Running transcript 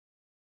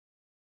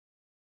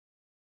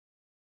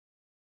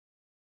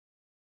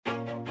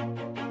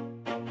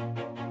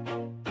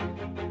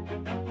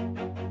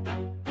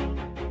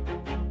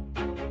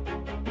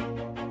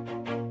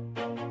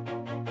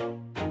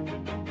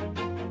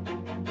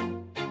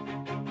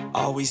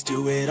Always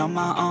do it on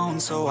my own,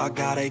 so I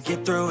gotta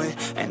get through it.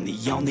 And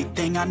the only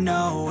thing I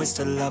know is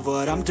to love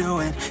what I'm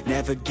doing.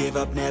 Never give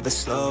up, never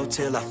slow,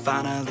 till I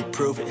finally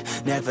prove it.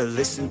 Never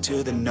listen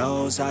to the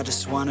no's, I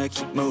just wanna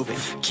keep moving.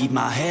 Keep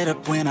my head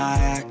up when I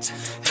act,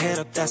 head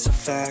up, that's a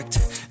fact.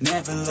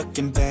 Never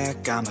looking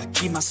back, I'ma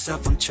keep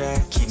myself on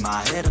track. Keep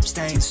my head up,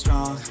 staying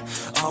strong,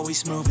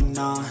 always moving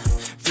on.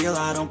 Feel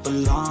I don't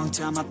belong,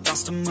 tell my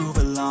thoughts to move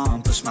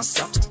along. Push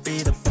myself to be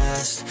the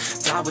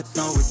best, die with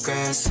no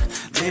regrets.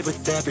 Live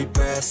with every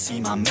breath, see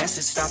my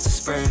message start to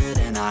spread.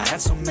 And I had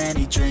so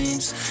many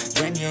dreams,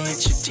 then you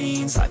hit your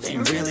teens. Life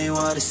ain't really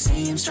what it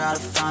seems, try to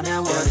find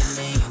out what it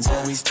means.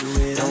 Always do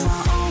it on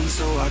my own,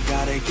 so I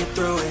gotta get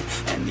through it.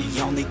 And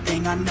the only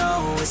thing I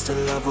know is to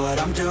love what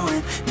I'm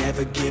doing.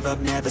 Never give up,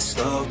 never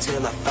slow,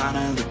 till I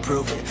finally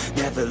prove it.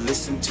 Never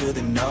listen to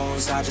the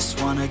no's, I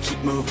just wanna keep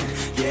moving.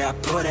 Yeah, I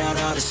put out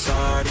all this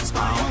art, it's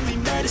my only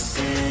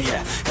medicine.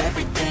 Yeah,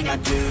 everything I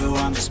do,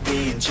 I'm just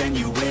being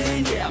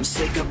genuine. Yeah, I'm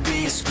sick of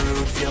being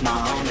screwed, feel my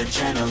own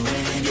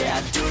adrenaline. Yeah,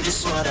 I do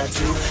just what I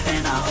do,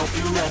 and I hope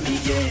you let me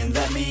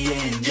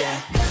in,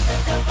 yeah.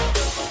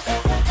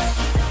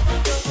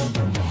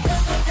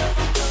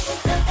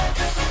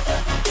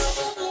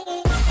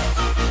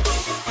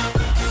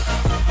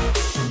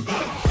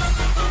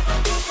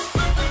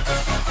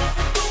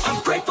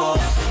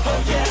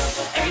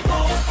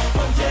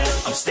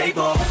 I'm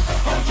stable,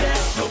 oh yeah,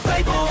 no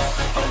label,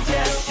 oh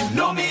yeah, you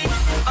know me.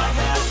 I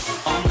have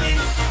only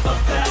a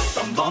path,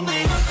 I'm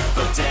lonely,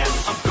 but damn,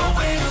 I'm going to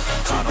win.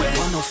 I don't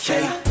want no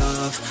fake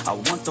love, I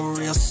want the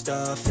real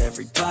stuff.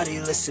 Everybody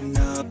listen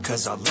up,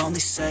 cause I'll only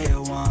say it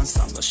once.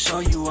 I'm gonna show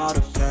you all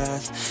the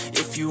path,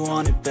 if you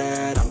want it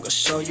bad. I'm gonna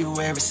show you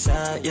where it's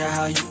at, yeah,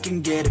 how you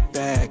can get it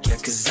back. Yeah,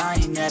 cause I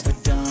ain't never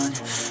done,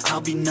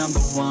 I'll be number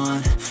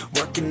one.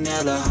 Working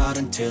hella hard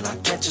until I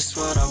get just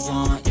what I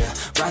want, yeah.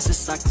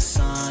 Rises like the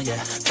sun,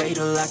 yeah,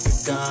 fatal like a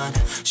gun.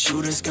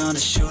 Shooters gonna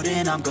shoot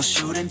and I'm gonna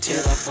shoot until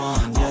I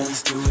won, yeah.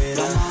 Always do it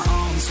on my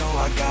own, so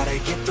I gotta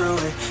get through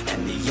it.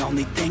 And the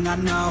only thing I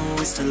know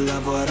is to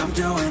love what I'm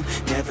doing.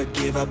 Never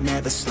give up,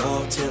 never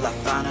slow, till I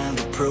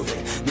finally prove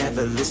it.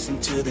 Never listen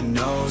to the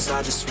no's,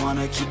 I just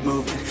wanna keep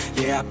moving.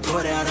 Yeah, I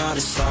put out all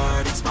this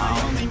art, it's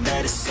my only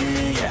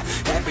medicine. Yeah,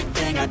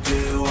 everything I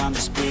do, I'm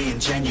just being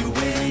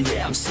genuine.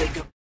 Yeah, I'm sick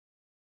of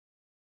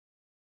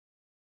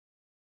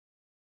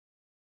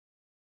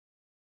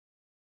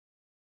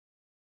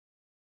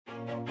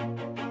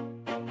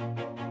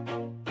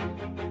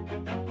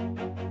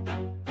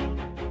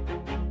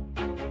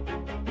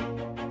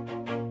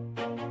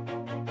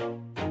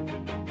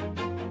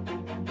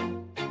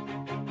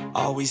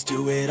always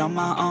do it on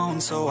my own,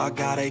 so I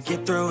gotta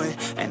get through it.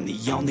 And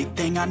the only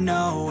thing I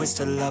know is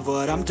to love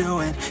what I'm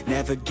doing.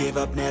 Never give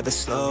up, never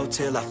slow,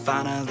 till I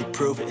finally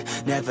prove it.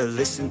 Never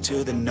listen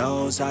to the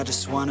no's, I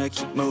just wanna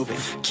keep moving.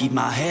 Keep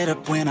my head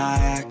up when I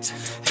act,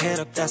 head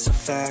up, that's a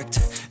fact.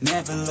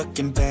 Never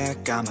looking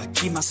back, I'ma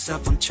keep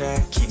myself on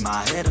track. Keep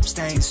my head up,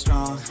 staying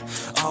strong,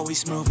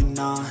 always moving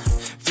on.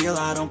 Feel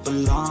I don't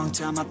belong,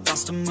 tell my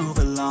thoughts to move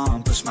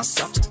along. Push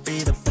myself to be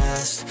the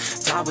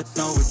best, die with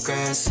no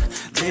regrets.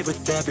 Live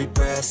with every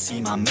breath, see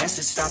my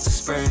message start to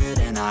spread.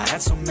 And I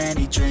had so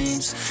many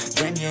dreams,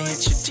 then you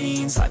hit your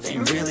teens. Life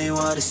ain't really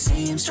what it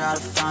seems, try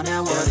to find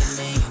out what it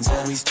means.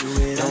 Always do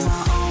it on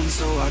my own,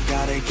 so I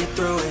gotta get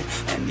through it.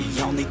 And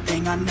the only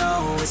thing I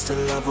know is to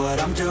love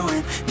what I'm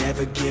doing.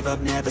 Never give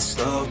up, never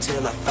slow,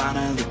 till I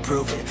finally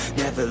prove it.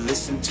 Never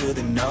listen to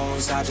the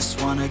no's, I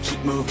just wanna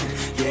keep moving.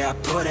 Yeah, I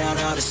put out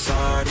all this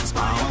art, it's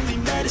my only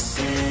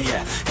medicine.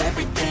 Yeah,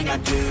 everything I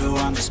do,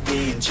 I'm just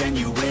being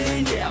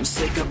genuine. Yeah, I'm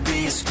sick of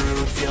being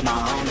screwed, feel my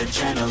own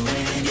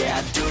adrenaline. Yeah,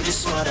 I do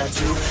just what I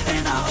do,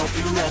 and I hope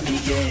you let me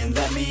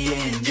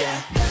in,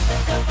 yeah.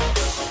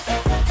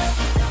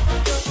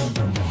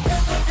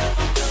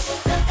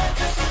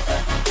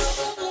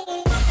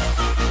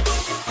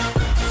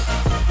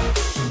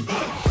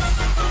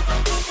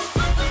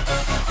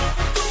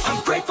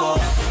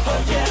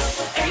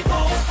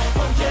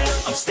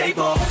 I'm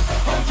stable,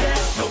 oh yeah,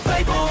 no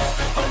label,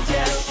 oh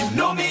yeah, you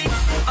know me.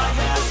 I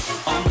have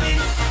only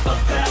a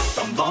path,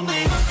 I'm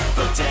lonely,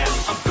 but damn,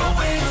 I'm going to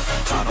win.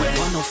 I don't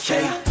want no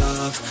fake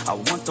love, I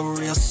want the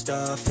real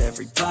stuff.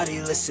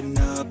 Everybody listen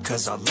up,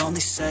 cause I'll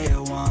only say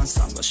it once.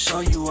 I'm gonna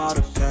show you all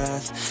the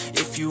path,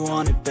 if you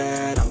want it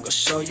bad. I'm gonna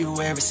show you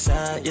where it's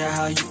at, yeah,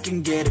 how you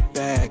can get it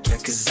back. Yeah,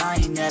 cause I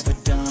ain't never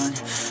done,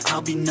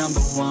 I'll be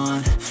number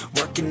one.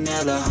 Working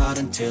hella hard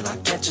until I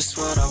get just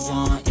what I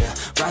want, yeah.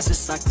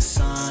 Rises like the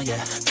sun,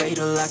 yeah,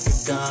 fatal like a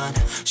gun.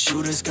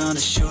 Shooters gonna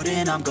shoot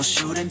and I'm gonna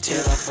shoot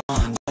until I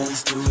won.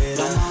 Always do it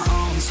on my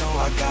own, so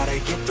I gotta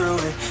get through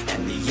it.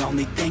 And the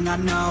only thing I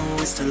know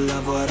is to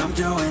love what I'm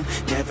doing.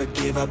 Never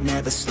give up,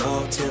 never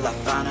slow, till I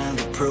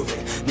finally prove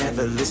it.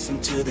 Never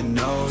listen to the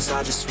no's,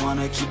 I just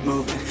wanna keep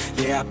moving.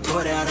 Yeah, I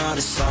put out all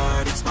this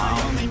art, it's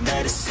my only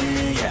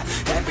medicine. Yeah,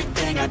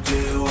 everything I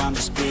do, I'm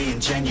just being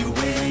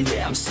genuine.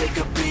 Yeah, I'm sick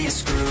of being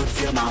screwed,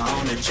 feel my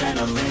own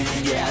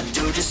adrenaline. Yeah, I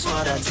do just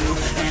what I do,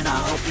 and I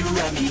hope you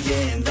let me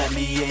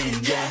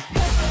in, yeah.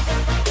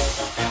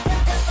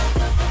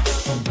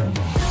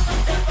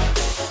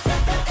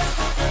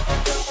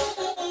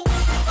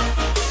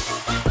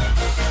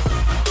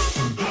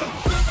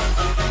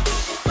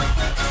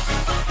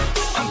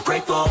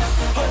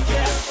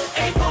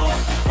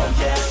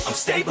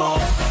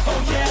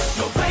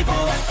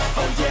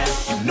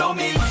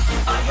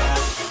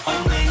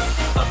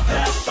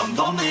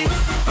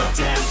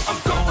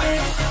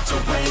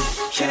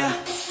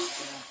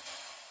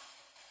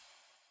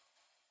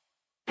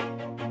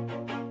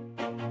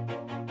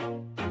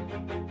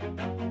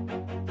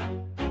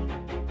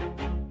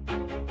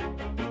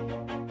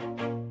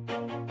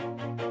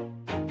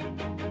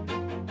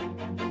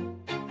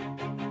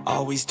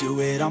 Always do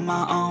it on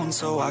my own,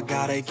 so I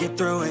gotta get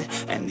through it.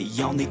 And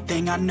the only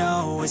thing I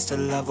know is to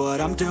love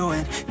what I'm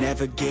doing.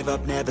 Never give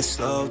up, never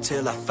slow,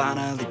 till I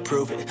finally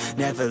prove it.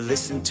 Never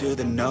listen to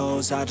the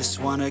no's, I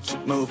just wanna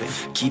keep moving.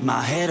 Keep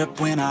my head up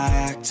when I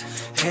act,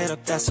 head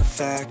up, that's a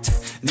fact.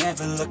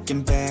 Never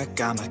looking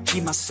back, I'ma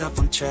keep myself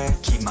on track.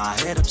 Keep my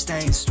head up,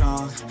 staying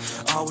strong,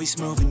 always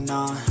moving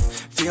on.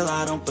 Feel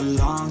I don't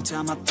belong,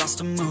 tell my thoughts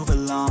to move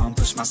along.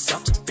 Push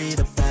myself to be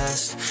the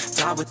best,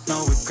 die with no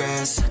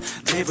regrets.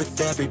 Live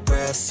with every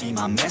breath, see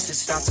my message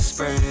start to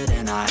spread.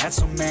 And I had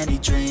so many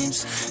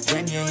dreams,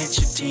 then you hit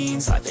your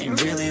teens. Life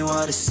ain't really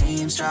what it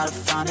seems, try to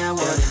find out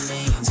what it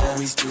means.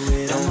 Always do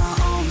it on my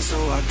own, so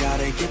I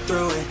gotta get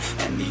through it.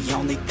 And the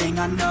only thing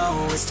I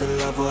know is to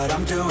love what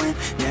I'm doing.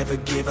 Never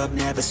give up,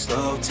 never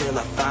slow, till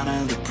I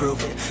finally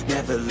prove it.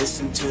 Never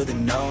listen to the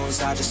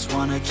no's, I just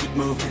wanna keep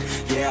moving.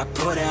 Yeah, I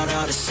put out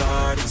all this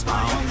art, it's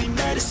my only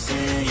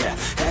medicine. Yeah,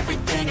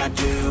 everything I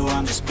do,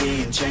 I'm just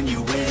being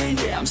genuine.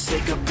 Yeah, I'm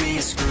sick of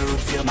being screwed,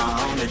 feel my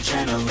own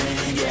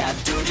adrenaline. Yeah,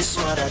 I do just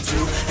what I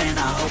do, and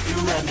I hope you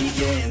let me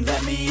in,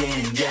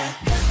 yeah.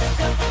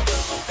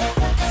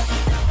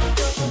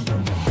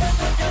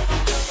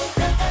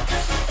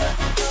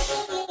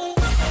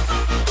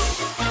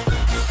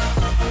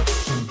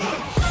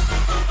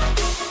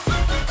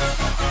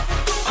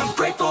 I'm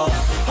grateful,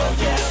 oh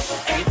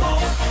yeah, able,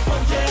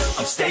 oh yeah,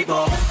 I'm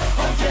stable,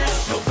 oh yeah,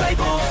 no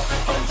label,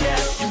 oh yeah,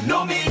 you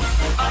know me,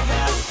 I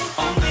have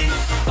only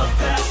a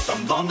path,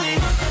 I'm lonely,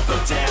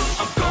 but damn,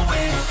 I'm going to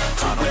win.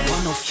 I don't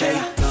want no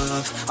fake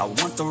love, I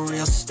want the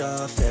real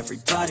stuff.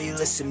 Everybody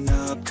listen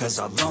up, cause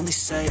I'll only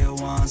say it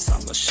once.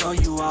 I'm gonna show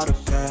you all the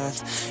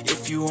path,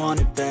 if you want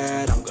it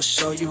bad. I'm gonna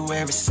show you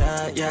where it's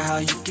at, yeah, how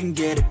you can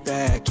get it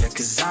back. Yeah,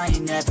 cause I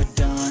ain't never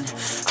done,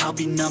 I'll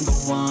be number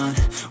one.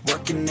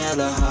 Working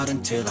hella hard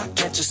until I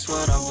get just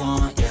what I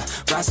want, yeah.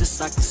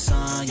 Rises like the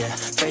sun, yeah,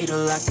 fatal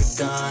like a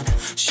gun.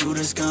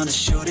 Shooters gonna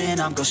shoot and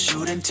I'm gonna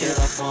shoot until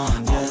I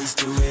won, yeah. Always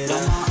do it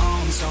on my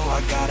own, so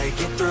I gotta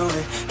get through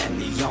it.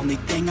 And the only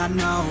thing I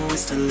know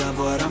is to love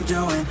what I'm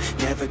doing.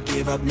 Never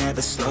give up,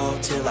 never slow,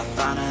 till I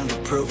finally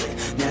prove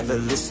it. Never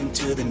listen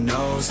to the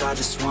no's, I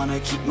just wanna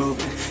keep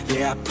moving.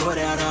 Yeah, I put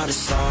out all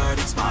this art,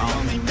 it's my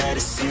only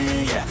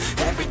medicine. Yeah,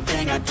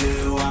 everything I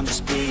do, I'm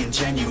just being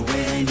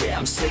genuine. Yeah,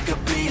 I'm sick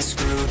of being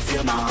screwed,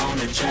 feel my own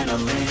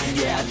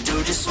adrenaline. Yeah, I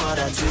do just what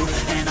I do,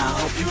 and I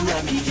hope you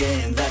let me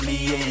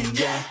in,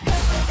 yeah.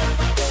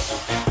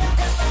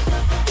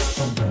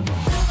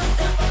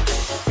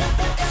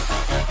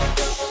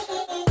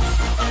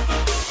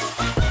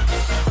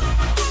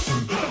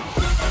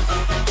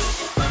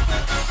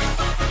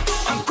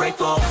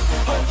 Grateful,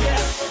 oh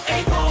yeah,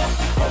 able,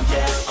 oh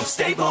yeah, I'm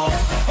stable,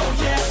 oh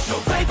yeah, no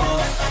label,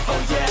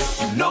 oh yeah,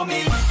 you know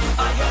me,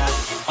 I have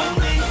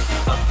only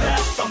a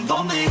path, I'm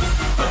lonely,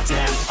 but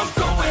damn, I'm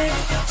going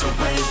to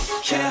win,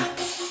 yeah.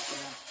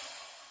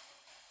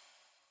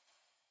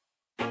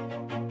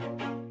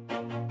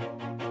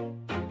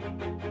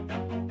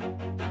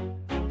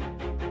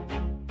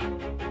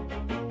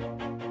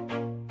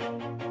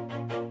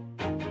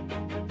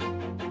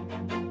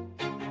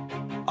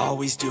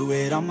 Always do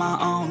it on my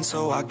own,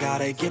 so I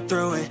gotta get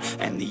through it.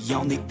 And the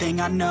only thing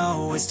I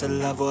know is to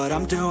love what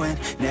I'm doing.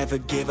 Never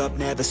give up,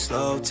 never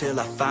slow, till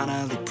I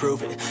finally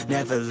prove it.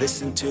 Never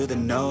listen to the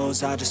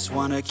no's, I just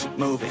wanna keep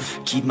moving.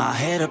 Keep my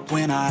head up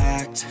when I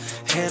act,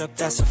 head up,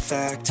 that's a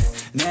fact.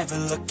 Never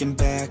looking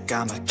back,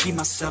 I'ma keep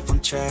myself on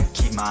track.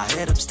 Keep my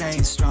head up,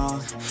 staying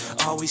strong,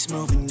 always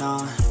moving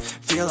on.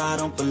 Feel I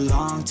don't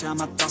belong, tell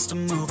my thoughts to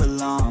move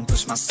along.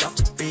 Push myself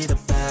to be the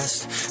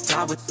best,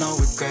 die with no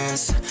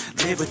regrets.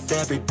 Live with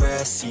every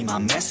breath, see my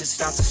message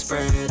start to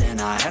spread. And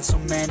I had so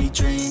many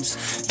dreams,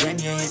 then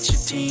you hit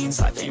your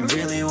teens. Life ain't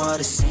really what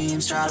it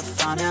seems, try to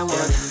find out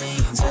what it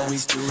means.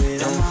 Always do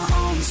it on my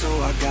own, so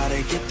I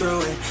gotta get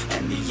through it.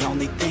 And the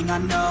only thing I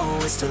know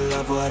is to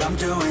love what I'm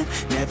doing.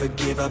 Never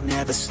give up,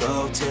 never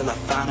slow, till I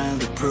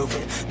finally prove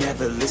it.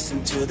 Never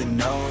listen to the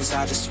no's,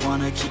 I just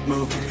wanna keep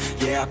moving.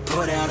 Yeah, I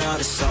put out all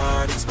this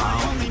art, it's my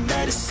only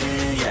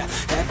medicine. Yeah,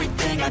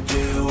 everything I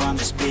do, I'm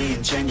just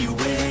being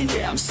genuine.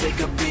 Yeah, I'm sick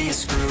of being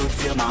screwed,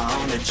 feel my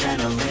own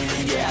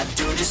adrenaline. Yeah, I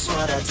do just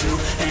what I do,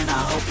 and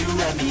I hope you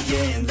let me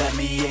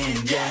in,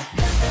 yeah.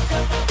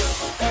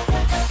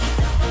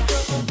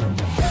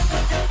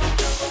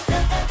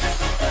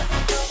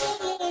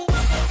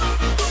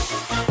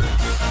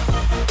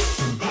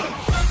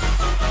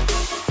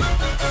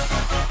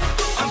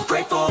 I'm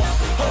grateful,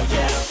 oh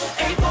yeah,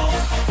 able,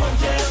 oh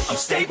yeah, I'm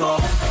stable,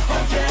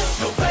 oh yeah,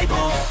 no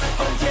label,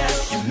 oh yeah,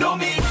 you know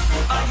me,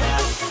 I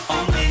have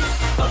only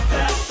a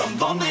path, I'm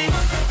lonely,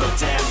 but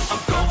damn, I'm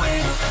going to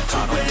win.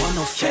 I don't want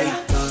no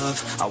fake love,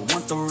 love, I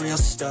want the real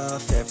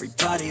stuff.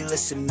 Everybody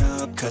listen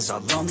up, cause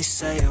I'll only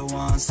say it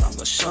once. I'm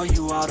gonna show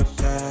you all the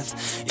path.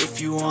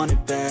 If you want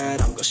it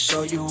bad, I'm gonna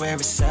show you where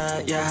it's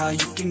at. Yeah, how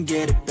you can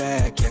get it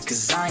back. Yeah,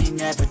 cause I ain't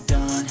never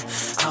done,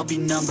 I'll be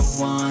number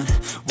one.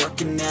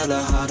 Working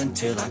hella hard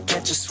until I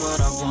get just what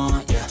I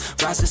want. Yeah,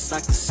 rises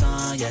like the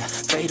sun, yeah,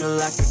 fatal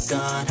like a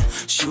gun.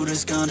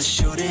 Shooters gonna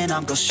shoot and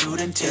I'm gonna shoot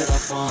until I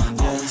won.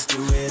 Yeah. Always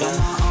do it on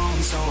my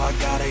own, so I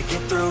gotta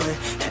get through it.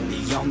 And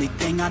the only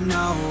thing I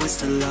know is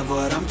to love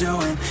what I'm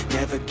doing.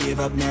 Never give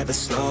up, never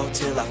slow,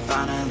 till I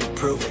finally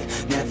prove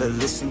it. Never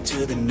listen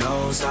to the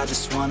no's, I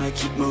just wanna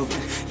keep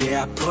moving.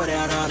 Yeah, I put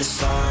out all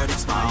this art,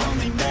 it's my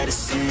only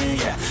medicine.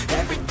 Yeah,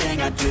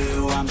 everything I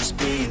do, I'm just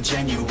being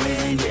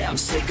genuine. Yeah, I'm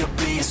sick of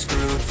being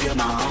screwed, feel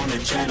my own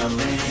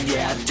adrenaline.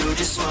 Yeah, I do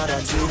just what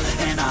I do,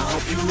 and I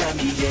hope you let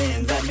me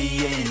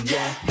in,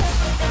 yeah.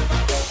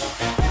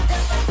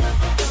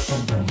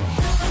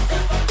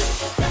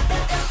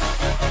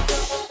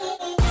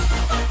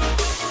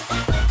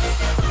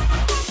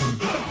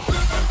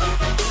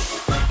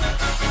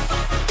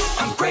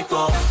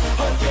 Grateful,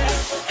 oh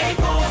yeah,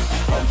 able,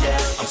 oh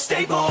yeah, I'm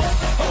stable,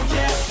 oh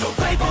yeah, no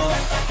label,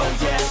 oh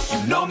yeah,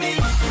 you know me,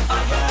 I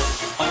have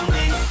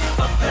only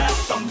a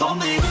path, I'm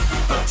lonely,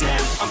 but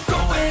damn, I'm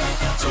going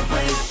to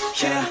win,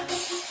 yeah.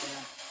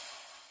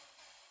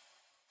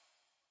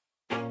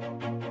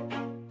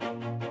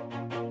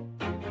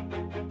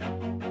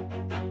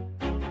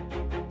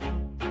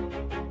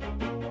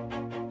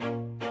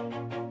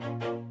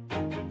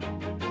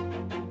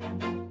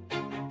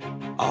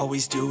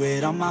 Always do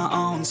it on my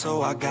own,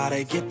 so I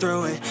gotta get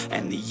through it.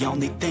 And the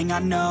only thing I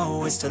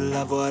know is to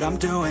love what I'm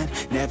doing.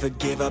 Never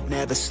give up,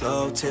 never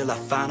slow, till I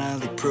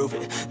finally prove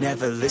it.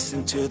 Never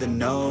listen to the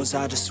no's,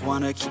 I just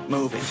wanna keep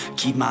moving.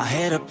 Keep my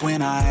head up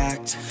when I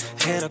act,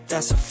 head up,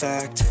 that's a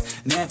fact.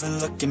 Never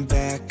looking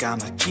back,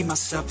 I'ma keep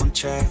myself on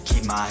track.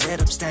 Keep my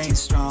head up, staying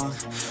strong,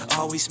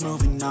 always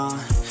moving on.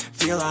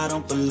 Feel I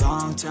don't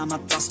belong, tell my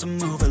thoughts to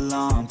move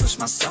along. Push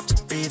myself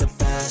to be the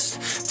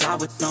best, die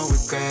with no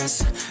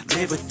regrets.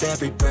 Live with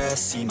every breath,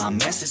 see my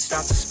message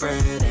start to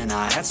spread. And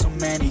I had so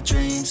many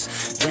dreams,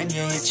 then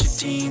you hit your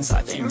teens.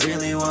 Life ain't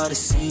really what it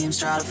seems,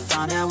 try to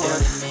find out what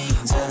it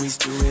means. Always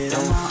do it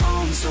on my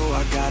own, so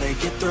I gotta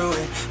get through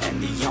it.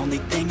 And the only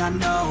thing I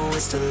know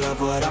is to love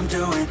what I'm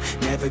doing.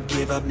 Never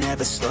give up,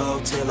 never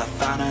slow, till I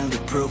finally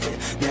prove it.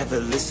 Never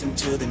listen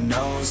to the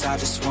no's, I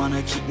just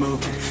wanna keep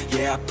moving.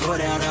 Yeah, I put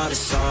out all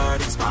this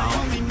art, it's my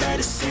only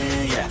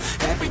medicine. Yeah,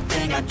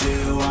 everything I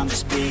do, I'm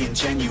just being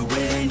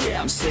genuine.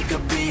 Yeah, I'm sick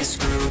of being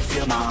screwed,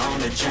 feel my own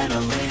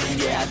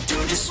adrenaline. Yeah, I do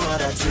just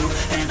what I do,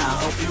 and I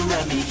hope you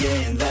let me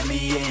in,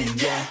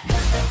 yeah.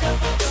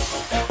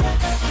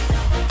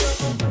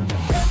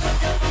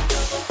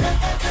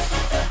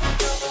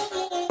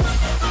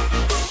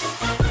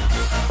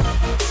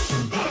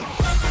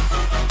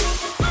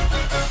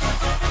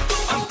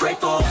 I'm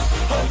grateful,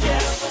 oh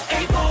yeah,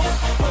 able,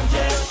 oh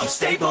yeah, I'm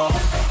stable,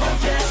 oh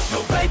yeah, no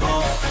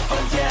label,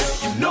 oh yeah,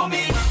 you know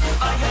me,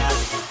 I have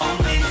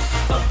only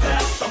a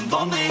path, I'm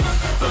lonely,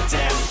 but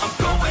damn, I'm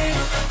going to win.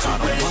 I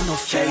want no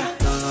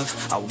fake love,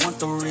 I want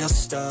the real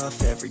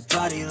stuff.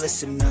 Everybody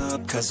listen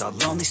up, cause I'll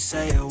only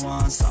say it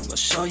once. I'm gonna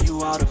show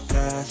you all the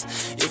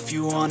path. If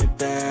you want it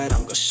bad,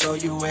 I'm gonna show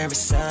you where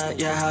it's at.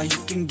 Yeah, how you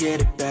can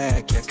get it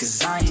back. Yeah,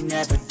 cause I ain't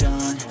never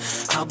done,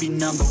 I'll be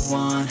number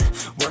one.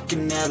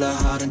 Working hella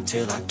hard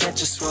until I get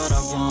just what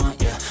I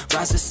want. Yeah,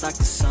 rises like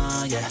the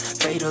sun, yeah,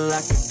 fatal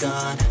like a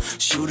gun.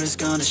 Shooters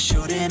gonna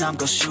shoot and I'm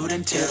gonna shoot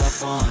until I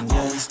won.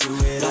 Yeah, always do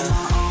it on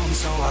my own,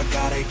 so I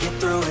gotta get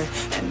through it.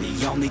 And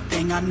the only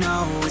thing I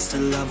know is to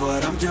love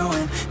what I'm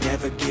doing.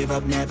 Never give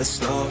up, never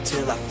slow,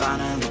 till I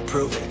finally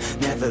prove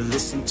it. Never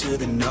listen to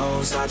the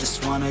no's, I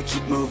just wanna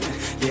keep moving.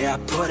 Yeah, I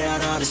put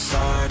out all this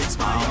art, it's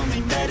my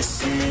only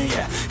medicine.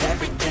 Yeah,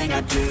 everything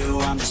I do,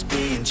 I'm just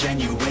being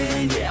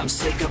genuine. Yeah, I'm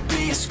sick of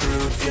being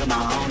screwed, feel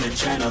my own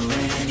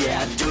adrenaline.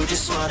 Yeah, I do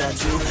just what I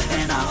do,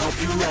 and I hope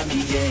you let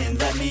me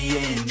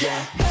in,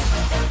 yeah.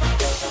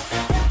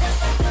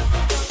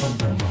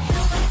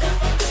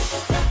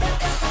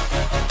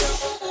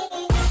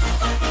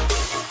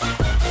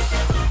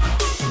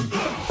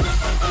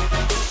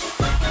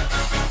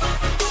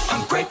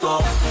 Oh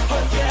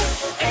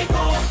yeah,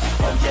 able,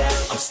 oh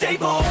yeah, I'm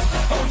stable,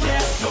 oh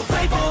yeah, no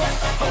label,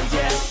 oh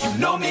yeah, you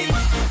know me,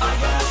 I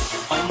have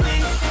only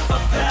a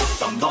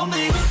path, I'm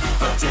lonely,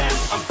 but damn,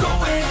 I'm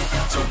going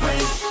to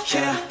win,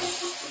 yeah.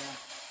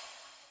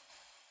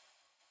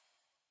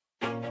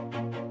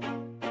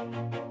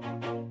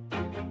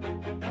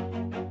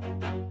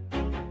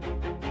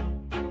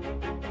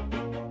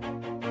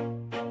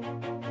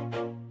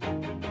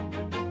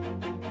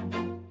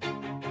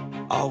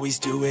 Always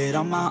do it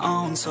on my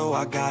own, so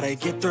I gotta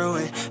get through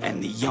it.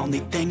 And the only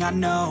thing I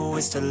know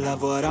is to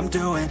love what I'm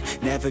doing.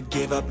 Never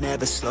give up,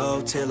 never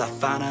slow, till I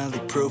finally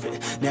prove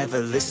it. Never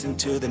listen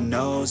to the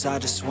no's, I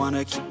just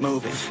wanna keep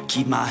moving.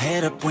 Keep my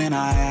head up when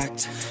I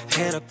act,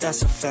 head up,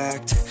 that's a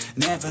fact.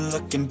 Never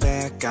looking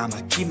back, I'ma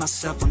keep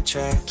myself on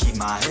track. Keep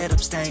my head up,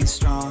 staying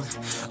strong,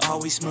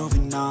 always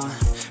moving on.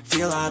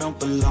 Feel I don't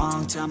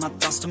belong, tell my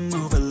thoughts to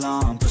move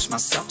along. Push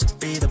myself to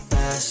be the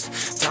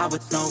best, die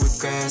with no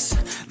regrets.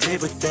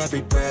 Live with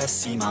every breath,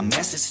 see my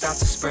message start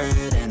to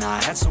spread. And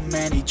I had so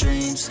many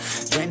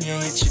dreams, then you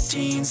hit your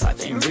teens.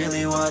 Life ain't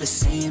really what it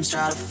seems,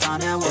 try to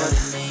find out what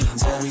it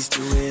means. Always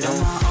do it on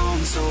my own,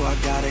 so I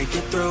gotta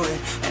get through it.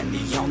 And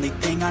the only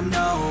thing I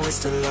know is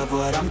to love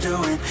what I'm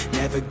doing.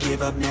 Never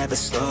give up, never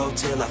slow,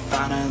 till I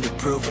finally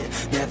prove it.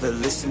 Never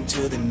listen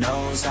to the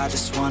no's, I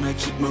just wanna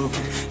keep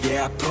moving.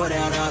 Yeah, I put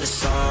out all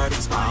this art,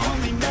 it's my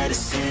only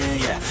medicine.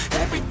 Yeah,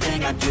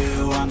 everything I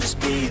do, I'm just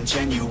being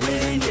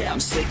genuine. Yeah, I'm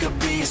sick of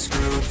being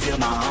screwed, feel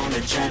my own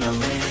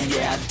adrenaline.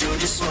 Yeah, I do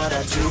just what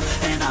I do,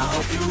 and I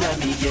hope you let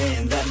me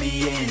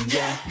in,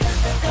 yeah.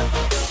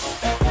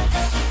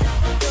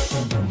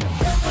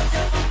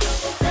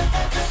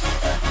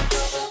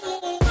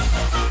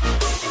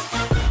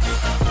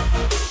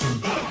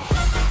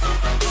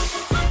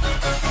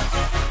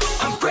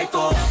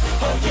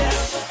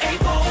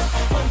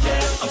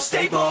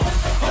 Stable,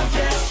 oh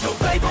yeah, no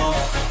label,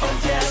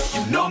 oh yeah,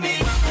 you know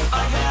me.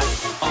 I have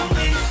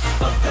only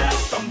a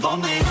path, I'm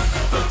lonely,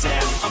 but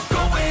damn, I'm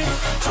going to win.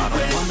 I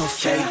don't want no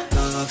fake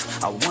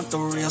love, I want the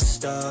real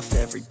stuff.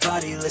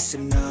 Everybody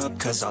listen up,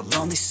 cause I'll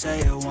only say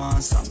it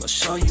once. I'm gonna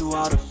show you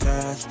all the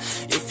path,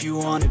 if you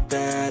want it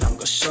bad. I'm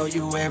gonna show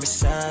you where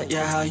it's at,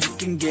 yeah, how you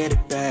can get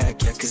it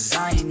back. Yeah, cause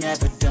I ain't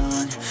never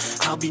done,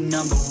 I'll be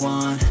number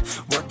one.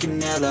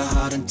 Working hella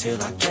hard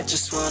until I get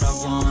just what I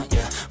want,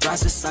 yeah.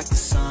 Rises like the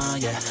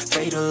sun, yeah,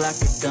 fatal like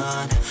a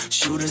gun.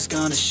 Shooters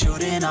gonna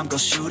shoot and I'm gonna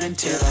shoot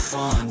until I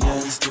won, yeah.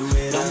 Always do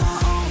it on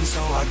my own,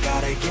 so I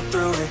gotta get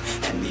through it.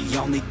 And the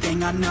only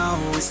thing I know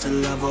is to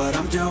love what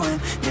I'm doing.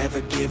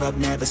 Never give up,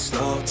 never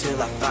slow,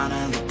 till I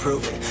finally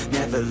prove it.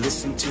 Never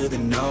listen to the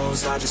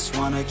no's, I just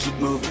wanna keep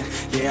moving.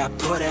 Yeah, I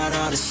put out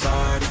all this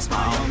art, it's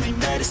my only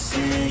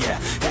medicine. Yeah,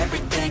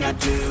 everything I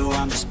do,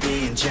 I'm just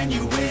being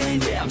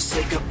genuine. Yeah, I'm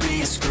sick of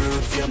being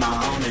screwed, feel my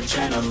own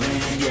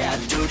adrenaline. Yeah, I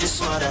do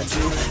just what I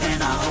do,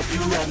 and I hope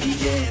you let me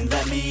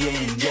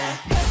in, yeah.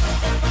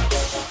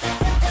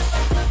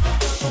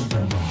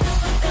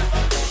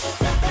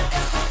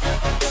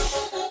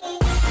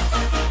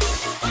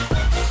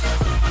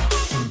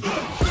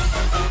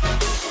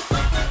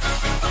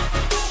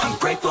 I'm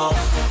grateful,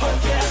 oh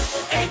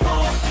yeah,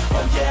 able,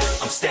 oh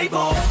yeah, I'm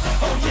stable,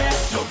 oh yeah,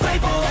 no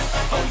label,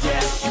 oh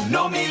yeah, you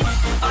know me.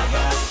 I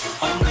have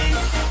only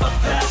a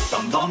path,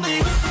 I'm lonely,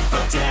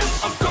 but damn,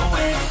 I'm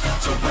going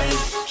to win,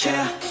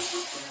 yeah.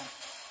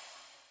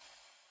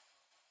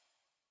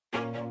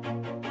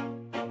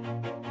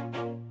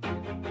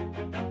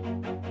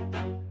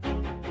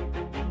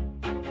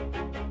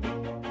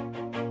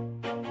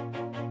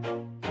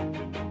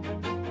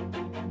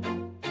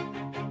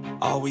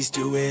 Always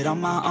do it on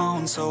my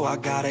own, so I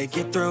gotta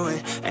get through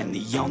it. And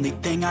the only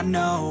thing I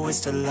know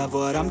is to love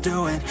what I'm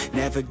doing.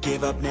 Never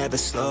give up, never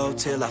slow,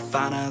 till I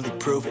finally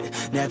prove it.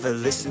 Never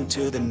listen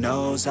to the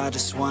no's, I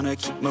just wanna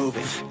keep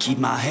moving. Keep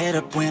my head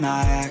up when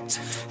I act,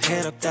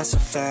 head up, that's a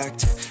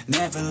fact.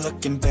 Never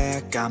looking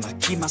back, I'ma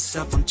keep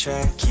myself on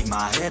track. Keep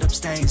my head up,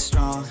 staying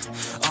strong,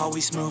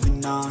 always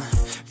moving on.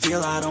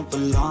 Feel I don't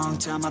belong,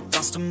 tell my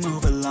thoughts to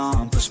move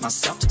along. Push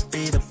myself to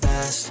be the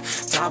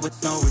best, die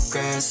with no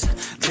regrets.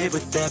 Live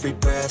with every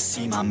breath,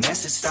 see my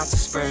message start to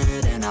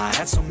spread. And I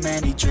had so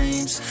many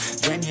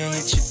dreams, then you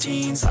hit your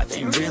teens. Life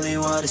ain't really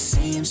what it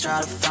seems,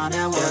 try to find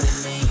out what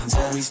it means.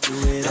 Always do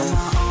it on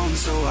my own,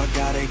 so I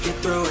gotta get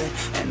through it.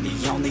 And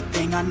the only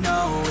thing I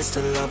know is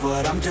to love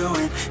what I'm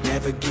doing.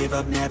 Never give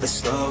up, never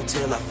slow,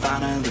 till I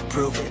finally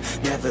prove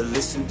it. Never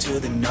listen to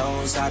the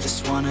no's, I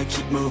just wanna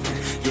keep moving.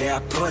 Yeah, I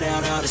put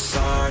out all this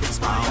art, it's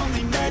my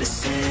only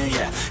medicine.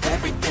 Yeah,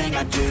 everything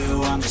I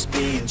do, I'm just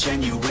being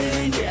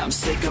genuine. Yeah, I'm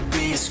sick of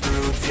being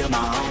screwed, feel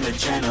my own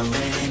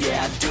adrenaline.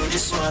 Yeah, I do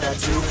just what I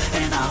do,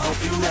 and I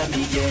hope you let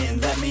me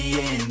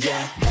in,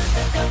 yeah.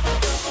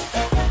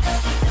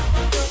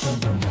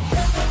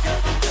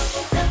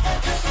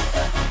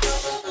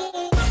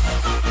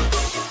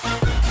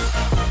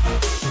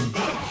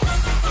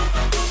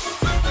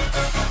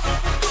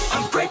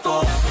 I'm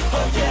grateful,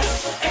 oh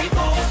yeah,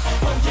 able,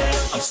 oh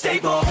yeah, I'm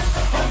stable,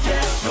 oh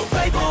yeah, no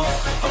label,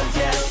 oh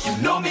yeah,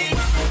 you know me.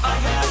 I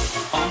have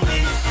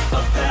only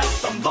a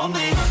path, I'm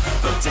lonely,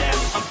 but damn,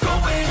 I'm going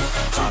to win.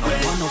 I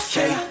don't want no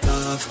fake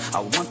love, I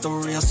want the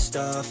real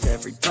stuff.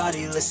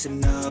 Everybody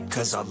listen up,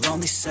 cause I'll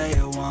only say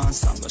it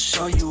once. I'm gonna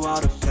show you all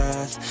the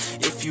path,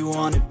 if you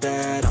want it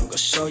bad. I'm gonna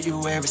show you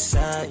where it's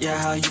at, yeah,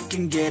 how you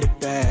can get it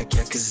back.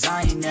 Yeah, cause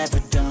I ain't never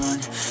done,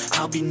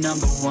 I'll be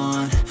number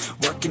one.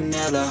 Working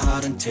hella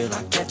hard until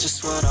I get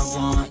just what I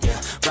want, yeah.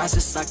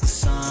 Rises like the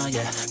sun,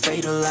 yeah,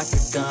 fatal like a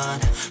gun.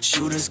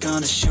 Shooters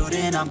gonna shoot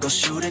and I'm gonna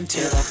shoot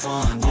until I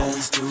won, yeah.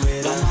 Always do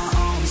it on my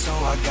own, own, so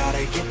I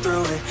gotta get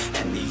through it.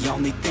 And the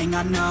only thing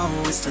I know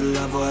is to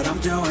love what I'm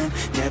doing.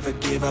 Never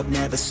give up,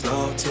 never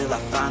slow, till I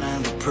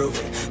finally prove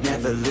it.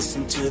 Never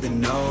listen to the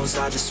no's,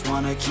 I just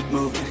wanna keep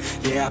moving.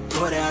 Yeah, I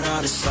put out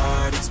all this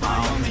art, it's my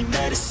only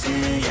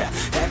medicine. Yeah,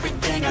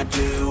 everything I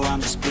do,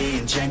 I'm just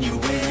being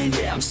genuine.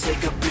 Yeah, I'm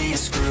sick of being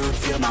screwed,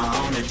 feel my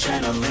own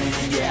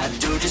adrenaline. Yeah, I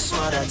do just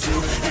what I do,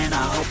 and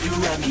I hope you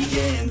let me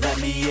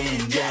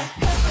in, yeah.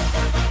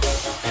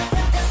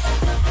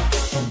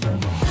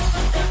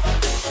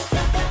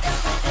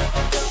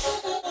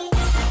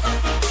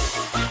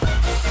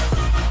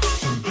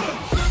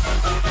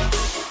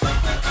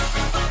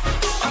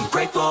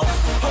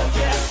 Oh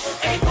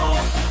yeah, able,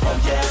 oh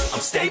yeah, I'm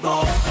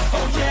stable,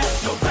 oh yeah,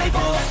 no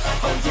label,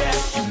 oh yeah,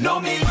 you know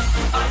me,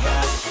 I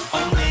have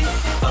only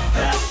a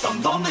path,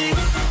 I'm lonely,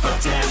 but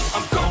damn,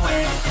 I'm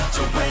going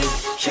to win,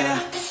 yeah.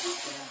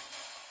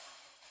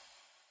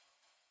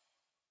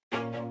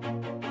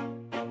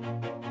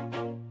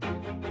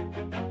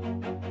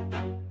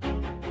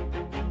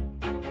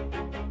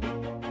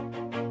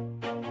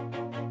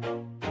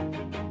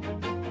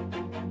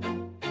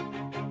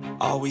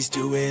 Always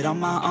do it on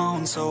my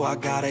own, so I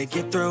gotta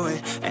get through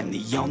it. And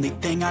the only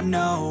thing I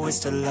know is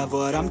to love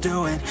what I'm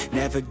doing.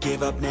 Never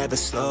give up, never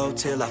slow,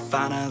 till I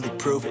finally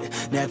prove it.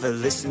 Never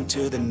listen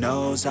to the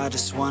no's, I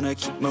just wanna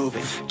keep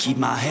moving. Keep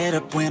my head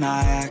up when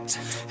I act,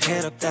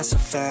 head up, that's a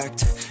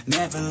fact.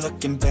 Never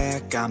looking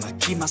back, I'ma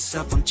keep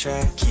myself on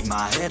track. Keep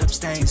my head up,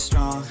 staying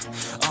strong,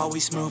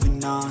 always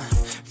moving on.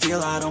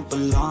 Feel I don't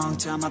belong,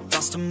 tell my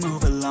thoughts to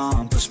move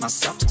along. Push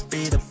myself to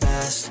be the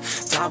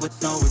best, die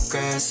with no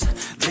regrets.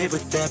 Live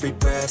with every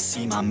breath,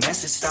 see my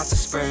message start to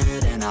spread.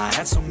 And I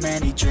had so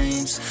many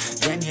dreams,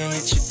 then you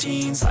hit your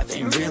teens. Life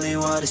ain't really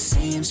what it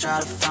seems, try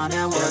to find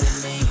out what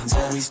it means.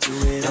 Always do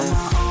it on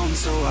my own,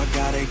 so I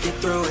gotta get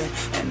through it.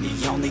 And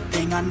the only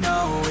thing I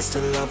know is to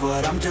love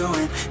what I'm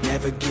doing.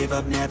 Never give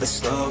up, never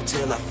slow,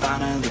 till I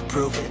finally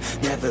prove it.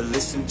 Never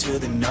listen to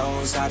the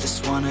no's, I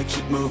just wanna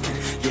keep moving.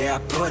 Yeah, I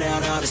put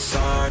out all this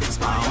art, it's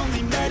my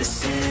only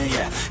medicine.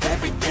 Yeah,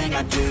 everything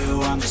I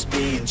do, I'm just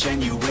being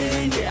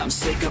genuine. Yeah, I'm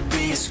sick of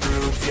being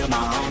screwed, feel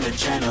my own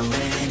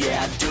adrenaline.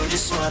 Yeah, I do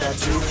just what I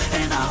do,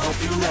 and I hope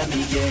you let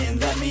me in,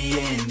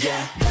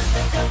 yeah.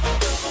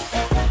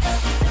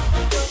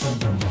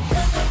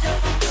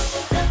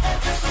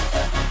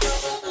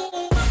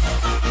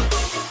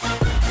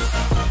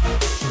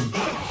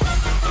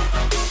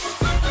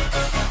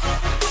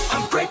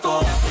 I'm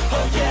grateful,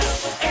 oh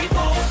yeah,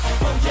 able,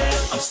 oh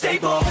yeah, I'm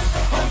stable,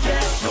 oh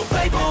yeah, no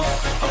label,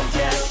 oh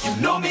yeah,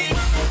 you know me,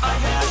 I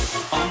have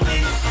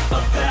only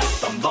a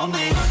path, I'm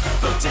lonely,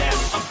 but damn,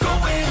 I'm going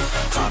to win.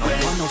 I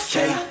don't want no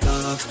fake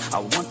love, I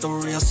want the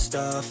real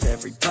stuff.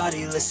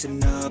 Everybody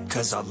listen up,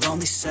 cause I'll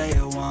only say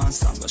it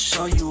once. I'm gonna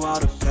show you all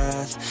the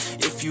path,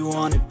 if you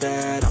want it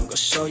bad. I'm gonna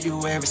show you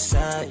where it's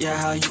at, yeah,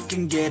 how you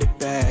can get it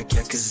back.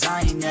 Yeah, cause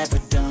I ain't never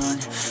done,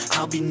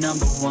 I'll be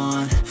number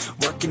one.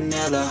 Working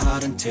hella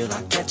hard until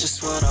I get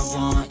just what I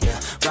want, yeah.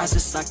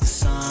 Rises like the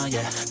sun,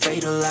 yeah,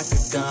 fatal like a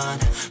gun.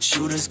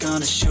 Shooter's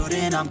gonna shoot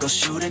and I'm gonna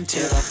shoot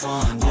until I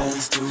won, yeah.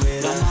 Always do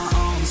it on my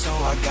own, so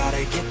I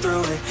gotta get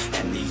through it.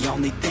 And the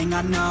only thing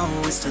I know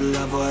is to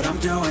love what I'm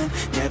doing.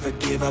 Never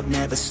give up,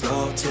 never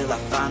slow, till I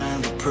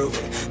finally prove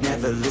it.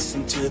 Never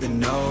listen to the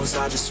no's,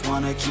 I just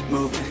wanna keep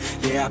moving.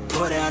 Yeah, I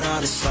put out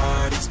all this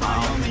art, it's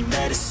my only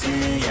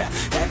medicine. Yeah,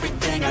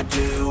 everything I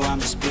do, I'm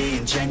just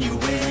being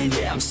genuine.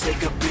 Yeah, I'm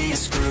sick of being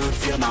screwed,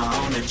 feel my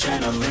own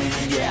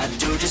adrenaline. Yeah, I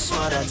do just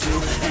what I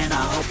do, and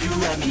I hope you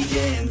let me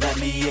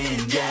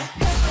in, yeah.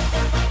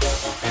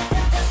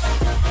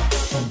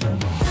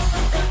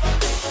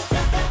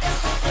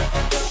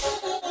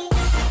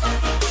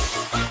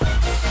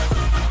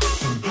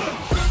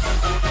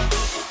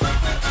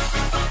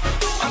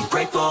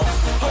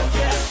 Oh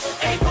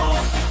yeah, able,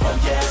 oh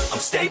yeah, I'm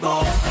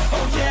stable,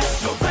 oh yeah,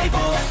 no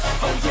label,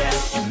 oh yeah,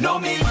 you know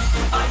me,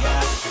 I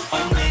have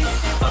only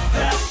a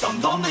path,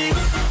 I'm lonely,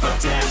 but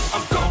damn,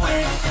 I'm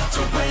going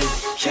to win,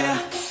 yeah.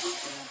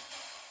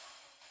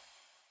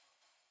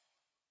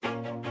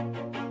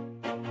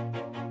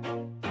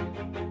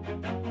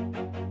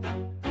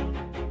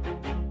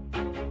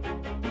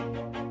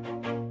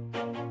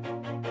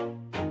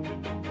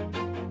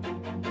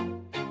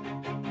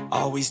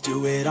 Always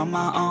do it on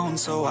my own,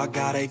 so I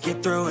gotta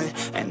get through it.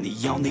 And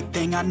the only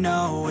thing I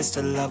know is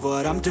to love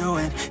what I'm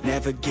doing.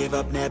 Never give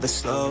up, never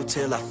slow,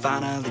 till I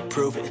finally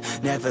prove it.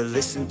 Never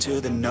listen to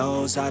the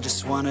no's, I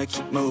just wanna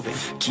keep moving.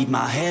 Keep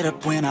my head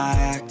up when I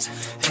act,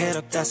 head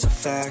up, that's a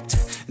fact.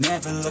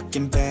 Never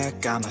looking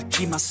back, I'ma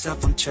keep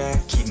myself on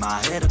track. Keep my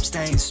head up,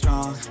 staying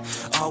strong,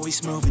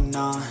 always moving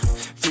on.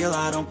 Feel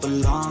I don't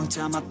belong,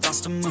 tell my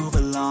thoughts to move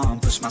along.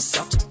 Push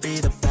myself to be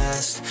the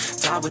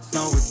best, die with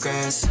no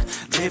regrets.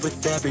 Live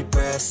with every every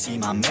breath, see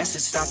my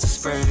message start to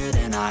spread.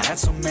 And I had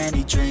so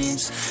many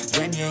dreams.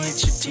 When you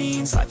hit your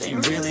teens, life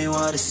ain't really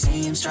what it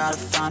seems. Try to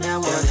find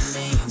out what it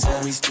means.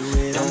 Always do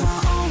it on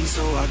my own,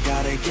 so I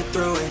gotta get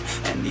through it.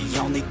 And the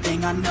only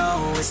thing I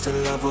know is to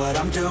love what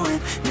I'm doing.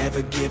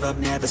 Never give up,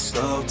 never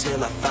slow,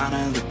 till I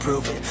finally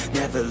prove it.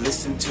 Never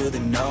listen to the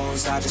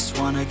no's, I just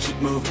wanna keep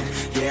moving.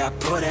 Yeah, I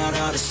put out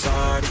all this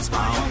art, it's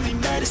my only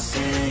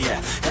medicine.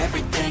 Yeah,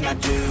 everything I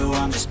do,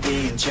 I'm just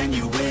being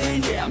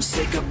genuine. Yeah, I'm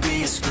sick of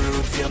being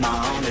screwed, feel my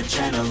own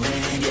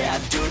adrenaline. Yeah, I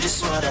do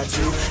just what I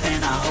do,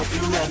 and I hope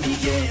you let me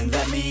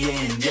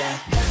in, yeah.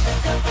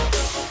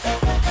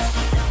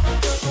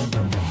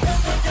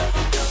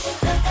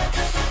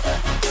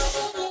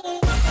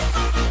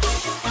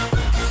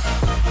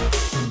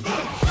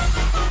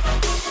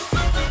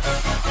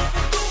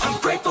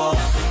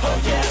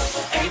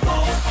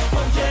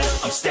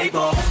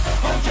 Stable,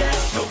 oh yeah,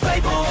 no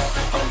label,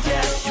 oh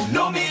yeah, you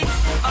know me.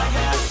 I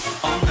have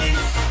only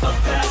a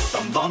path,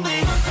 I'm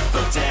lonely,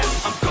 but damn,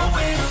 I'm going to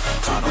win.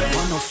 I don't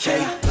want no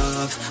fake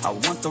love, I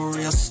want the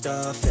real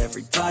stuff.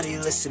 Everybody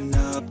listen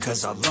up,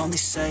 cause I'll only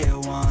say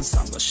it once.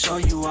 I'm gonna show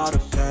you all the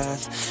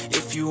path,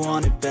 if you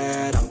want it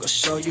bad. I'm gonna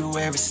show you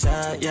where it's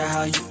at, yeah,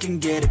 how you can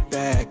get it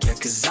back. Yeah,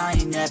 cause I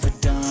ain't never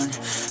done,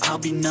 I'll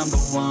be number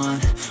one.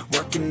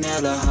 Working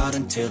hella hard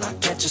until I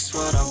get just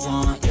what I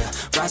want, yeah.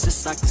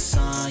 Rises like the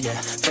sun, yeah,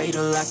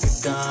 fatal like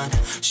a gun.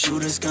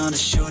 Shooter's gonna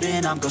shoot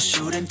and I'm gonna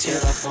shoot until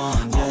I've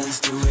won, yeah. Always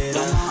do it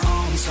on my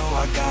own, so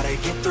I gotta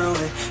get through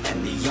it.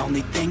 And the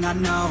only thing I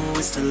know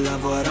is to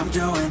love what I'm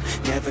doing.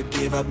 Never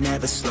give up,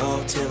 never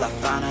slow, till I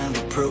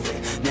finally prove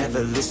it.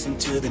 Never listen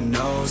to the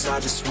no's, I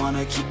just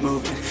wanna keep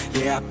moving.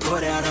 Yeah, I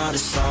put out all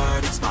this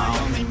art, it's my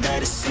only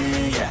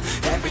medicine. Yeah,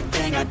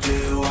 everything I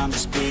do, I'm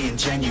just being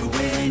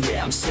genuine.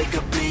 Yeah, I'm sick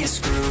of being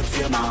screwed,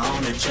 feel my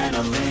own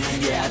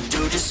adrenaline. Yeah, I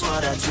do just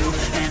what I do,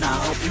 and I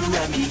hope you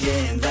let me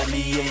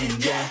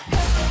in, yeah.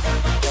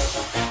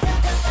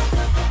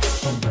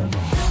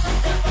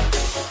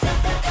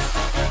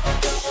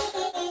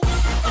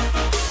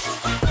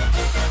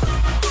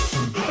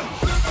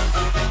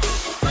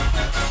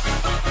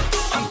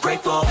 I'm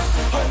grateful,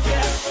 oh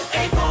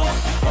yeah, able,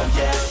 oh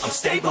yeah, I'm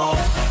stable,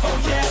 oh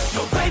yeah,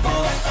 no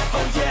label,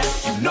 oh yeah,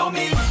 you know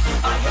me.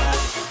 I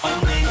have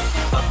only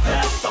a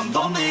path, I'm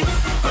lonely,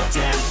 but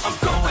damn, I'm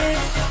going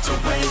to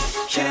win,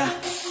 yeah.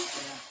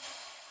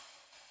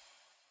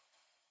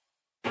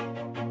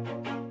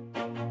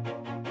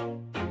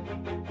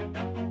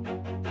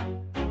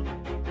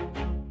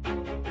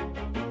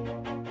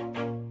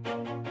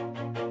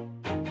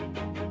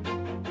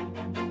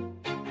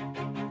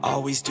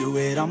 Always do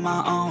it on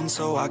my own,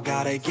 so I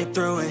gotta get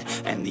through it.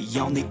 And the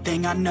only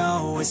thing I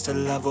know is to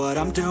love what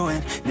I'm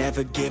doing.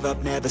 Never give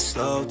up, never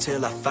slow,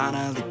 till I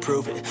finally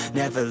prove it.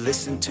 Never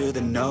listen to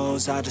the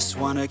no's, I just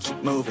wanna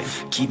keep moving.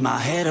 Keep my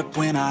head up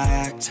when I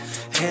act,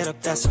 head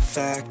up, that's a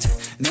fact.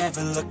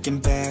 Never looking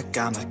back,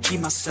 I'ma keep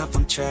myself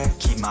on track.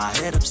 Keep my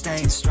head up,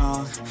 staying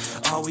strong,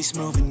 always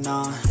moving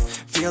on.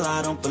 Feel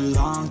I don't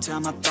belong, tell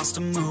my thoughts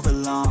to move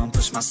along.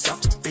 Push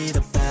myself to be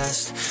the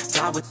best,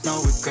 die with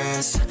no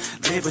regrets.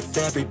 Live with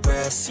every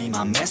breath, see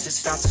my message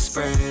start to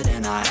spread.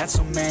 And I had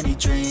so many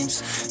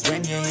dreams.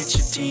 When you hit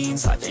your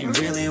teens, life ain't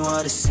really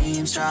what it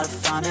seems. Try to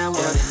find out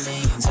what it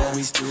means.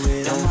 Always do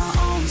it on my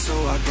own, so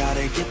I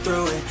gotta get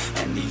through it.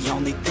 And the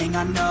only thing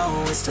I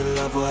know is to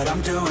love what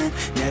I'm doing.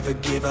 Never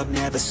give up,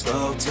 never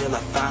slow, till I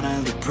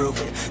finally prove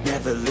it.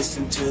 Never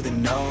listen to the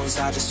no's,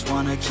 I just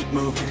wanna keep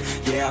moving.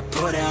 Yeah, I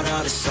put out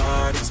all this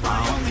art, it's my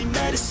only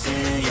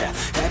medicine. Yeah,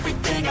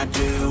 everything I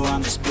do,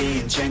 I'm just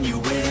being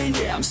genuine.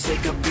 Yeah, I'm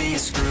sick of being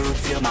screwed,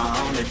 feel my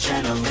own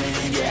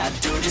adrenaline. Yeah, I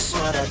do just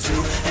what I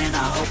do, and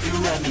I hope you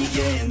let me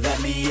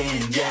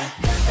in, yeah.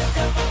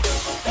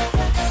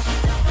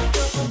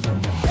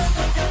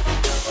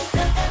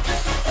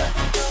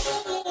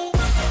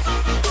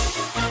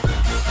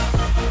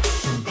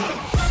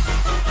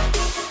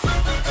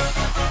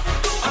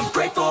 I'm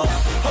grateful,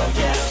 oh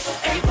yeah,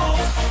 able,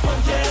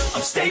 oh yeah,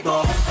 I'm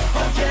stable,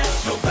 oh yeah,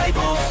 no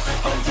label,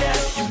 oh yeah,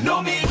 you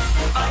know me.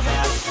 I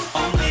have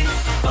only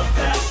a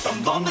path,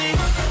 I'm lonely,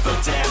 but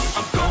damn,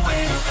 I'm going to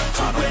win.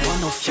 I don't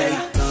want no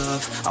fake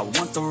love, I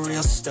want the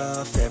real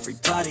stuff.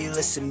 Everybody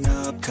listen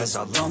up, cause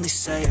I'll only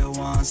say it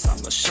once. I'm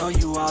gonna show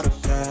you all the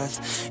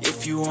path,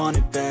 if you want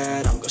it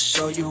bad. I'm gonna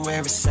show you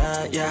where it's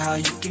at, yeah, how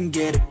you can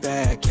get it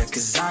back. Yeah,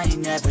 cause I ain't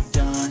never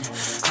done,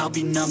 I'll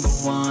be number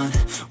one.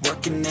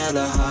 Working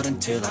hella hard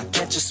until I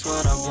get just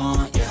what I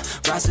want, yeah.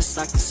 Rises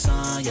like the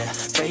sun, yeah,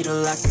 fatal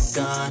like a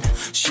gun.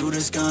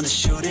 Shooter's gonna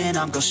shoot and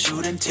I'm gonna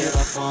shoot until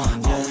I've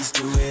won, yeah. Always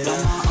do it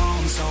on my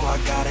own, so I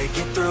gotta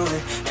get through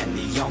it. And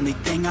the only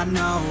thing I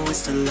know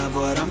is to love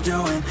what I'm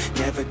doing.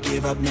 Never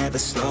give up, never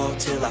slow,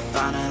 till I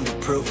finally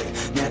prove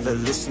it. Never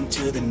listen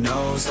to the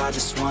no's, I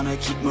just wanna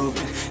keep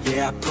moving.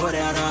 Yeah, I put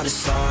out all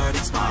this art,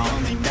 it's my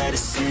only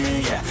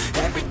medicine. Yeah,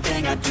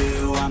 everything I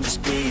do, I'm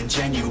just being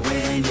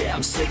genuine. Yeah,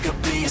 I'm sick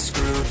of being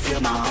screwed, feel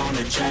my own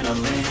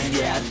adrenaline.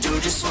 Yeah, I do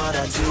just what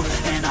I do,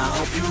 and I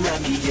hope you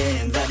let me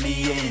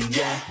in,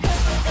 yeah.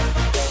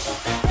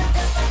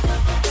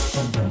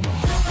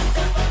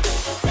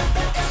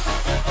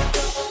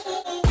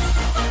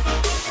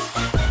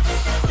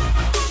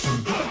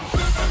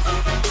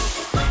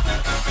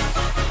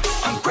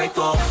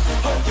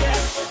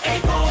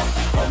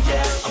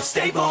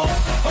 stable,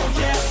 oh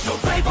yeah, no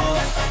label,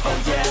 oh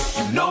yeah,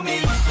 you know me.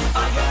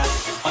 I have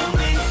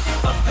only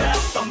a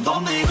path, I'm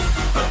lonely,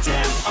 but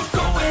damn, I'm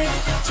going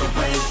to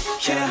win,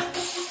 yeah.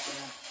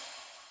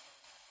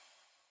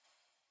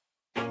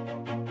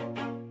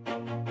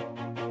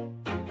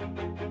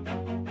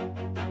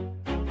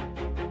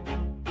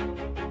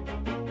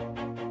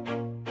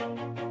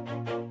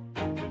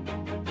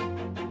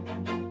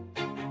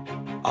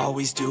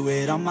 Always do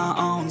it on my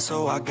own,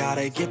 so I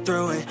gotta get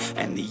through it.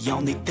 And the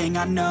only thing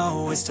I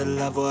know is to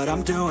love what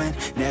I'm doing.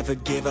 Never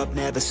give up,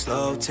 never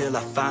slow, till I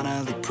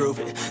finally prove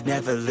it.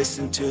 Never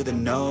listen to the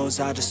no's,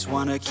 I just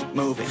wanna keep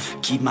moving.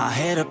 Keep my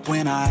head up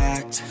when I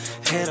act,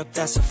 head up,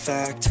 that's a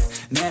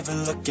fact. Never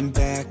looking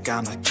back,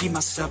 I'ma keep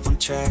myself on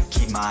track.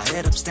 Keep my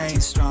head up,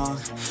 staying strong,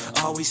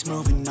 always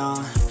moving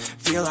on.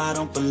 Feel I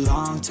don't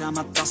belong, tell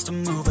my thoughts to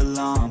move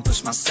along.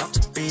 Push myself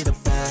to be the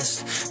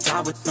best,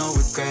 die with no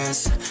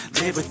regrets.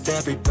 Live with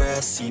every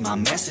breath, see my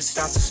message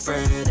start to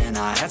spread. And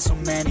I had so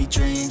many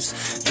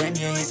dreams, then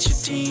you hit your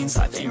teens.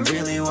 Life ain't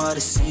really what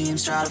it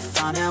seems, try to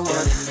find out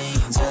what it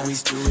means.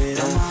 Always do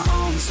it on my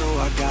own, so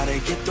I gotta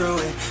get through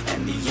it.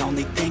 And the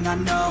only thing I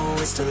know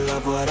is to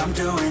love what I'm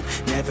doing.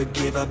 Never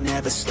give up,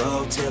 never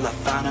slow, till I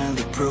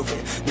finally prove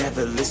it.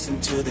 Never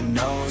listen to the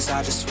no's,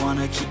 I just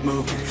wanna keep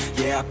moving.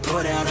 Yeah, I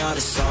put out all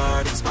this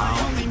art, it's my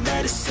only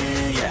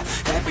medicine. Yeah,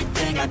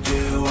 everything I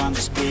do, I'm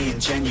just being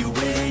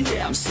genuine.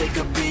 Yeah, I'm sick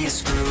of being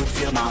screwed,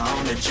 feel my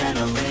own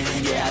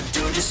adrenaline. Yeah, I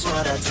do just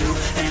what I do,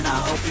 and I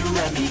hope you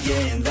let me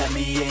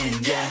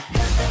in, yeah.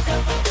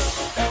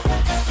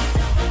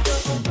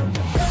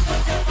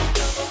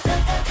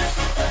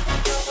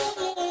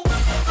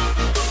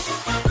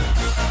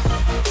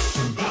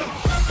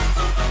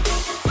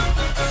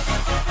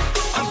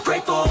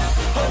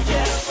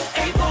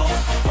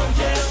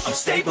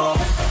 Stable,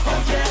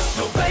 oh yeah,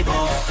 no label,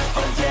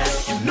 oh yeah,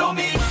 you know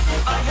me.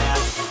 I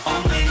have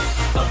only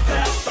a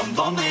path, I'm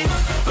lonely,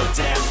 but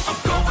damn, I'm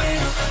going to win.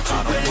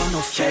 I don't want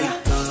no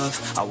fake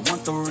love, I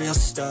want the real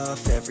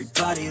stuff.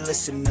 Everybody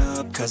listen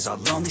up, cause I'll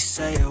only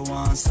say it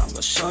once. I'm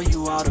gonna show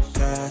you all the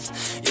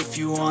path, if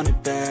you want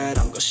it bad.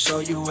 I'm gonna show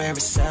you where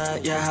it's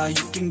at, yeah, how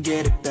you can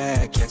get it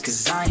back. Yeah,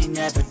 cause I ain't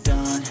never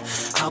done,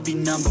 I'll be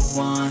number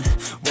one.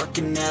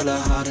 Working hella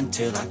hard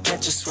until I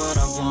get just what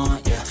I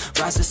want, yeah.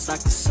 Rises like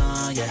the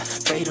sun, yeah,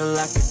 fatal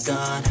like a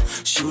gun.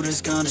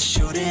 Shooters gonna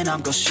shoot and I'm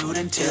gonna shoot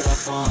until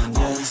I've won,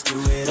 yeah. Always do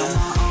it on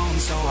my own,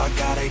 so I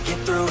gotta get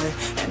through it.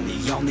 And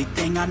the only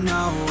thing I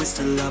know is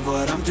to love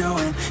what I'm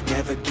doing.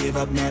 Never give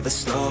up, never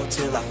slow,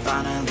 till I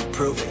finally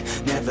prove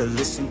it. Never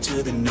listen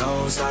to the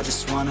no's, I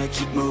just wanna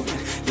keep moving.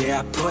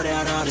 Yeah, I put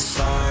out all this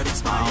art,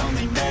 it's my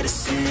only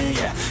medicine.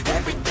 Yeah,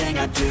 everything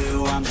I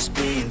do, I'm just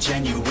being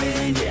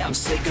genuine. Yeah, I'm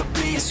sick of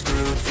being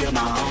screwed, feel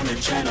my own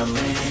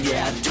adrenaline.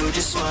 Yeah, I do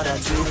just what I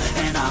do,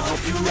 and I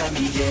hope you let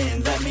me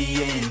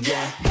in,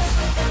 yeah.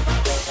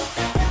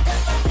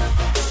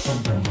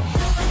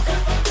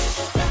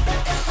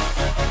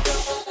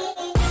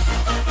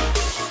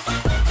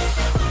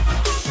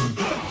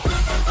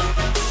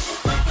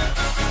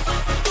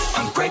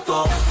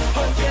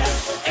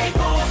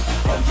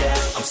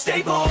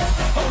 Stable,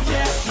 oh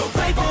yeah, no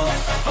label,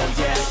 oh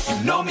yeah,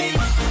 you know me.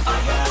 I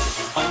have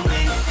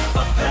only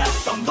a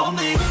path, I'm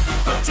lonely,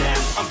 but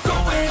damn, I'm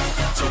going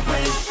to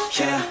win,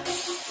 yeah.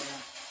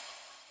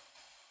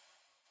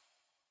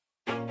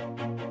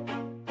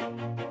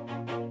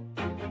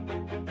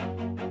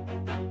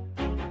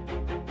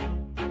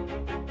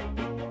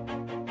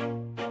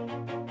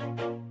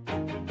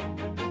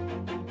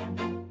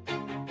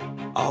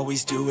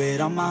 Always do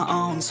it on my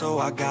own, so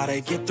I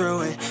gotta get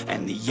through it.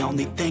 And the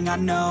only thing I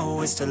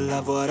know is to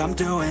love what I'm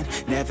doing.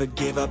 Never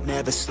give up,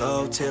 never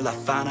slow, till I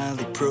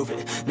finally prove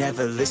it.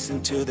 Never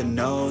listen to the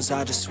no's,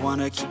 I just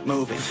wanna keep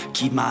moving.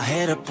 Keep my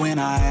head up when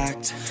I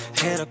act,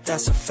 head up,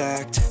 that's a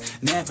fact.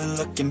 Never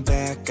looking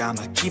back,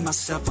 I'ma keep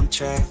myself on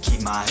track.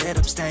 Keep my head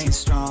up, staying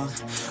strong,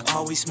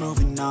 always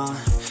moving on.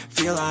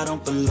 Feel I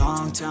don't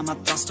belong, tell my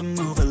thoughts to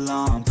move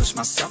along. Push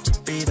myself to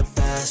be the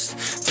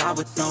best, die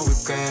with no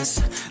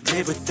regrets.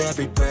 Live with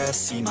every breath,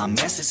 see my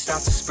message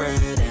start to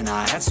spread. And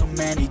I had so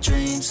many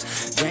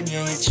dreams, then you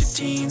hit your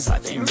teens.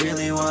 Life ain't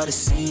really what it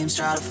seems,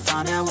 try to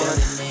find out what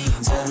it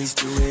means. Always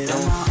do it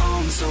on my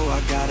own, so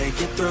I gotta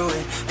get through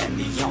it. And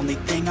the only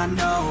thing I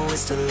know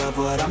is to love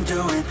what I'm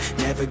doing.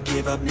 Never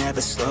give up,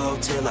 never slow,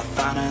 till I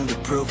finally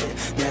prove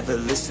it. Never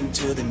listen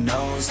to the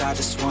no's, I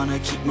just wanna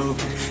keep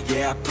moving.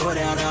 Yeah, I put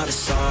out all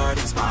this art,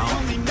 it's my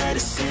only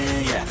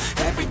medicine. Yeah,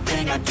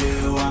 everything I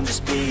do, I'm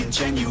just being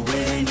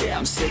genuine. Yeah,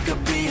 I'm sick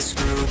of being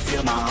screwed,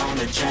 feel my own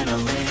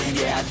adrenaline.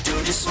 Yeah, I do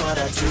just what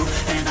I do,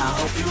 and I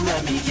hope you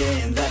let me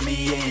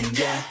in,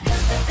 yeah.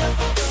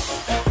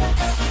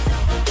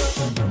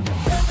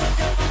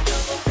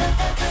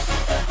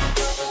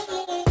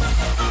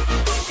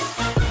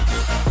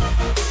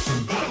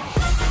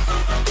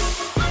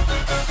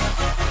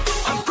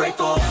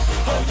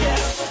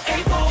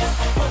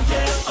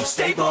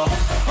 Stable,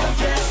 oh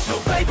yeah, no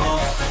label,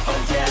 oh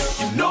yeah,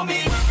 you know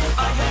me.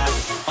 I have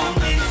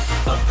only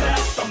a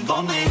path, I'm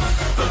lonely,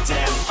 but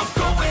damn, I'm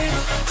going to win.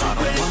 I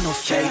don't want no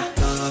fake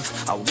love,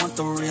 love, I want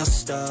the real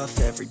stuff.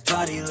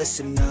 Everybody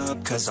listen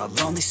up, cause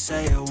I'll only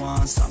say it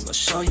once. I'm gonna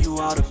show you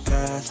all the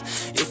path.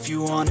 If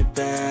you want it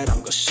bad, I'm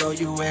gonna show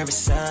you where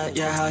it's at.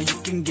 Yeah, how you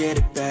can get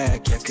it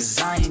back. Yeah, cause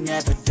I ain't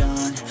never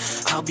done,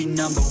 I'll be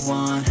number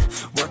one.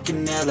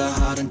 Working hella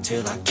hard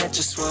until I get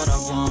just what I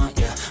want.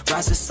 Yeah,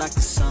 rises like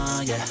the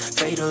sun, yeah,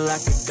 fatal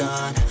like a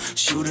gun.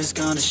 Shooters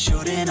gonna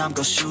shoot and I'm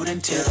gonna shoot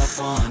until I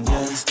won. Yeah,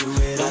 always do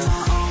it on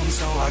my own,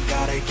 so I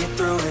gotta get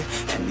through it.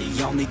 And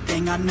the only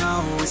thing I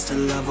know is to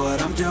love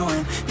what I'm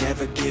doing.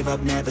 Never give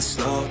up, never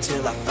slow,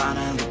 till I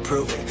finally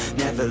prove it.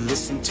 Never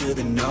listen to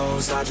the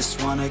no's, I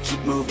just wanna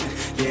keep moving.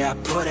 Yeah, I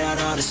put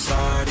out all this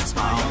art, it's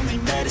my only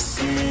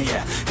medicine.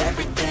 Yeah,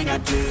 everything I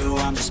do,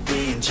 I'm just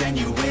being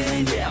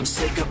genuine. Yeah, I'm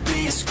sick of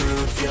being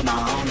screwed, feel my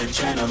own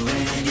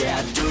adrenaline. Yeah,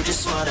 I do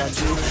just what I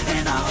do,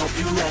 and I hope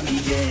you let me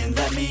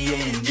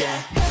in,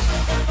 yeah.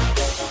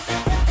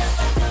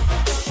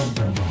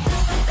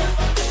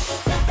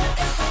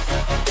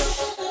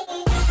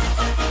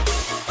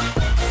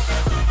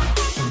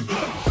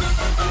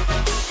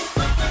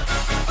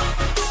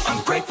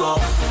 Grateful,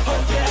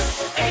 oh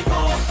yeah,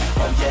 able,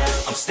 oh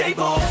yeah, I'm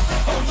stable,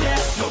 oh yeah,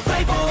 no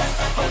label,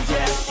 oh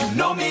yeah, you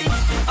know me,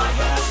 I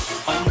have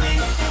only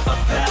a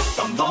path,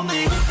 I'm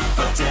lonely,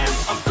 but damn,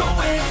 I'm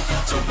going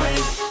to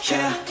win,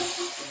 yeah.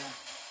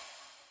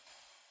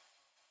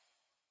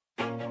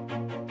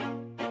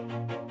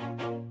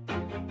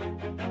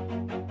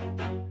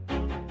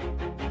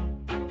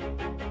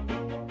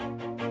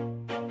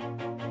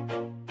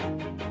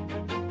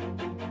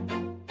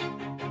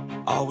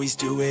 Always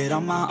do it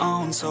on my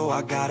own, so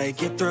I gotta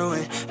get through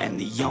it. And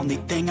the only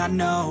thing I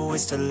know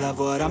is to love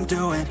what I'm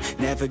doing.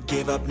 Never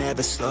give up,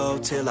 never slow,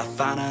 till I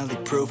finally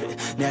prove it.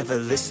 Never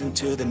listen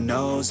to the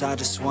no's, I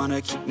just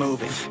wanna keep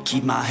moving.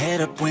 Keep my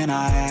head up when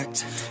I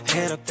act,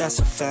 head up, that's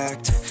a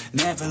fact.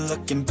 Never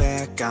looking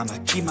back, I'ma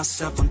keep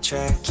myself on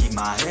track. Keep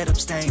my head up,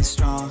 staying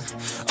strong,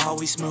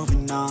 always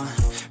moving on.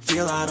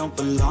 Feel I don't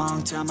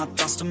belong, tell my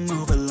thoughts to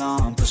move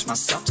along. Push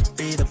myself to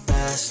be the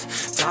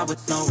best, die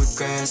with no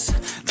regrets.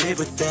 Live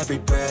with every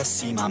breath,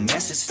 see my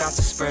message start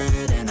to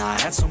spread. And I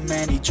had so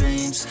many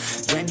dreams,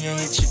 when you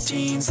hit your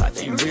teens, life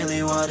ain't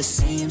really what it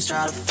seems.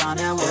 Try to find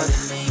out what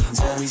it means.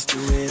 Always do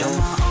it on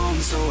my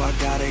own, so I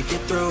gotta get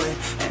through it.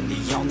 And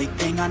the only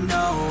thing I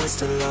know is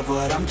to love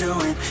what I'm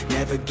doing.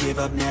 Never give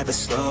up, never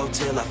slow,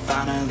 till I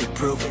finally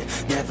prove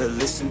it. Never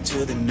listen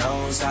to the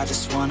no's, I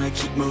just wanna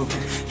keep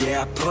moving.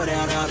 Yeah, I put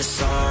out all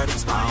this art,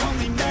 it's my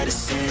only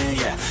medicine.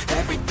 Yeah,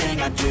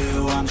 everything I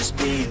do, I'm just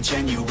being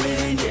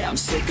genuine. Yeah, I'm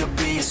sick of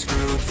being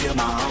screwed, feel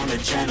my own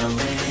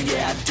adrenaline.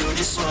 Yeah, I do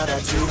just what I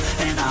do,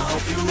 and I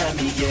hope you let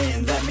me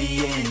in,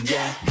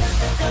 yeah.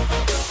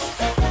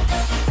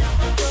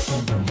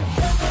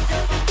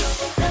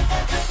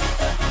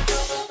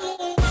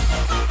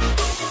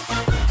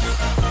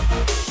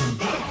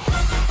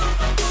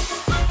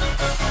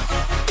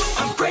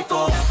 I'm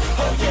grateful,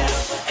 oh yeah,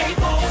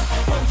 able,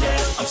 oh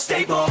yeah, I'm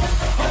stable,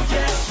 oh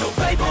yeah, no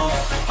label,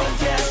 oh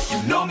yeah, you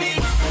know me,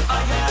 I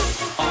have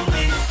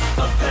only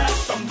a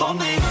path, I'm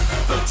lonely,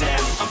 but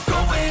damn, I'm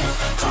going to win.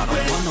 I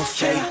don't want no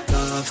fake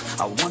love,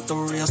 I want the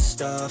real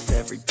stuff.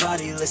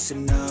 Everybody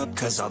listen up,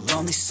 cause I'll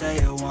only say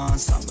it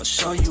once. I'm gonna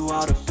show you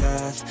all the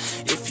path.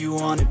 If you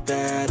want it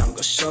bad, I'm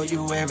gonna show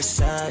you where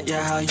it's at.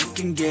 Yeah, how you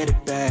can get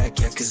it back.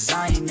 Yeah, cause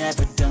I ain't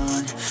never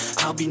done,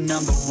 I'll be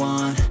number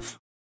one.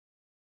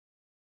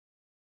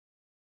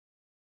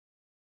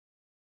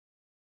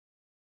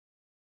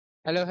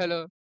 Hello,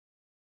 hello,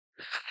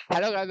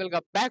 hello, guys.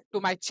 Welcome back to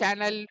my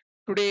channel.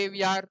 Today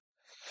we are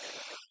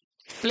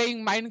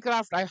playing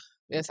Minecraft.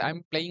 Yes,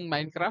 I'm playing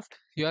Minecraft.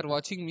 You are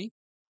watching me.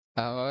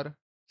 और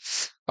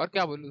और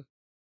क्या बोलूं?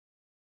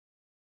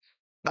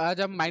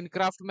 आज हम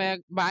Minecraft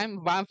में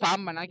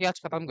farm बना के आज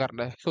खत्म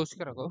करना है. सोच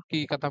के रखो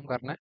कि खत्म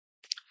करना है.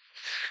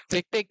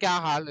 देखते हैं क्या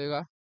हाल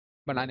होगा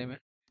बनाने में.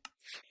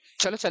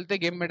 चलो चलते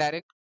गेम में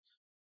डायरेक्ट.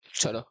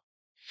 चलो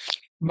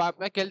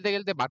मैं खेलते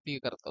खेलते बात ही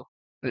करता हूँ.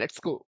 Let's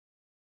go.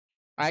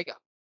 आएगा.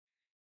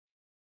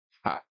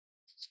 हाँ.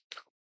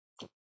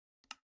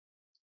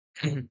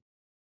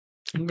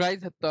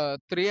 गाइस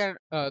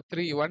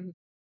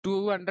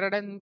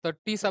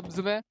 230 सब्स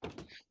में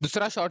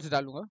दूसरा शॉर्ट्स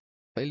डालूंगा.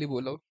 पहले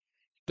बोलो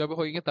जब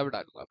होएंगे तब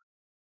डालूंगा.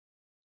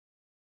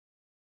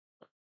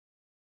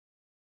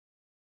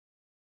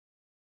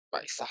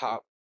 भाई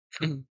साहब.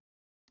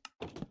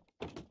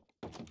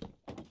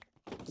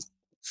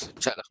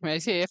 चलो मैं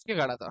ऐसे एफ के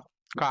खड़ा था,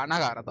 खाना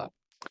खा रहा था.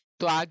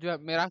 तो आज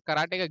मेरा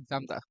कराटे का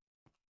एग्जाम था,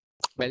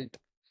 बेल्ट.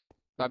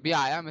 तो अभी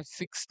आया मैं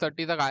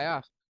 6:30 तक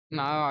आया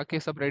ना, आके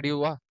सब रेडी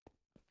हुआ,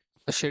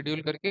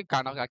 शेड्यूल करके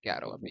खाना खा के आ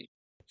रहा हूँ अभी.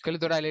 उसके लिए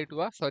थोड़ा लेट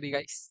हुआ, सॉरी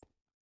गाइस.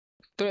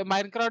 तो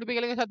माइनक्राफ्ट भी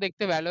खेलेंगे साथ,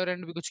 देखते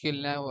वैलोरेंट भी कुछ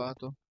खेलना हुआ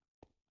तो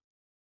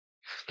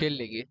खेल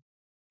लेंगे.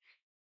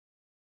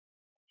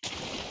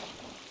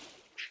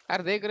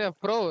 यार देख रहे हो,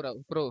 प्रो हो रहा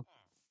हूँ, प्रो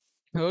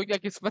हो गया.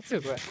 किस्मत से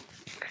हुआ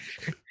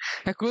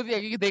है. खुद ये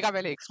कि देखा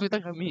पहले एक्सपी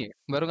तक कमी है,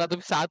 मरूंगा तो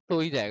भी 7 तो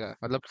हो ही जाएगा.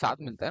 मतलब 7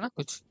 मिलता है ना,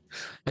 कुछ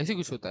ऐसे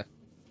कुछ होता है.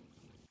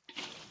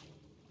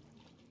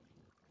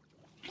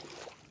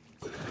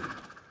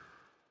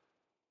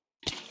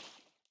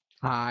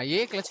 हाँ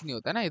ये क्लच नहीं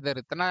होता ना इधर,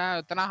 इतना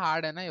इतना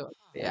हार्ड है ना ये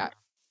यार।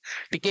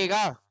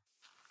 टिकेगा।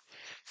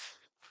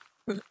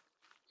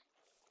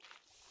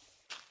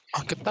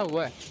 कितना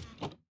हुआ है?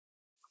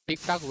 ठीक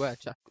ठाक हुआ है,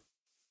 अच्छा।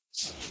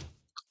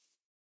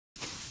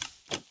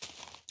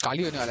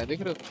 खाली होने वाला है,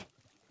 देख रहे हो?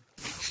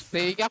 तो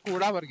ये क्या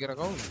कूड़ा भर के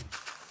रखा हूँ।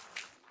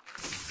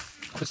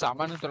 तो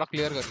सामान थोड़ा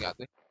क्लियर करके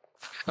आते।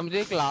 तो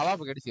मुझे एक लावा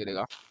बकेट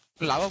चाहिएगा।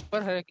 लावा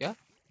ऊपर है क्या?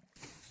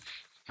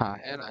 हाँ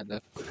है ना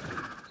इधर।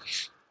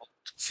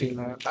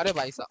 अरे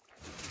भाई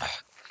साहब,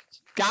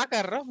 क्या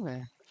कर रहा हूँ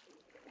मैं?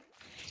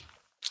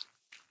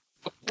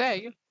 कुत्ता है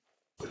ये।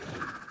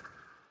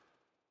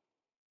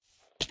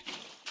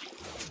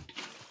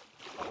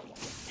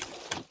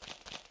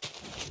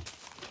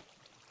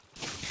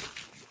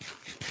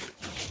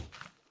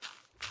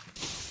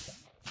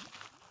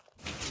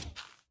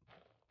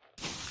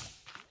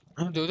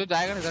 जो जो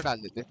जाएगा ना इधर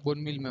डाल देते बोन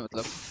मिल में,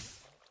 मतलब।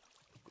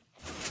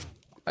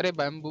 अरे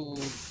बैम्बू।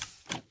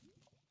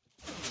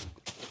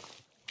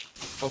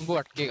 बम्बू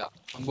अटकेगा।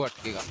 बम्बू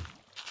अटकेगा।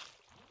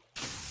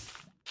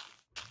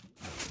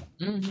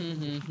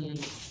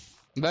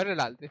 इधर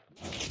डालते।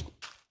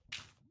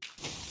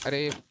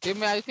 अरे ये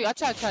मैं आई थी,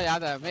 अच्छा अच्छा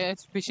याद आया, मैं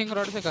फिशिंग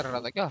रॉड से कर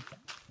रहा था क्या?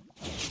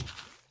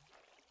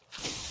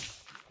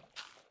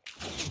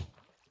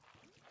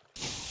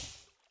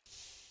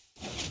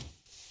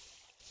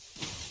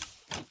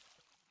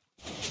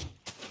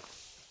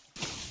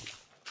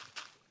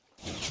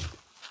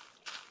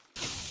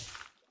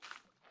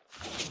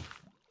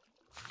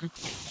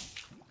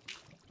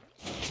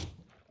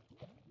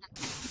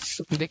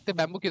 देखते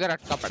बैम्बू किधर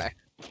अटका पड़ा है।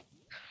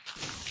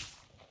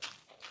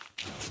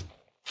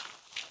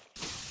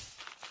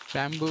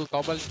 बैम्बू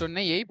कॉबल स्टोन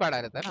नहीं, यही पड़ा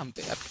रहता है ना हम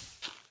पे यार।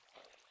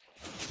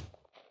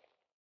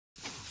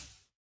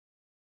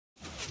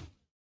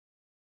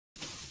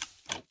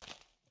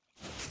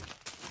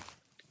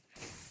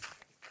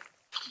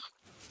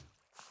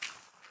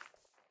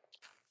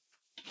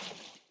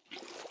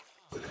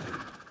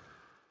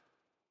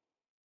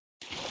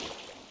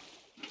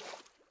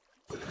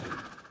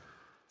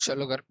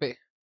 चलो घर पे।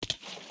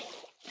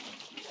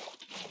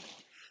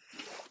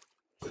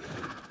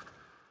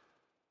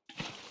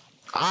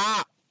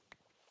 आ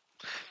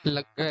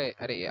लग गए,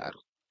 अरे यार।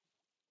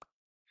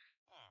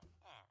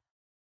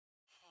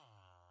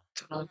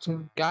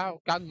 क्या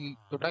क्या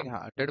टूटा क्या?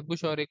 डेड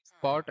बुश और एक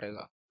स्पॉट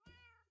रहेगा।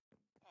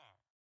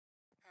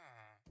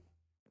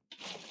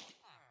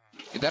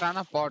 इधर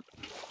आना पॉट।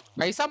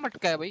 कैसा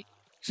मटका है भाई?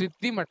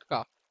 सिद्धि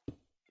मटका।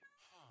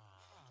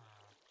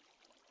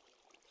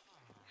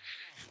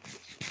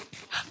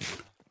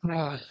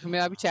 मैं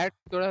अभी चैट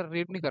थोड़ा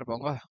रीड नहीं कर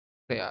पाऊंगा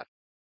तो यार।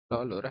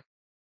 लॉल हो रहा है।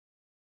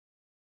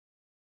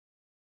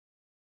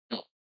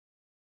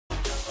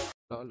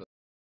 लॉल।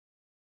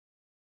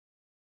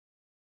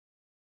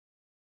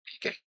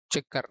 ठीक है,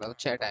 चेक कर रहा हूँ,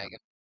 चैट आएगा।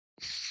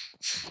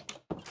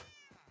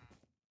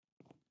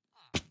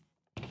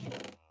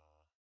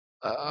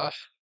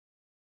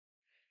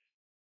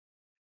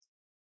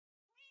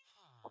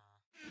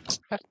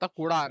 इतना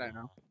कूड़ा आ रहा है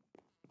ना।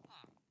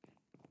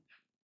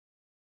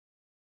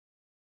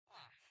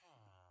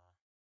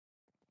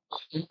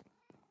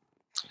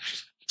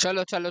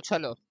 चलो चलो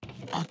चलो।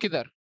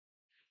 किधर?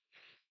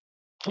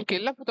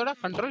 केला पे थोड़ा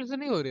कंट्रोल से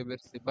नहीं हो रही है,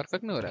 मेरे से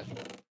परफेक्ट नहीं हो रहा है।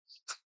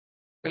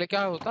 पहले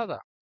क्या होता था?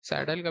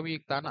 सैडल का भी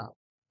एक था ना।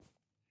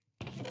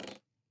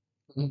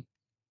 हम्म,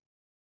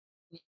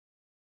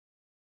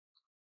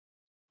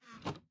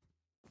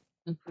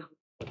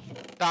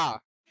 था।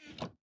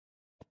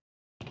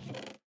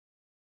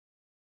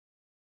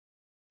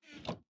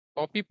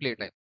 कॉपी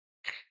प्लेट है।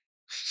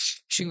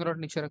 फिशिंग रॉड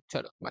नीचे रख,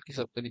 चलो बाकी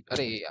सब तो नहीं,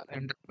 अरे यार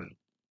एंडर।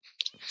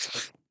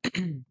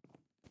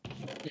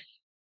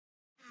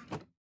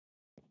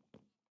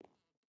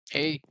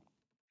 ए।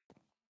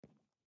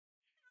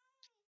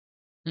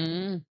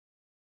 हम्म।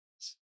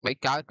 भाई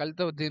क्या, कल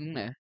तो दिन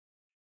है।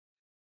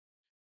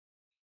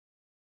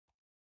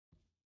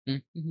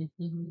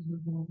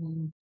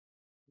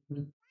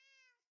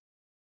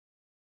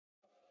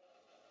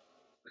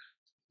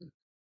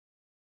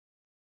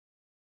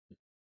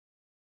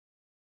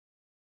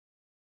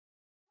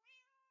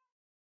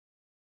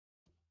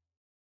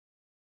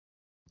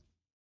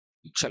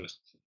 चलो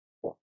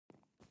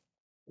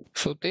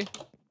सोते।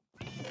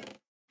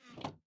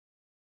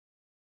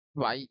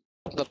 भाई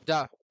दब जा।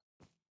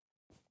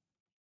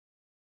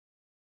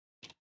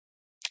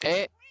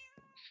 ए,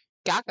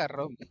 क्या कर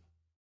रहा हूँ?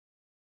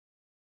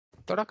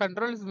 थोड़ा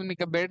कंट्रोल नहीं,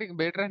 बैठ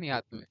बैठ रहा नहीं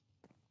हाथ में।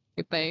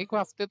 इतना एक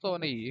हफ्ते तो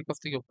नहीं, एक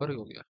हफ्ते के ऊपर ही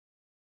हो गया।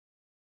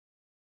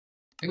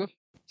 देखो,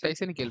 सही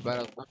से नहीं खेल पा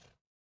रहा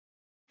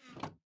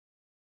उतना।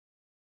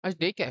 आज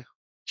देख है,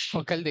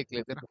 और कल देख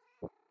लेते ना।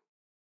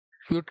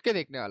 उठ के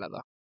देखने वाला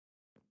था।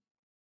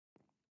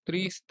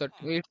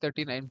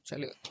 8:39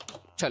 चलेगा।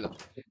 चलो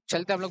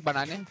चलते हम लोग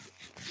बनाने।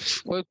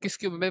 और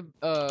किसकी मैं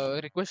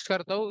रिक्वेस्ट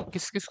करता हूँ,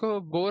 किस किस को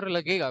बोर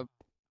लगेगा।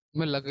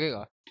 मैं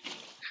लगेगा।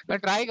 मैं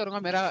ट्राई करूंगा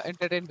मेरा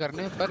एंटरटेन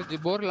करने, पर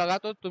बोर लगा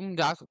तो तुम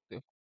जा सकते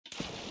हो।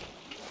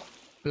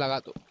 लगा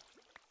तो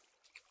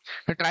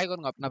मैं ट्राई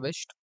करूंगा अपना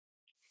बेस्ट।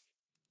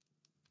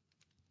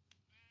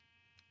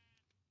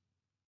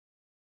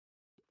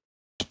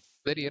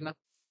 इधर ही है ना।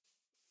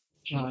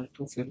 हाँ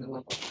तो फिर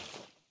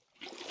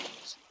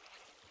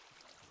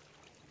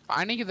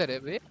पानी किधर है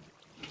बे?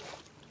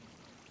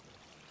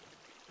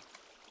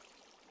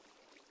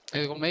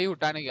 देखो मैं ही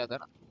उठाने गया था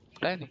ना,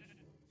 उठाया नहीं।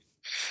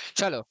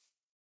 चलो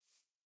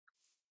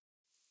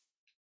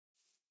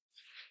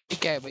ये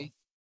क्या है भाई?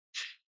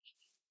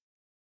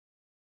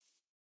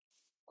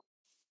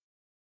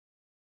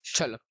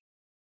 चलो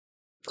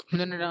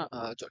ना ना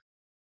ना चलो।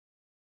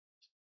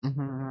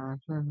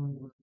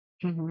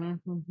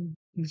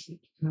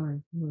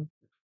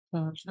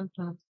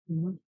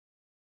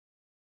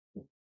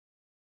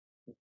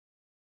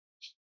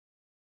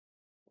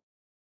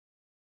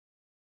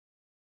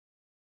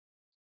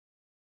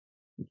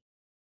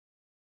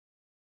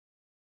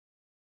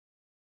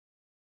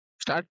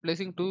 Start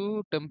placing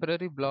to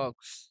temporary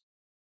blocks.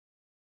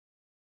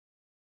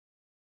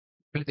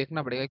 पहले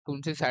देखना पड़ेगा कि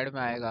कौन सी साइड में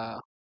आएगा।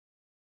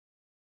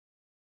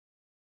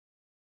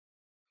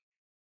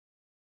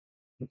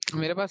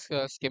 मेरे पास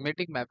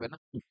स्कीमेटिक मैप है ना।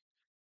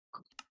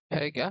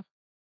 है क्या?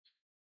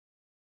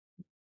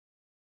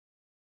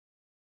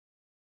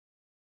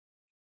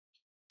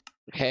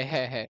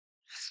 है।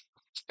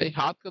 एक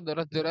हाथ का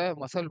दर्द दे रहा है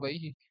मसल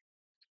भाई।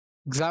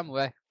 एग्जाम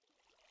हुआ है।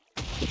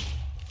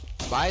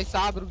 भाई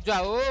साहब रुक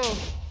जाओ।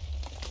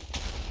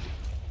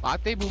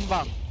 आते ही बूम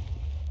बाम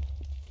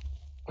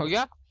हो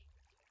गया।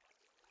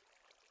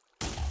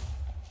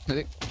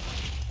 देख,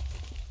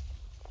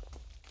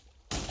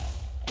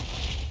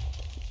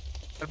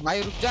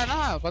 भाई रुक जा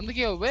ना, बंद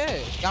किया हुए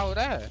क्या हो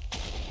रहा है?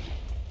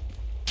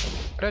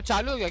 अरे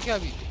चालू हो गया क्या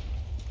अभी?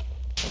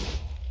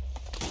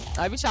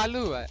 अभी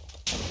चालू हुआ है।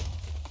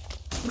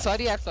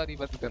 सॉरी यार, सॉरी,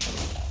 बंद कर।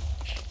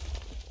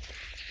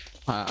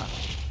 हाँ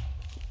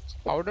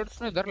पाउडर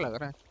उसमें इधर लग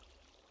रहा है।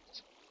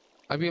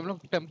 अभी हम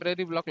लोग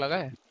टेम्परेरी ब्लॉक लगा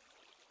है।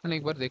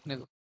 एक बार देखने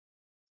दो।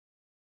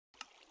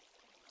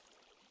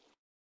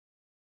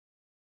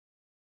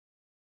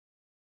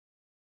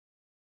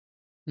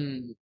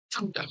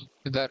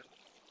 इधर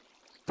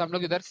तो हम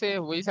लोग इधर से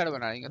वही साइड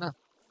बनाएंगे ना।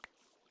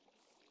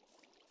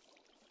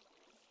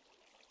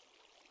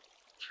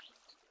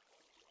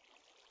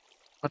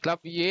 मतलब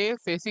ये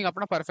फेसिंग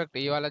अपना परफेक्ट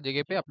है, ये वाला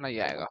जगह पे अपना ये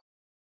आएगा।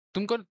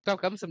 तुमको तब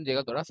कम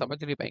समझेगा, थोड़ा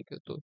समझ नहीं पाएंगे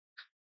तो।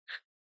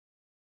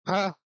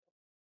 हाँ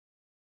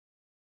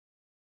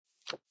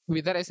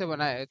इधर ऐसे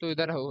बनाया है तो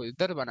इधर हो,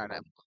 इधर बनाना है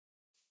हमको।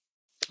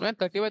 मैं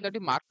 30 by 30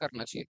 मार्क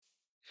करना चाहिए।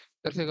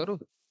 इधर से करूँ।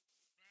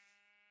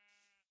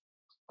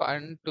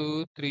 1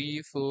 2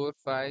 3 4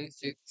 5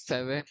 6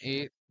 7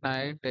 8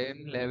 9 10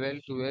 11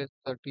 12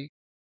 13।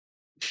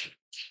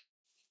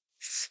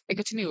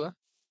 कुछ नहीं हुआ।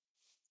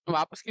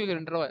 वापस क्यों गिर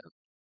रहा है?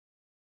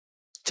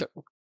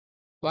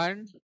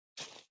 1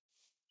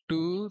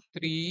 2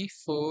 3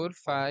 4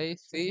 5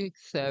 6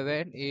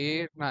 7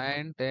 8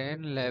 9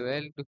 10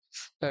 11 12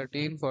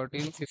 13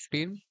 14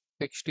 15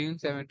 16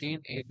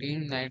 17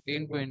 18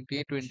 19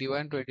 20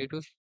 21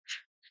 22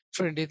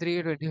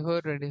 23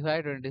 24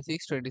 25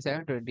 26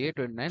 27 28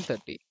 29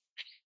 30।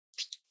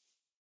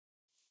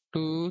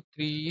 2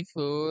 3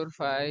 4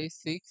 5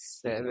 6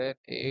 7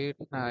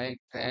 8 9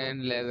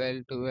 10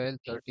 11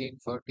 12 13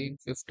 14 15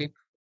 16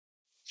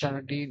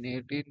 17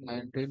 18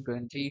 19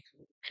 20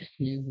 21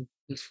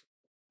 22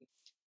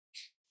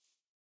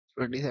 23 24 25 26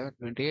 27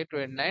 28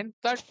 29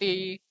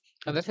 30।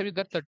 अंदर से भी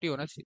इधर 30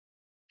 होना चाहिए।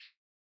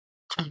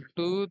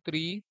 2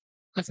 3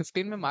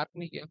 15 में मार्क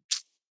नहीं किया।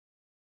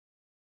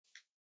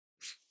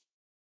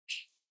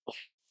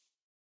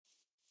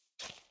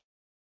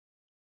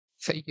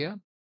 सही किया।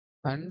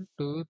 1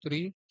 2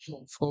 3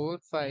 4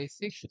 5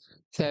 6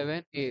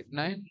 7 8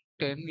 9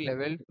 10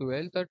 11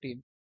 12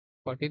 13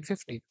 14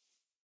 15।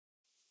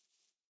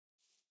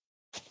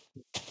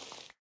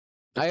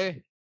 अरे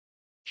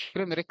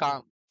फिर मेरे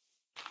काम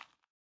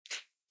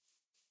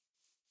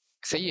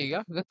सही है क्या?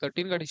 मतलब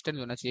 13 का डिस्टेंस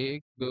होना चाहिए।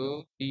 1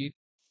 2 3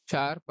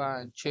 4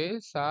 5 6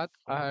 7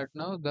 8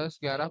 9 10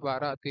 11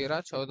 12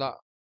 13 14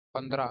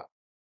 15।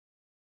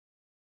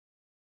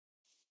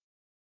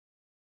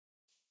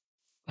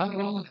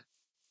 हाँ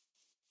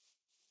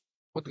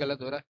बहुत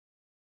गलत हो रहा है।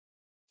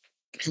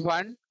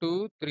 1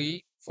 2 3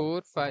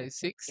 4 5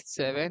 6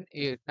 7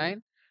 8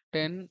 9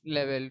 10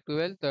 11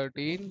 12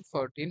 13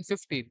 14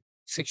 15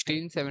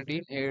 16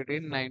 17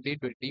 18 19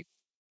 20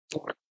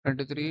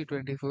 23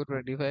 24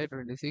 25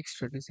 26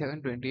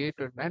 27 28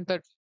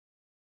 29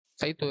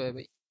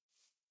 30।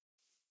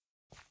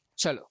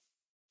 चलो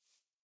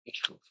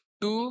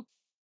 2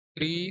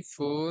 3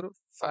 4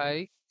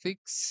 5 6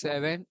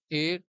 7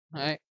 8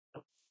 9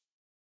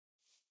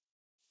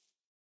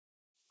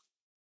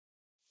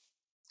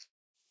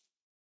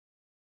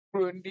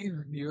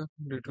 20।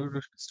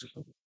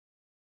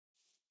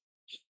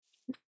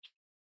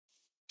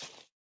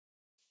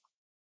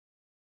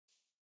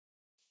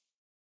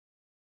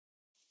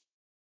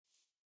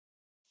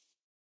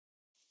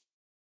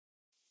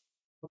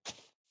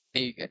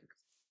 ठीक है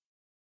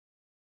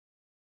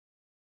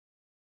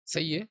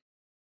सही है।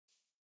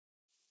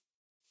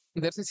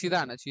 इधर से सीधा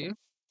आना चाहिए।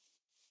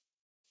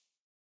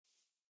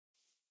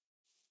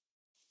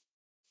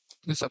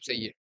 तो सब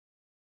सही है।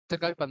 इधर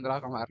का भी 15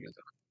 का मार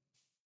लेता।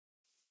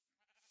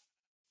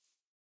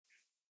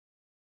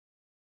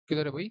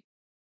 किधर है भाई?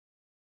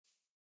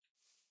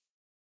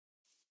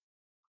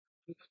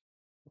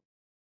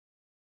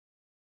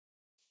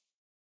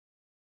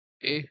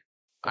 ए,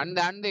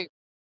 अंडे अंडे।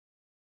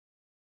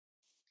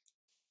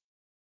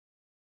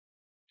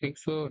 ठीक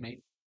सो नहीं।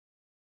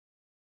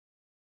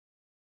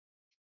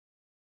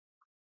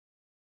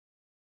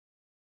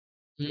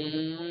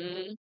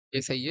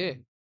 ये सही है।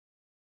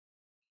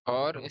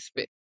 और इस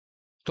पे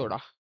थोड़ा।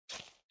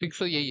 ठीक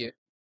सो यही है।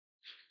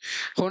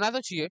 होना तो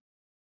चाहिए।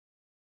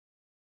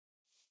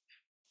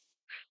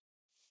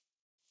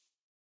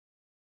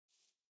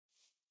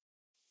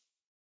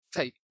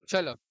 सही।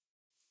 चलो।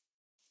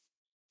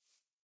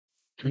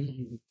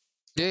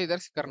 ये इधर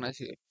से करना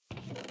चाहिए।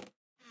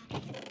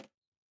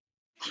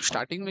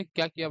 स्टार्टिंग में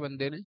क्या किया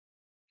बंदे ने?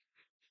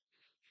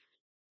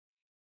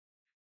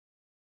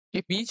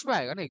 ये बीच में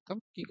आएगा ना एकदम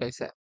कि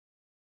कैसा है?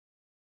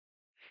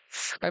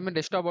 भाई मैं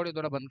डेस्कटॉप ऑडियो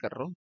थोड़ा बंद कर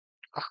रहा हूँ।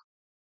 आह,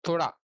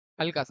 थोड़ा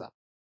हल्का सा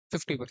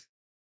 50%।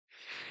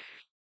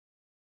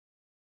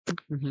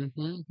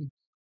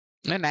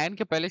 मैं 9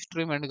 के पहले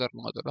स्ट्रीम एंड कर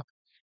लूंगा थोड़ा।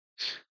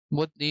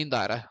 बहुत नींद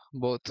आ रहा है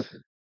बहुत।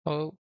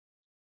 ओ,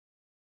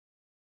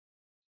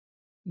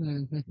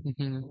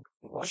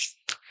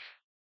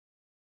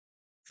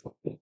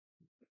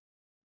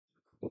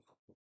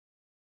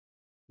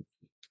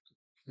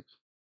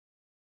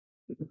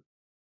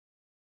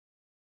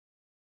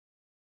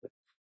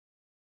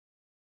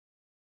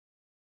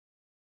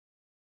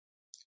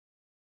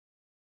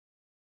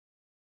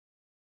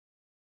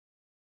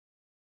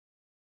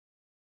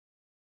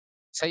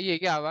 सही है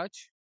क्या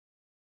आवाज?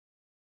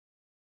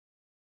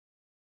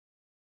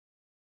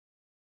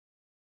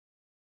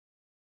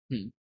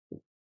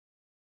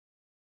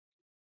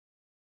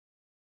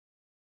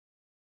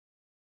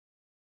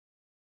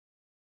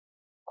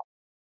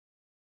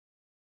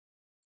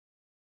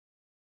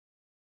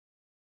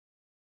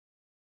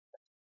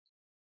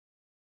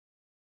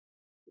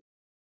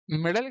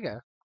 मिडल क्या?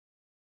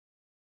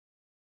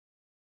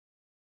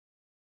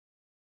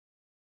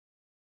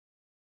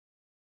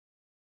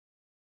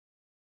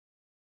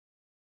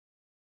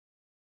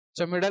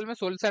 अच्छा मिडल में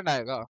सोल सेंड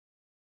आएगा।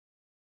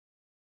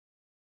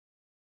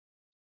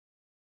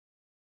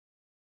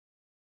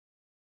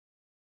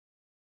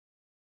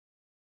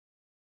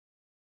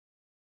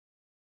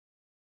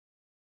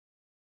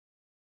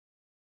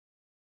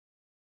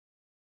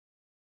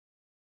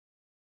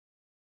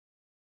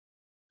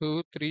 2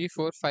 3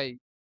 4 5।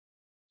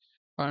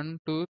 1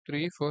 2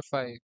 3 4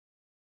 5।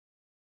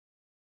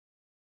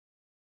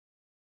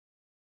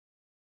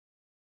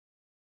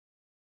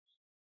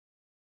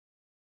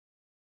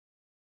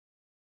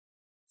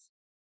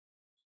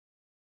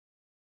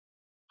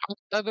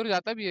 इतना दूर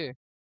जाता भी है?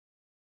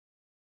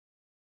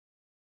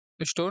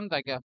 स्टोन था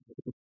क्या?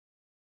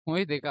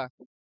 वही देखा।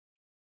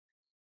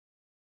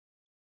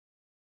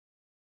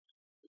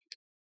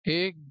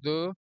 1 2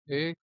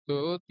 1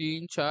 2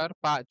 3 4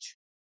 5।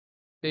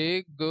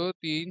 1 2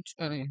 3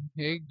 अरे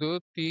 1 2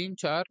 3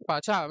 4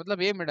 5। हाँ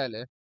मतलब ये मिडल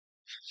है।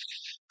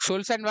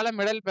 सोल सैंड वाला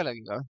मिडल पे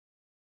लगेगा।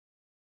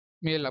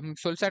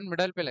 सोल सैंड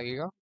मिडल पे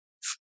लगेगा।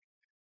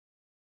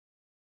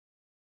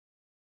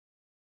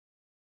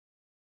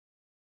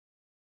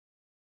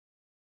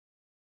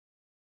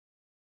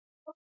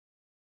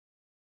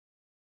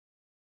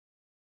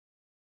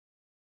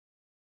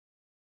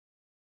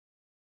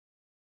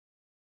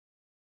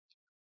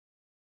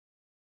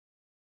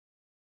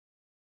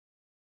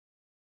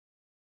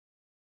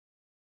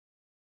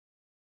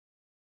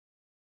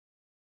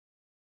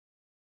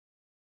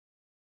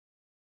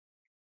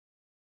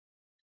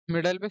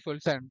 मिडल पे सोल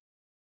सैंड।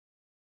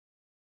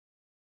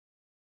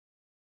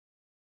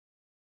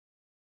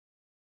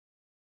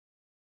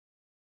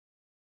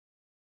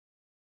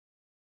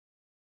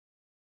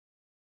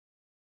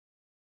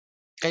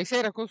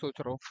 कैसे रखो सोच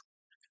रहा हूँ।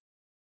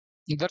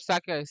 इधर से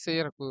आके ऐसे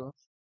ही रखो।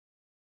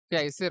 क्या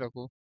ऐसे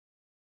रखो?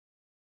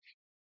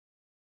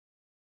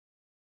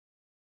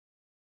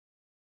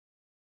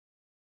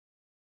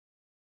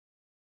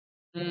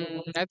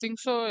 आई थिंक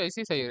सो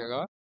ऐसे ही सही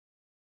रहेगा।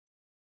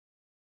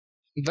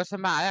 इधर से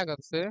मैं आया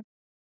घर से।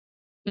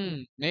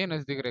 नहीं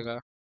नजदीक रहेगा।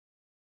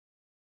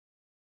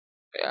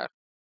 यार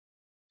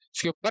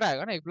इसके ऊपर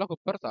आएगा ना, एक ब्लॉक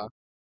ऊपर था।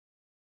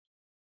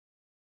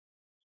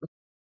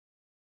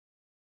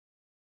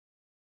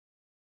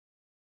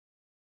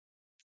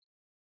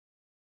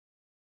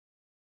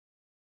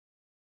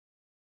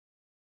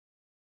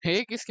 है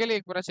किसके लिए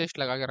एक पूरा चेस्ट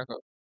लगा के रखो?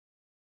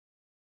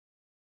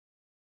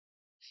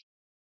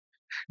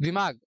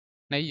 दिमाग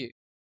नहीं है।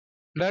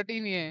 डर्ट ही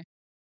नहीं है।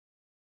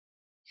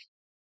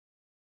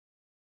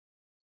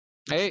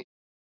 ए,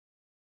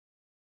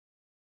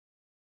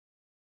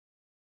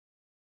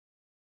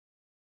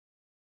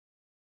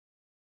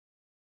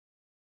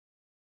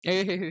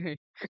 ए,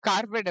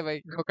 कारपेट है भाई,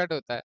 कट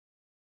होता है।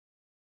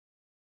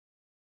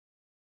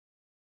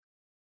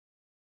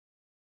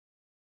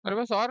 अरे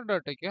बस और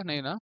डर्ट है क्या?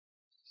 नहीं ना।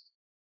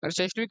 अरे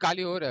चेस्ट भी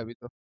काली हो रहा है अभी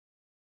तो।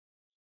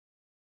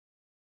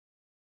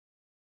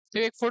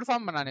 ये एक फूड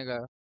फार्म बनाने का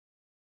है।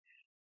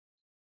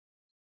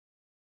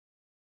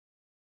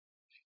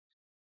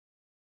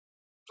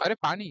 अरे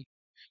पानी।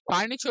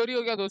 पानी चोरी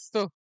हो गया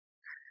दोस्तों।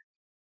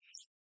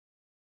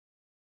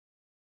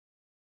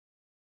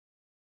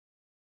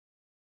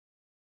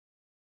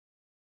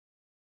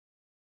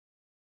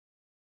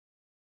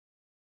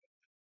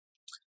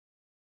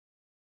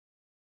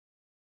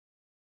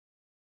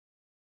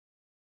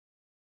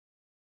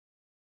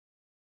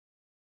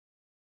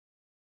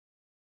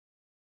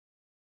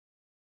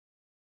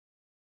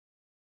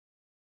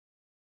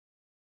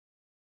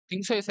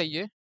 थिंक सो ये सही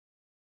है।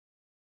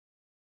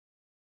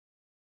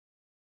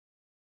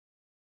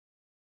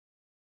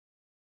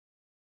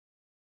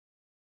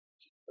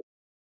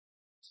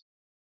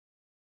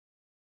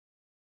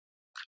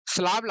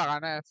 स्लाब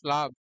लगाना है,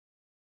 स्लाब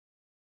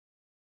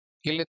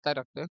हिल इतना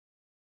रखते हैं।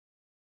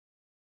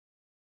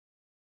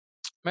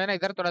 मैं ना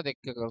इधर थोड़ा देख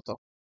के करता हूँ,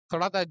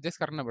 थोड़ा तो एडजस्ट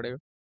करना पड़ेगा।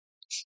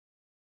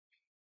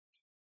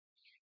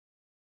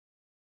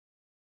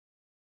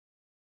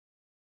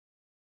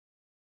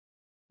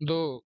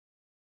 दो,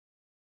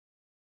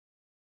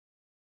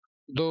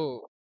 दो,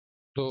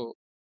 दो।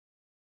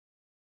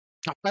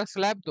 आपका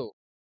स्लैब दो।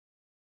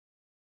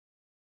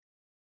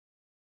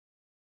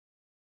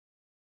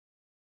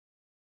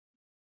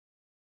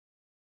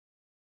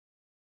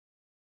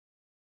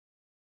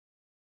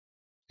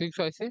 थिंक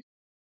सो ऐसे।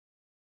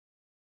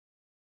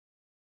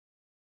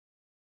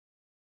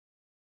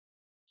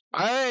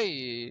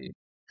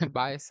 अरे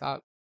भाई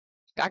साहब,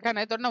 क्या क्या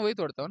नहीं तोड़ना वही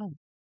तोड़ता हूँ ना,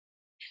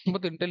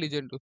 बहुत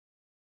इंटेलिजेंट हूँ।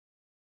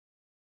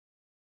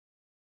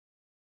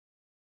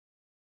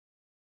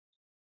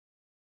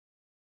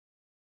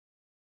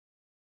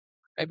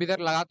 अभी इधर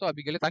लगा तो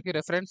अभी के लिए, ताकि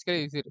रेफरेंस के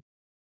लिए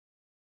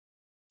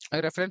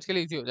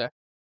इजी हो जाए।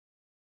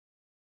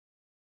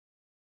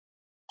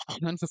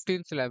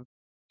 15 स्लैब,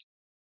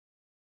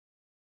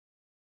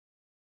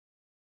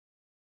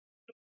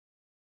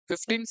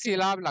 15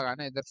 सिलाब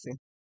लगाना है इधर से।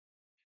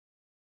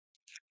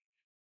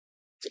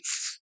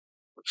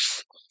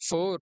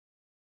 4,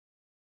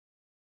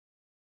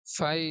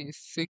 5,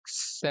 6,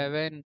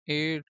 7,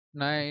 8,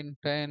 9,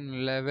 10,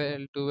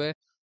 11, 12,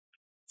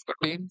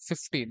 14,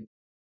 15।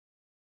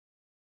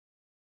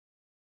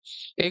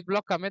 एक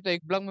ब्लॉक कम है तो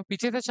एक ब्लॉक में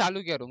पीछे से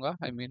चालू करूंगा,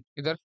 आई मीन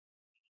इधर।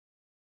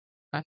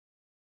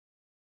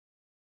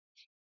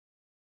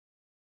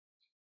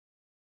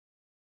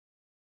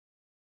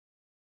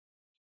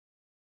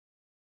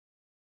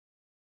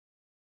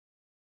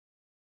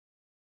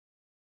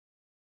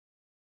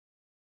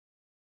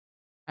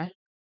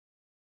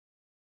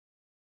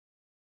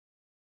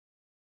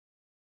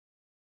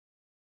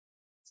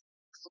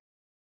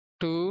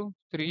 2,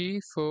 3,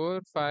 4,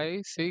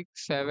 5, 6,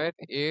 7,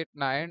 8,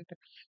 9,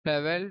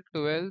 11,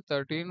 12,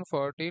 13,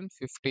 14,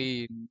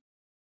 15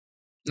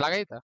 लगा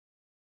ही था।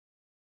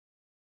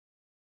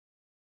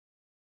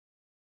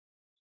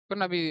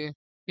 पर अभी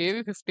ये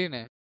भी 15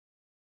 है,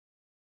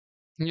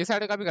 ये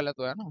साइड का भी गलत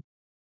हुआ है ना।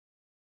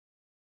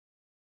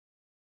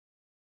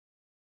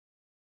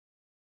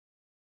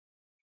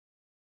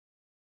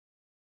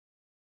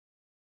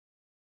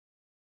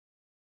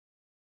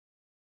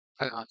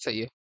 हाँ सही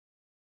है।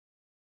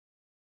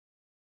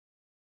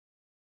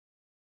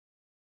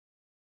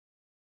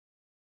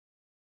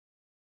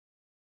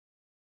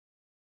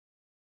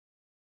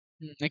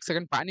 एक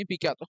सेकंड पानी पी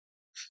के आता हूँ।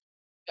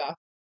 क्या?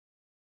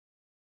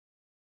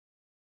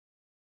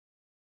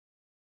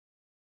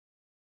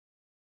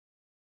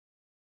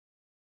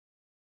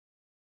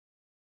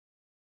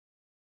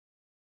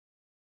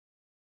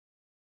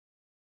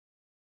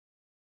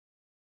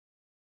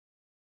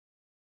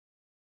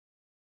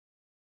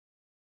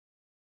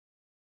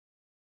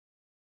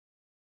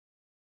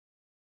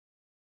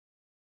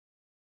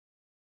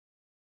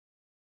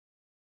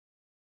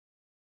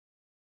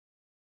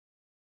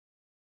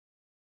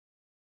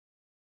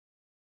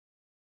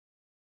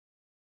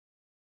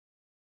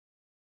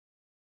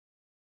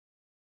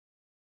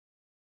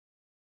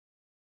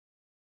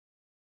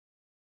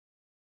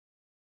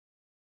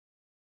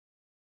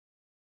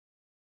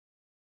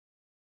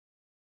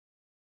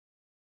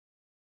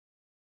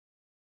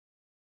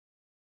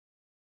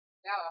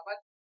 क्या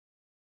वापस?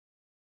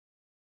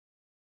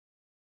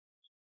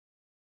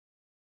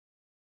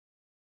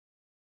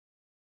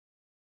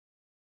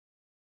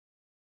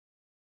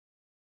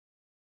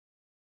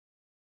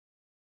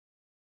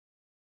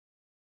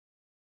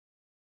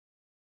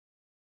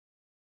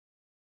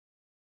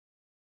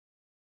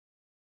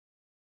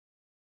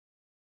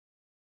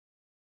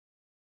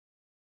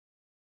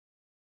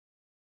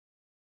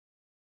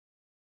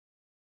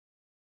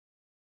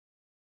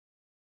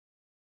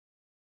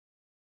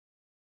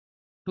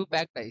 To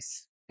pack rice.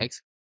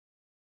 एक्स।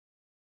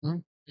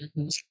 हम्म,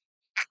 हम्म।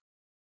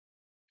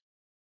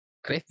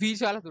 अरे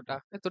बीच वाला टूटा,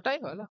 टूटा ही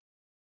वाला।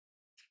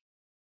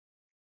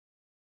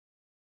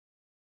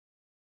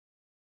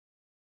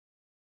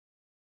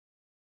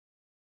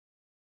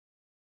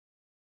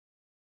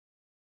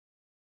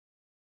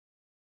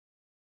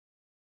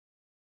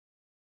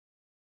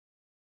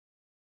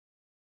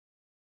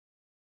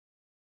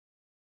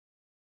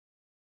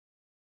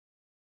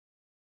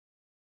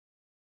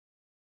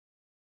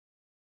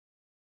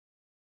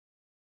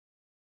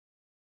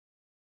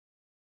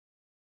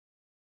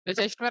 जो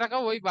चेस्ट में रखा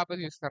वही वापस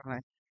यूज करना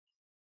है।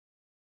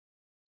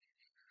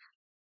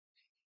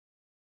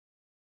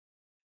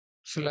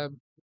 Slab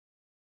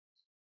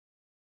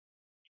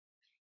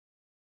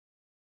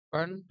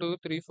 1 2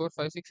 3 4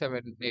 5 6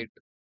 7 8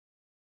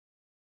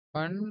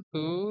 1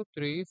 2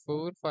 3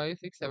 4 5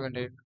 6 7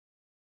 8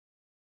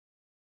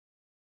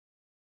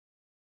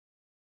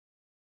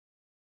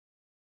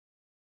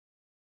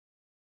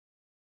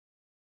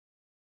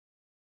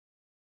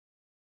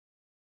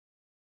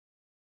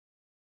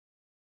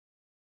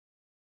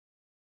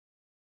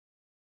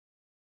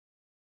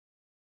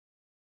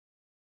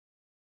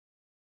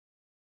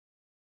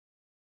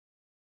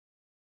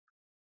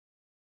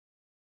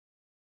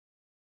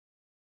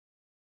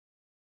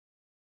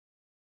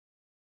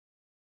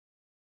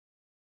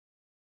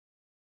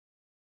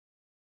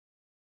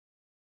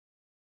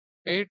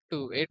 8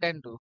 2 8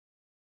 and 2।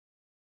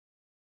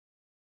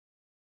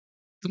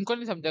 तुमको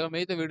नहीं समझेगा, मैं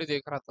ही तो वीडियो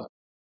देख रहा था।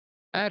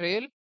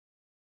 रेल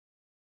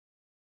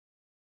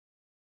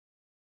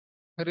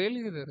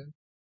रेल किधर है?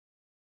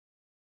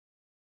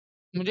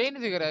 मुझे ही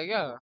नहीं दिख रहा है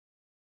क्या?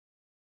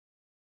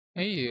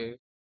 यही है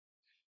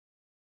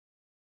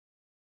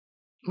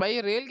भाई,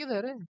 ये रेल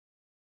किधर है?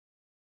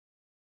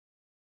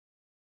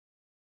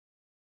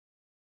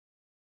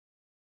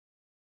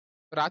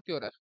 रात ही हो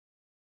रहा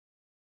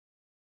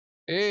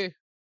है।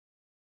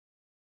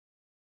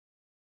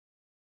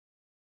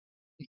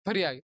 फिर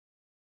ही आ गई।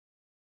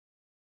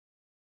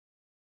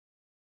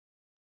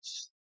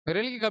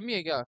 रेल की कमी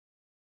है क्या?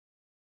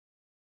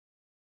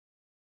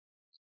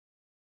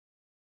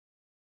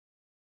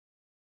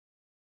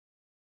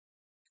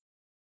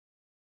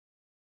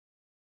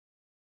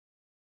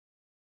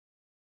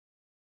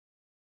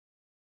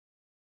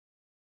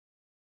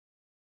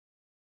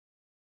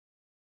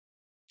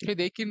 ये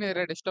देख ही नहीं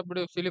रहा, डिस्टर्ब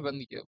वीडियो इसीलिए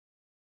बंद किया।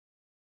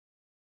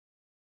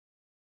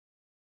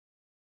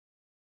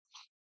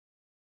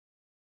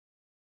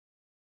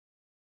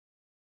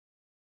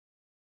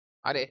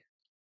 अरे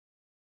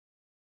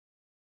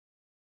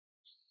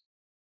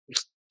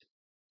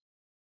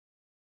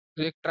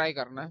एक ट्राई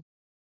करना है।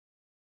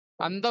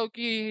 अंधा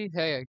की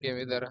है गेम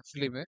इधर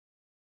असली में।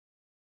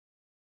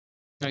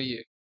 नहीं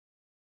है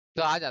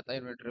तो आ जाता है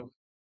इन्वेंटरी में।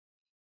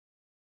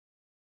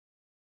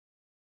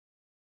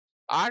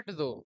 8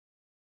 2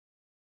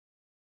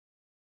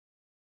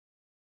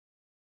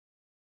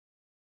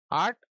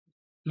 8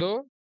 2।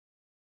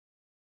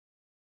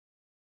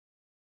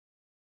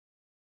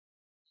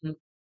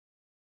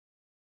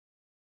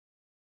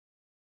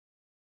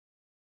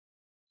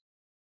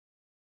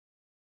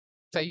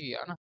 सही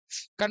है ना?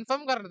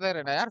 कंफर्म करते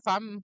रहना यार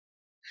फार्म।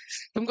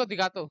 तुमको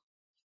दिखाता हूँ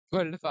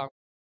गोल्ड फार्म।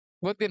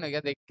 बहुत दिन हो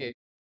गया देख के।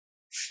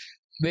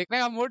 देखने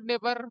का मूड नहीं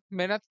पर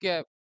मेहनत किया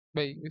है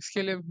भाई,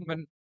 इसके लिए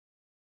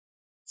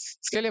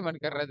मन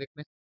कर रहा है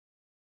देखने।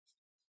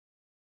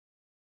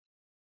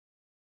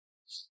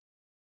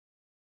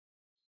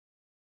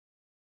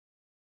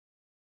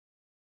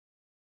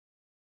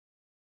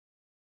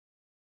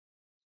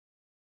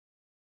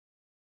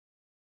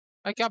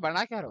 क्या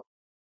बना क्या रहो?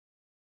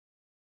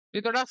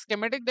 ये थोड़ा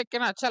स्केमेटिक देख के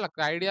ना अच्छा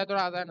लगता है, आइडिया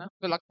थोड़ा आता है ना,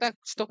 तो लगता है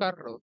कुछ तो कर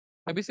रहे हो।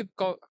 अभी सिर्फ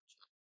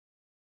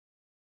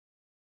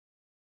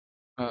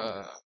अ,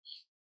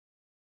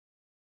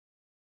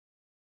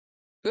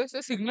 तो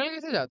इससे सिग्नल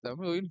कैसे जाता है,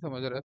 मैं वही नहीं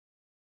समझ रहा।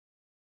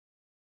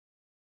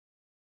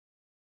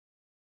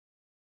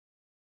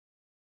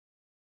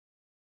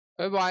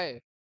 अरे भाई,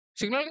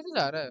 सिग्नल कैसे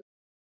जा रहा है?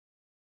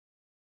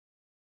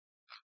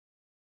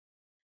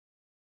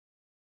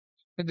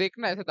 ये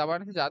देखना ऐसे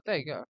दबाने से जाता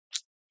है क्या?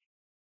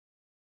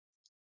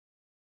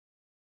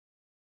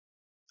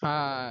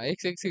 हाँ,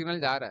 एक से एक सिग्नल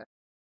जा रहा है।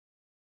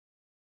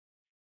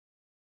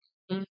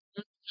 हम्म,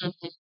 हम्म,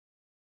 हम्म।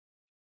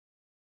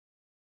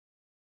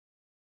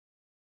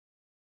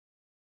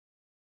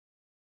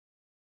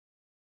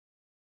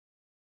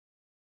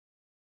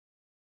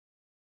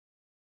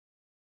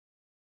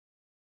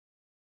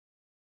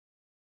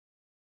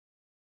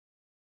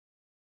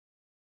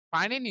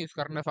 पानी नहीं यूज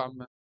करना फार्म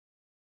में।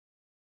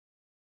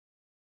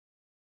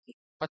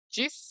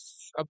 25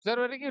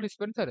 ऑब्जर्वर है कि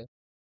डिस्पेंसर है?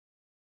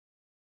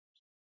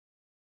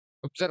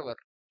 ऑब्जर्वर।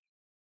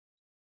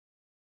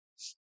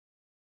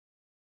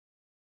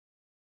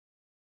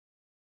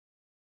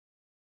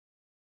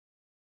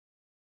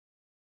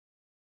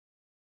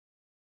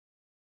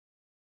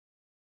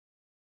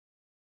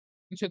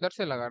 इसे इधर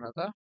से लगाना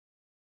था।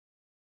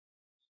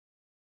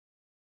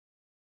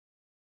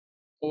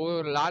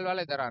 वो लाल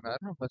वाला इधर आना है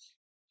ना बस।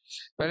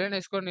 पहले ने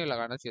इसको नहीं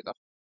लगाना चाहिए था।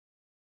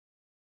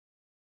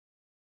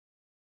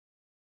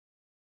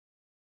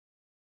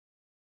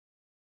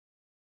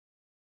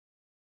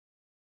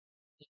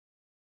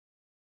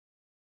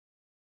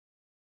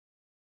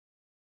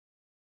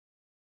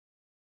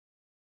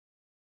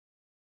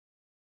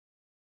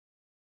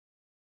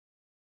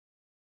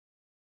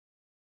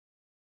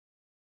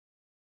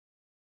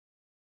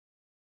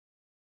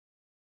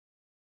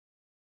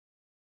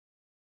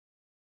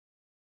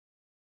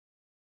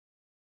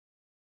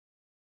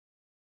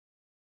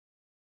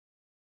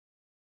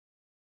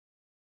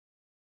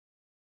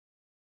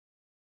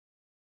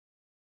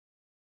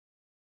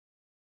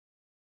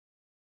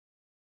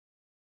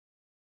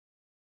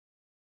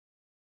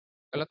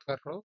 गलत कर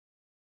रहे हो।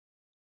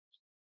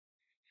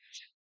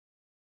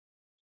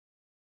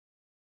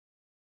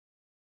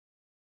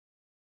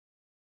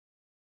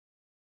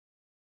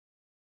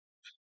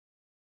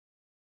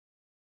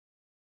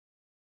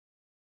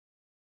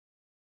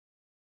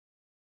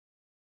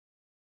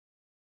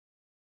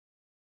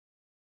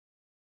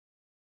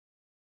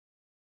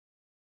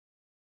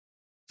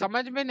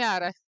 समझ में नहीं आ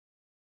रहा है।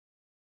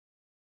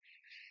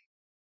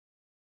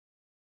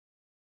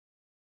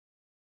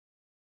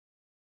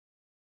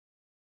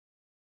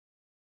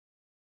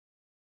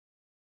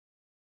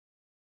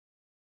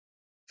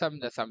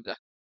 समझा समझा।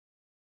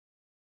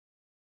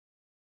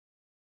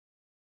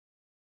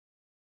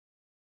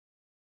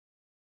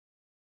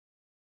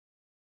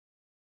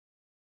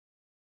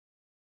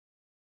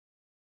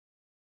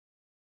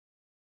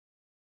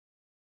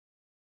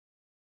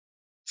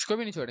 इसको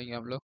भी नहीं छोड़ेंगे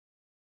हम लोग।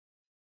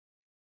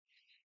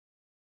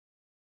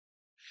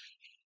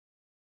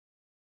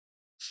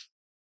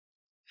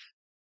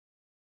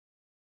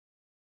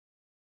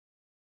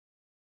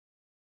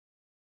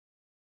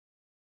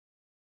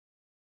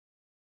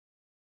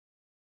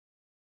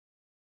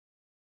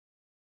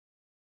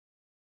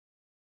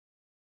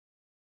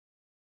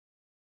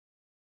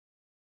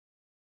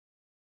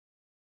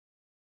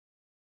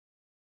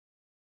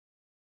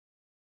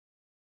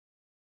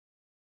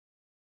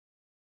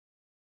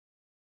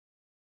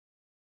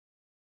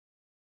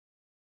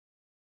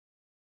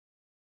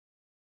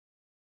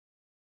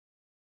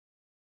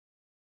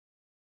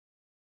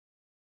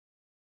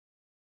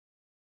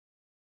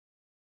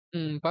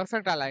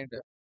 परफेक्ट अलाइंड है।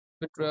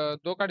 फिर,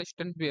 दो का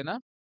डिस्टेंस भी है ना।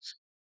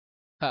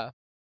 हाँ।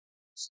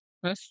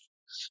 मैं-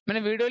 मैंने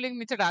वीडियो लिंक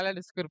नीचे डाला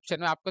डिस्क्रिप्शन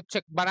में, आपको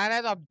चेक बनाना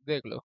है तो आप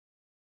देख लो।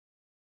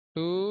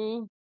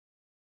 2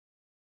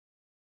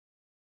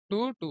 2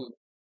 2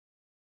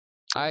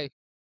 आई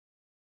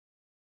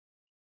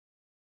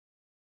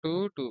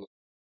 2 2।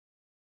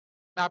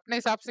 मैं अपने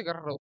हिसाब से कर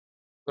रहा हूँ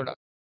थोड़ा।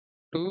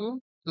 2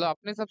 मतलब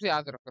अपने हिसाब से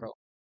याद रख रहा हूँ।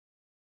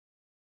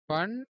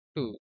 1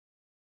 2।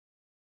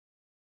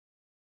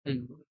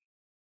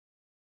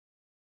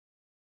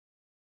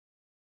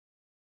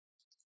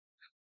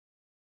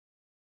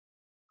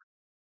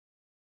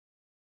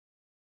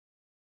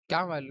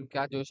 क्या मालूम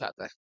क्या जोश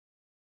आता है।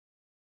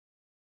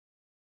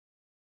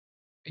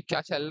 ये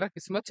क्या चल रहा है,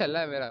 किस्मत चल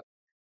रहा है मेरा।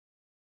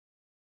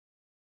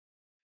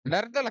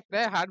 डर तो लगता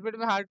है, हार्ट बीट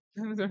में हार्ट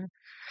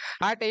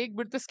हार्ट एक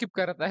बीट तो स्किप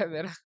करता है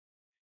मेरा।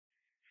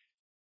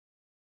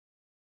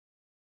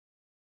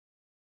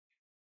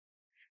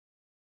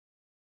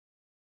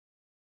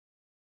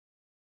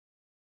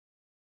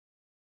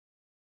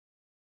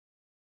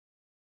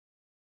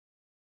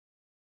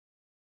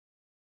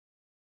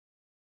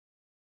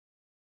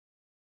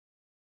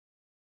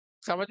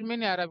 समझ में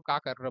नहीं आ रहा है क्या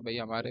कर रहे हो भाई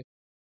हमारे।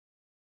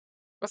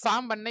 बस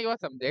शाम बनने के बाद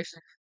समझे।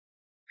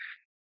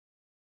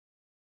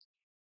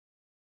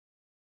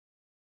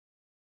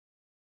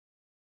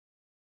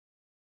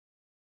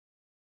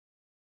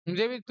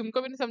 मुझे भी,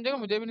 तुमको भी नहीं समझेगा,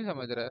 मुझे भी नहीं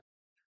समझ रहा है।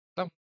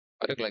 तब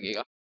फर्क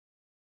लगेगा।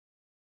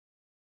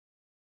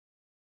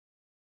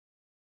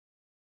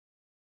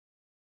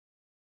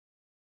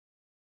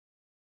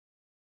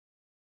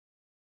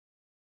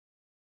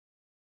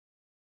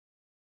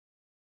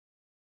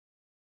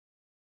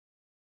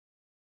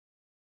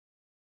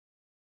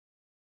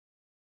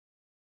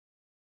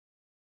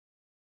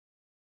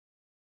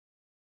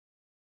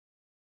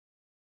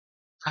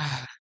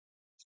 आह,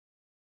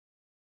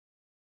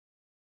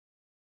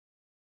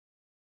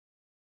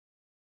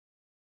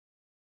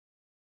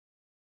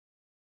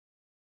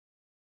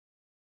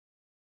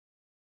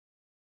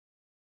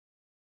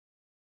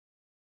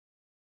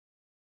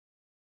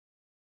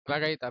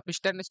 लगा ही था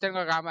पिस्टन विस्टन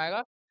का काम आएगा।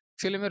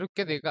 इसलिए मैं रुक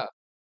के देखा।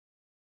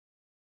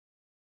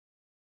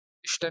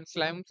 पिस्टन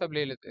स्लाइम सब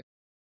ले लेते,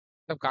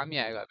 सब काम ही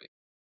आएगा अभी।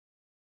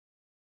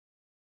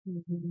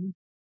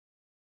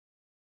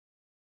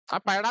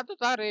 अब पढ़ा तो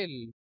था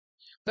रेल।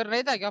 तो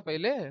नहीं था क्या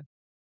पहले।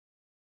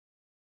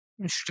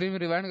 स्ट्रीम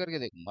रिवाइंड करके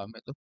देखूंगा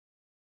मैं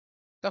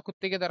तो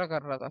कुत्ते की तरह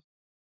कर रहा था।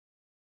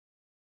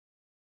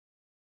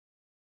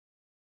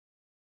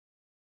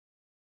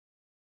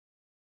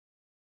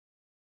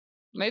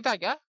 नहीं था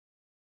क्या।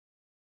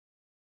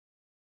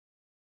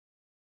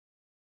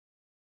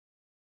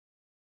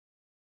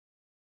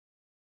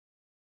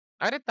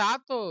 अरे था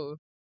तो।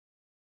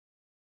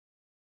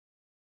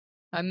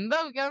 अंधा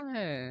हूँ क्या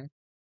मैं।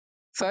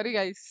 Sorry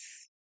guys.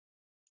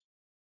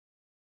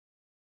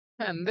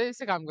 मैं अंधे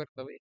जैसे काम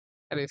करता हूँ भाई।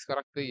 अरे इसको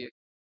रखते ही है।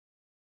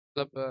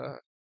 मतलब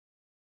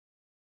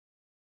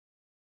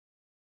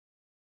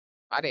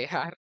अरे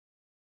यार।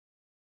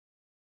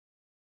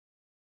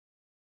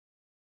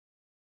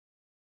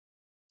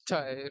 अच्छा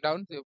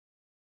down.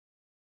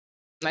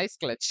 Nice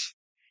clutch.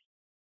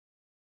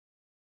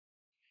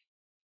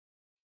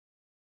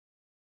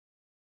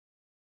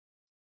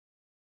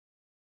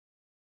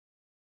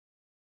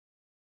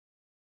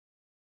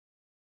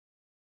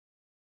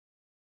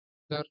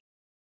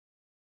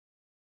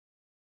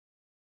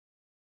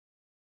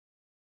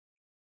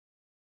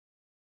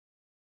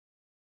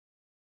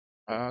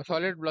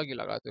 Solid block ही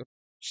लगाते हो।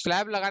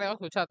 स्लैब लगाने का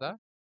सोचा था।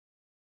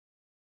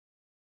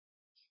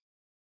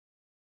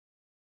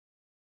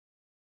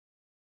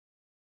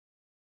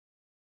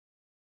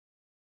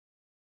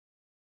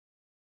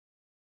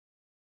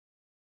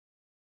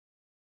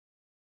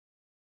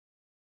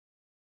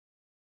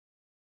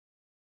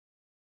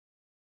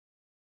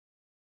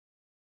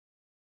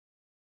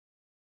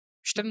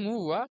 पिस्टन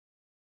मूव हुआ।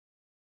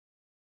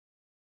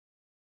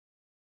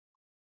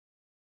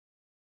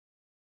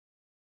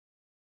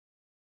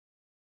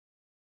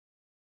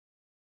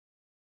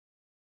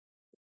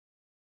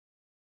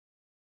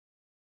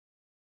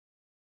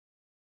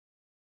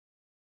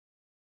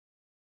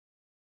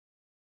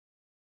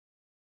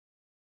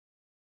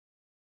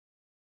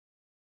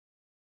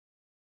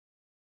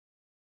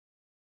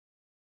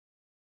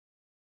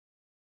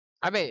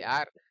 अबे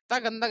यार, इतना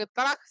गंदा,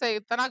 इतना सही,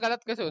 इतना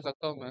गलत कैसे हो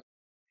सकता हूँ मैं?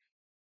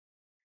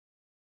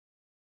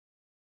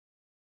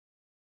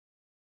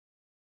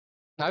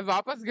 अभी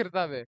वापस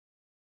गिरता बे।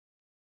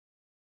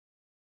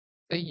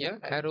 सही है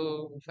एरो।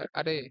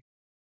 अरे,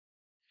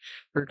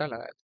 उल्टा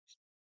लगाया।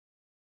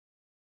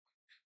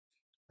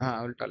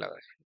 हाँ, उल्टा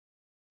लगाया।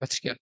 बच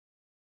गया।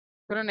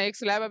 फिर नेक्स्ट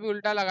स्लैब अभी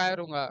उल्टा लगाया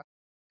रहूंगा।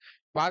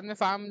 बाद में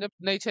फार्म जब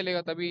नहीं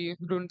चलेगा तभी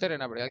ढूंढते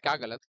रहना पड़ेगा क्या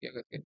गलत किया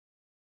करके।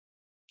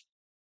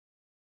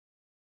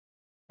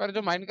 पर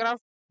जो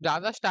माइनक्राफ्ट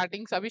ज्यादा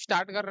स्टार्टिंग से अभी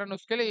स्टार्ट कर रहे हैं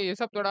उसके लिए ये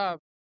सब थोड़ा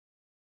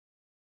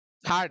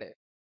हार्ड है।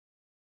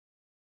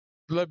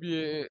 मतलब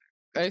ये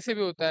ऐसे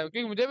भी होता है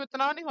क्योंकि मुझे भी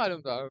इतना नहीं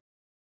मालूम था।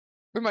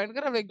 मैं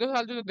माइनक्राफ्ट एक दो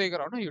साल जो देख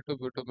रहा हूँ ना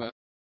यूट्यूब यूट्यूब में,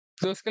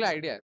 तो उसके लिए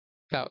आइडिया है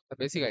क्या होता है,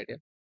 बेसिक आइडिया।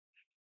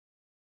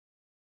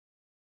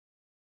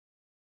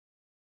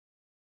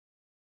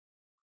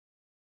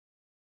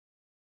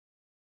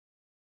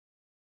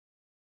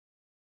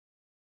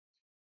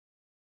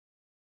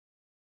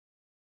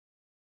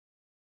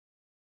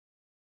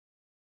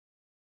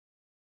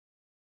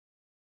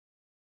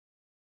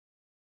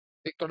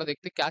 एक थोड़ा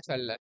देखते क्या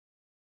चल रहा है।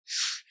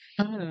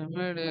 हाँ,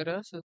 मेरे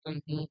रस तुम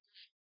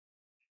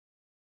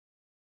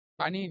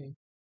पानी नहीं।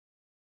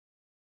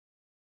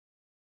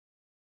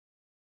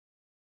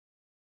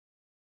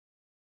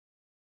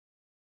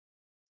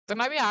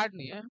 इतना भी हार्ड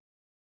नहीं है।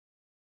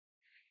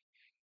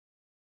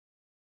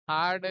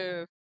 हार्ड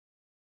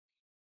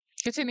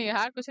कुछ नहीं है,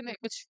 हार्ड कुछ नहीं,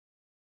 कुछ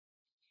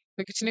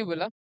मैं कुछ नहीं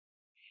बोला।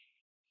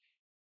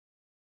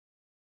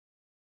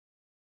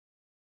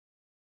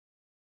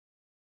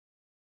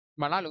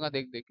 बना लूंगा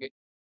देख देख के।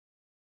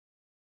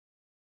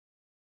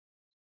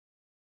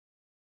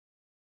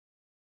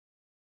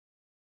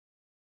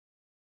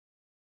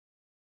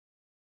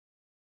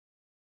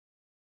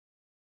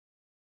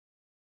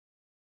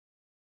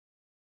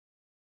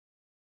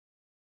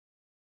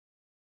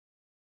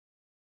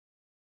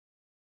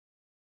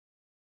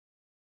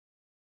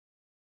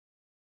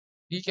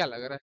 ये क्या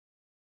लग रहा है?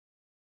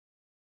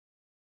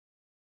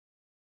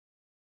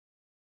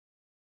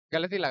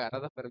 गलत ही लगा रहा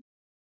था पर।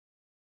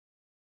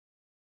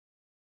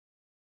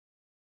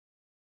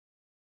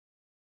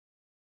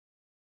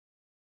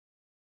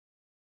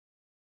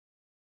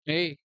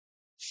 नहीं,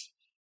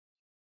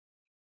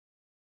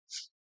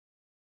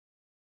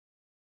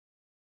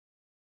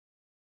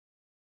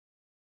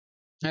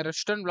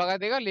 रेस्टोरेंट लगा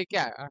देगा लेके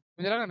आया,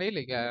 मुझे लगा नहीं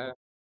लेके आया।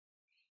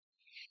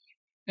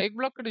 एक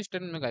ब्लॉक के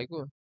डिस्टेंस में गाय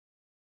को।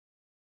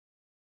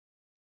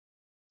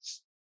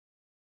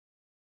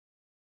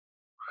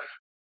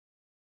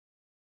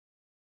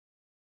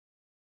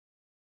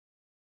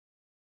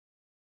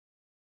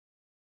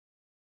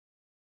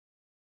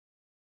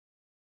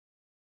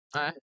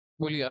 हाँ,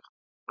 भूल गया।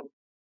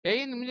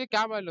 यही मुझे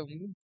क्या मालूम।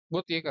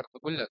 बहुत ये करता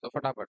भूल जाता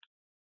फटाफट।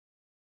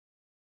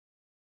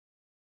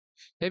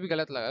 ये भी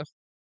गलत लगा।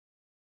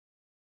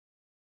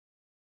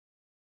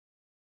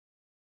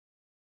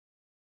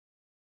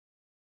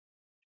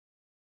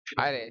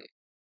 अरे,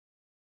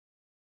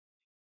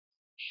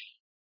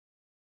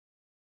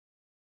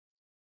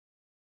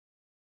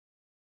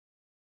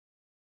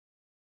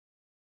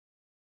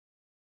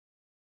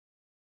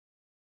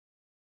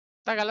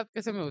 इतना गलत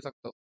कैसे में हो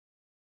सकता हूँ?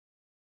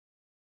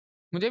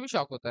 मुझे भी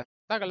शौक होता है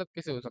इतना गलत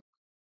कैसे हो सकता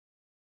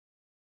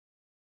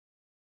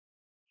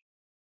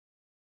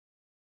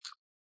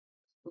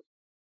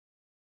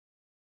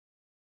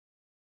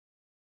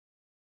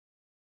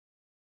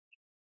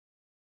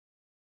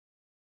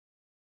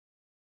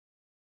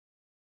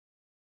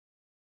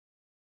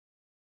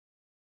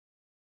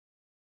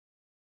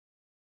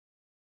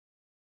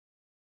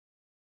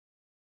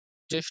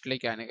चेस्ट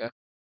लेके आने का।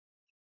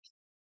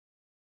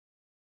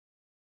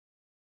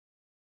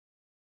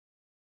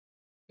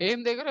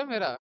 एम देख रहे हो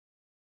मेरा?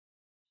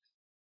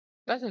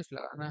 क्या चेस्ट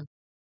लगाना है?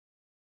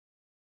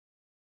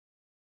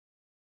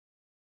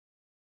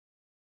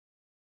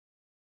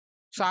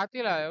 साथ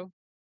ही लाए हो?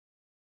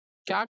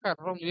 क्या कर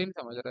रहा हूँ मुझे नहीं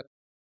समझ रहा।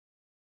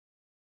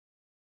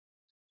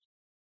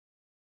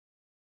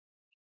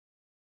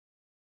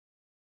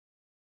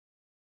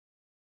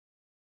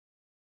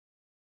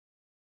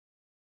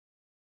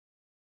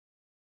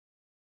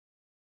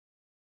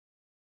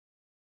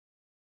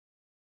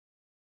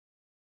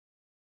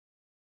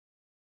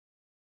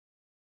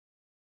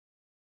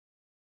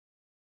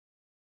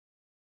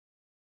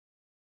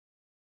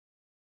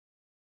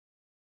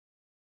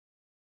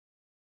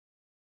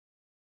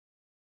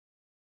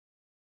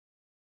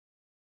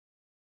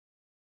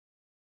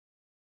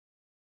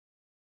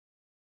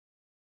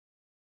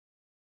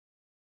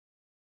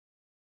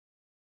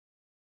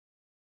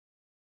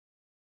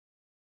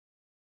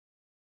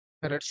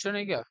 रेडस्टोन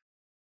है क्या?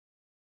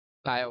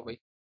 लाया हो भाई।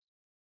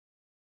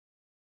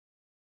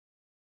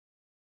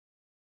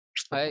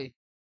 है।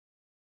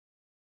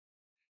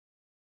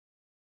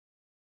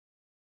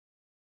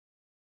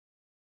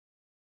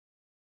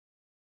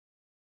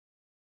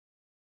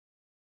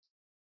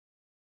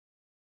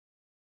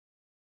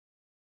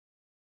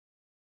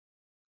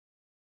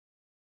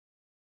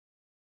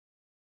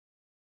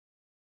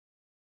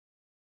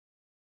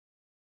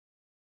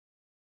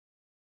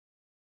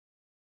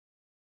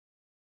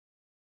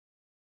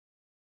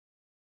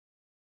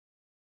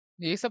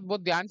 ये सब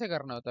बहुत ध्यान से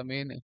करना होता है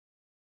मेन है।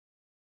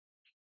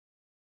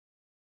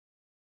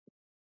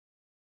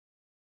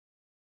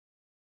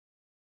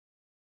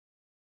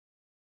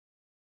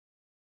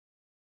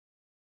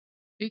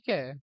 ठीक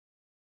है।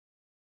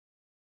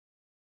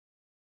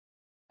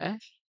 हैं?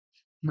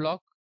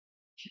 ब्लॉक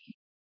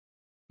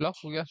ब्लॉक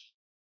हो गया।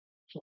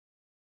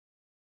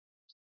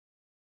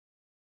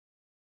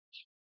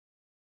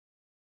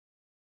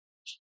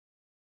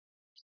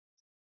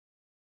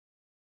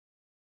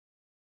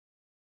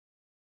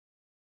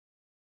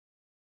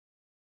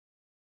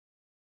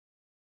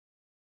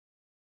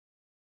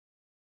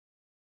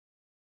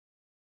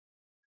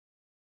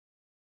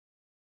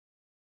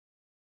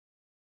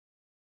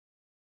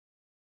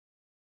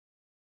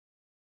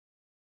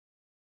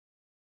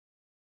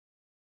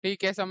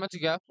 ठीक है, समझ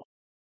गया।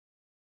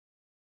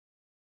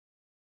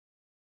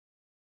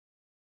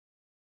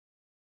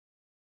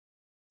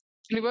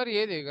 पिछली बार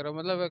ये देख रहा हूँ,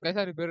 मतलब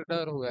कैसा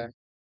रिपेयर हुआ है।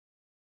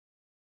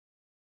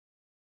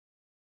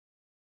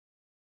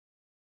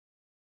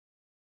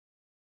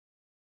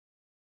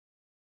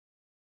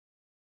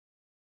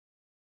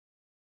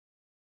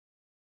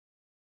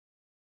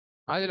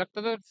 आज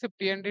लगता था सिर्फ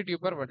टीएनटी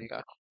ट्यूब पर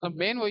बनेगा। अब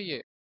मेन वही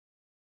है।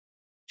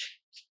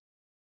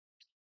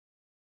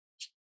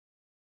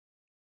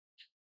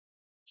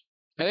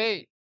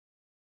 अरे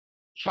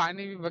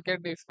पानी भी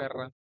बकेट यूज कर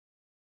रहा।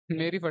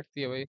 मेरी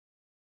फटती है भाई।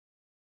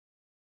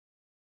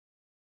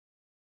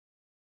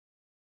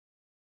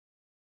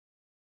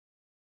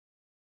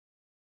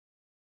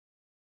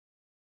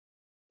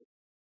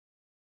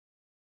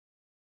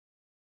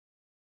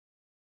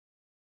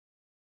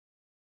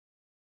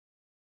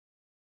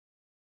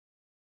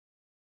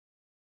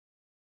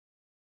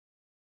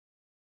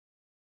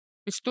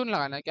 पिस्तूल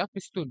लगाना है क्या?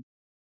 पिस्तूल?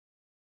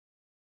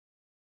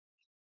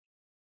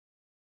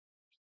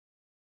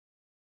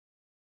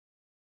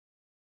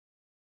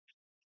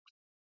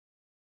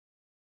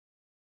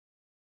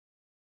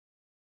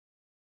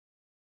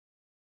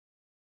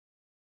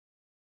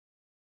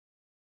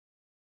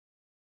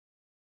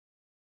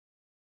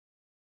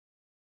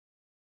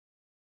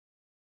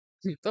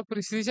 तो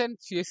प्रिसीजन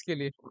चाहिए इसके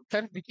लिए।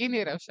 सर दिख ही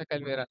नहीं रहा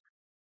शक्ल मेरा।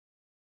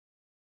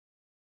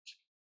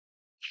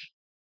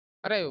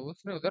 अरे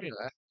उसने उधर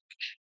लगाया।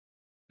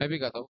 मैं भी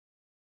कहता हूँ।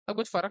 अब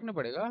कुछ फर्क नहीं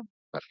पड़ेगा।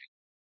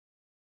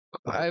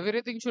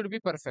 Everything should be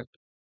perfect.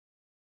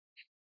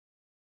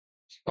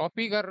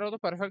 Copy कर रहे हो तो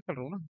परफेक्ट कर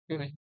रहा हूँ ना, क्यों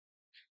नहीं?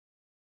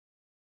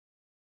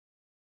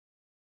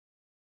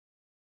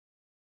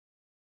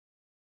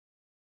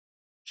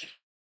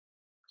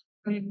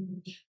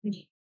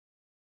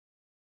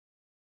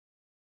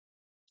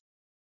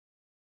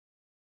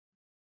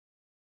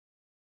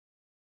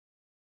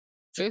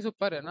 फेस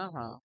ऊपर है ना,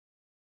 हाँ।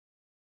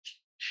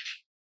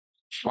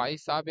 भाई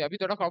साहब ये अभी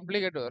थोड़ा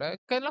कॉम्प्लिकेट हो रहा है।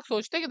 कई लोग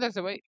सोचते किधर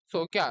से भाई,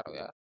 सो क्या आ रहे हो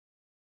यार?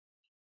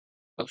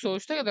 लोग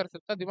सोचते किधर से,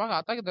 इतना दिमाग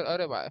आता किधर?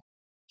 अरे भाई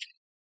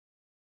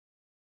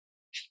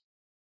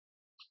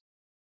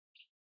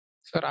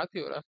खराब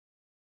ही हो रहा है।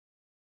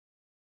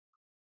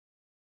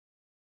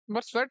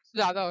 बस स्वेट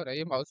ज्यादा हो रहा है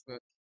ये माउस में।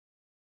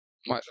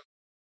 मर-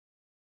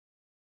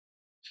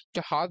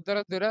 क्या हाथ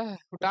दर्द दे रहा है?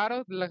 उठा रहे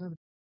हो लग।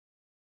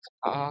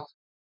 हाँ।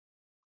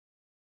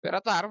 मेरा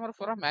तो आर्मर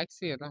पूरा मैक्स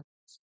ही है ना।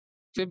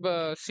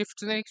 सिर्फ शिफ्ट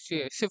स्निक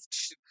चाहिए, शिफ्ट।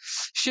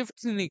 Shift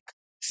sneak.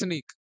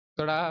 स्निक।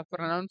 थोड़ा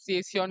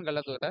प्रोनाउंसिएशन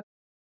गलत हो रहा है।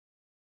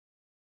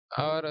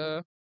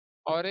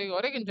 और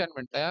और एक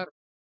इंचेंटमेंट था यार।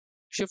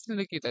 शिफ्ट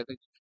स्निक की था।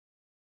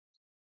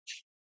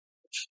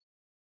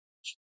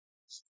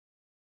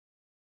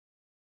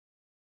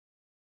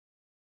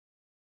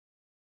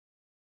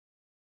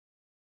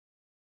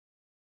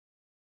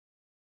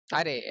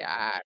 अरे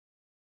यार,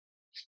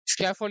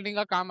 स्कैफोल्डिंग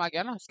का काम आ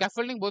गया ना।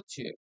 स्कैफोल्डिंग बहुत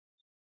चाहिए।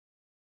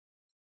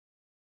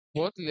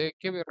 बहुत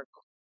लेके भी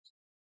रखो।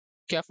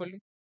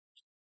 स्कैफोल्डिंग।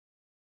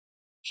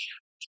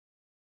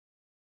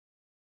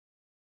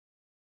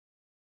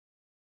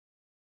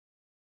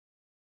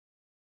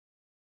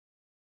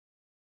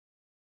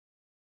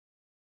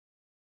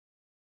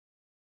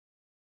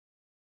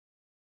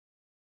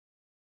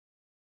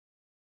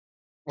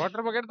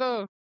 वाटर बकेट तो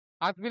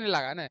हाथ भी नहीं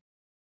लगाना है।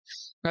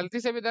 गलती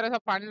से भी तरह सा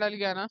पानी डाल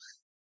गया ना।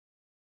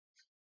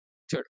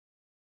 छोड़।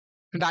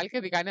 डाल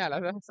के दिखाने वाला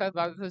था, शायद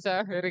बाद में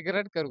सोचा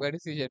रिग्रेट करूंगा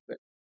डिसीजन पे।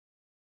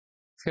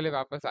 इसके लिए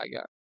वापस आ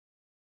गया।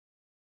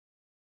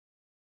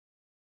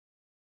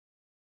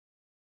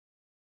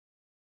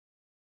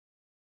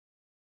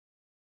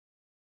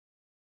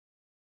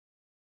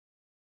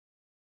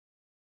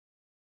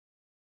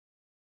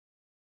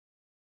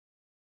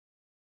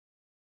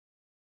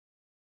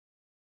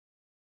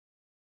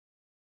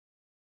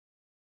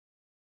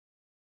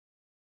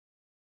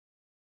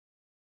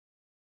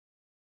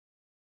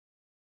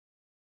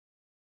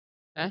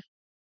 हैं?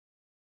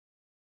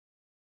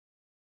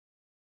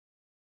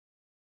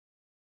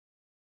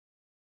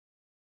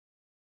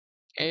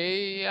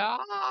 ए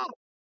यार।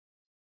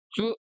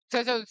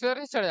 चल चल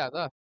चल चढ़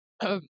जाता।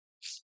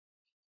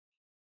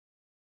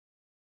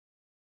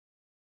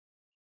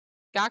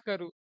 क्या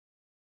करूं?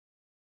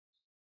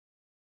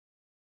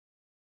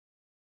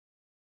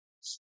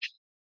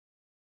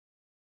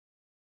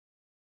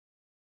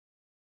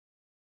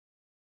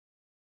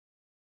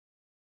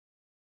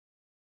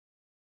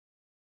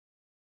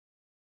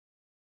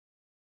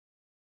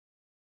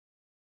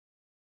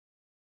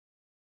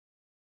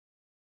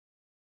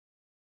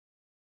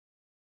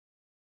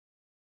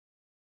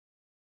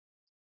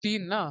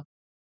 3 ना।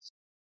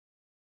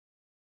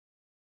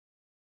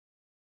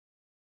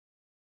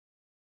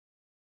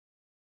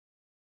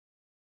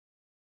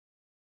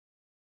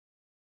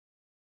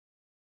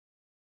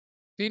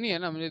 3 ही है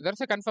ना, मुझे इधर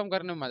से कंफर्म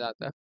करने में मजा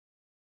आता है।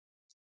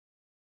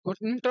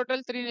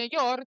 टोटल 3 नहीं, कि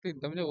और 3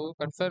 था, मुझे वो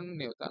कंफर्म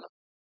नहीं होता ना।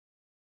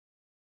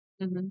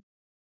 हम्म।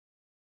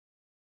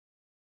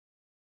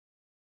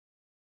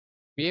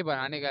 ये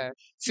बनाने का है,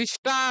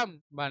 सिस्टम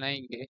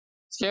बनाएंगे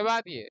उसके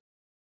बाद ये।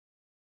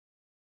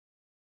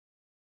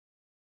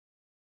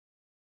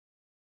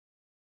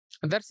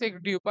 इधर से एक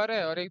ड्यूपर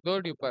है और एक दो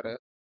ड्यूपर है।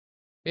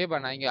 ये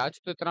बनाएंगे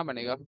आज तो, इतना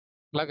बनेगा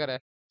लग रहा है।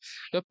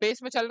 तो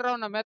पेस में चल रहा हूँ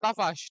ना मैं, इतना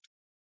फास्ट।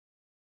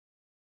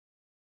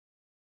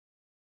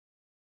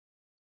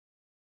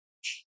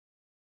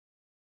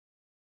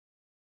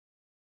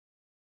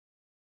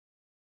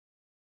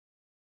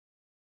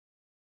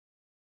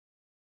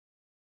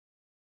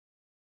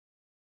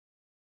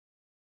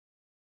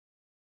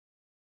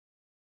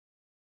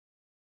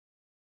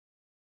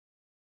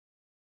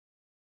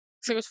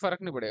 इससे कुछ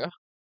फर्क नहीं पड़ेगा।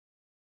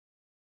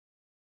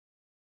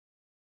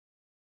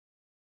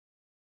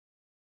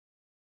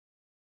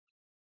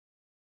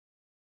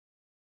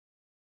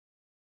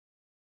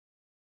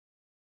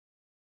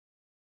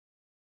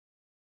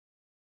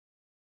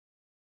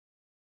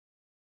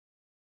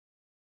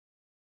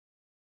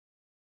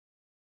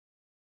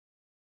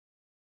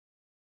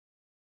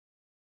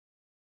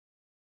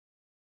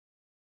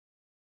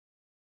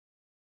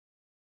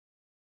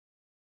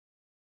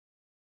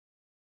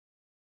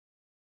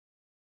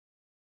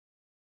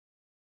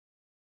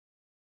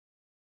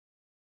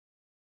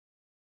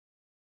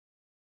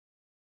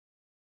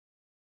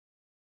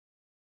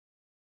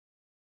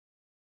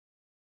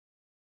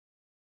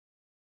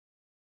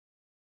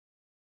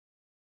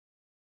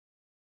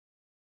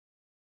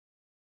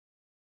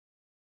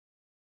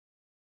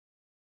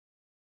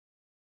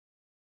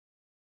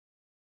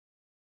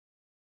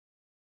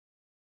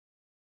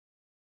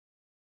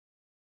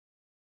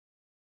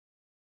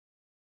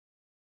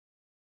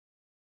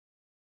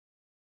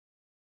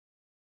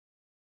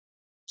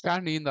 क्या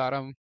नींद आ रहा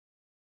हूँ,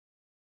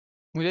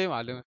 मुझे ही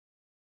मालूम है।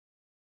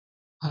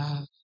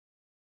 हाँ,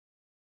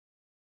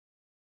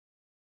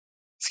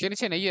 इसके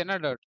नीचे नहीं है ना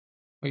डॉट,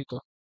 वही तो।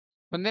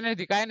 बंदे ने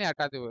दिखाया नहीं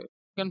हटाते हुए।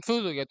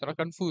 कंफ्यूज हो गया, थोड़ा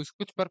कंफ्यूज,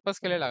 कुछ पर्पस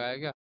के लिए लगाया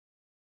क्या?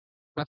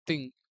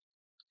 नथिंग।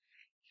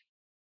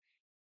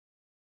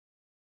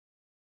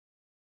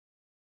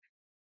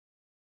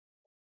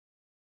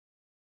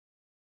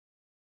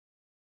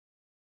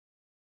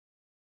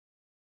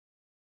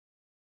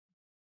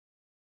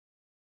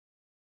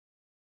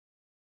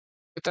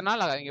 इतना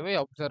लगाएंगे भाई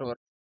ऑब्जर्वर।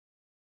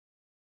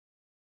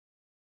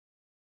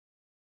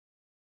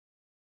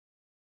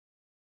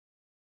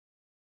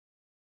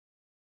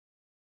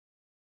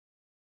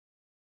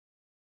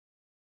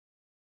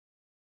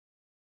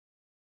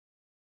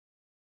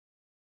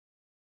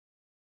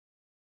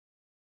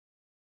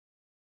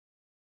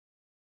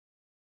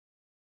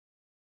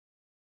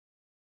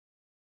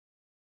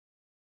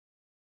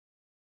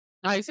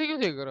 हाँ, इसे क्यों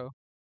देख रहे हो?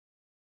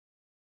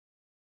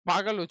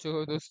 पागल हो चुके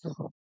हो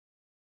दोस्तों।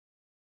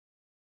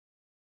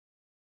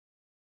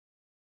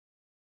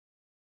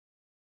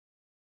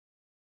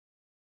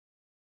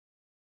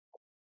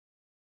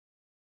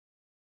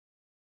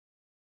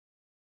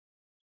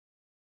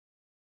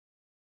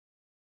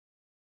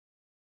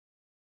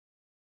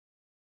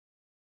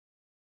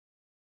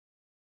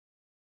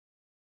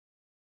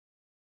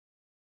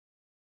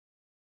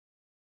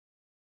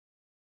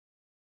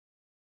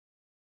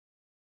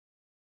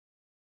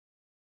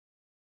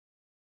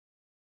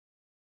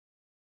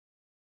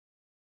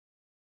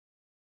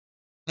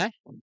 हैं?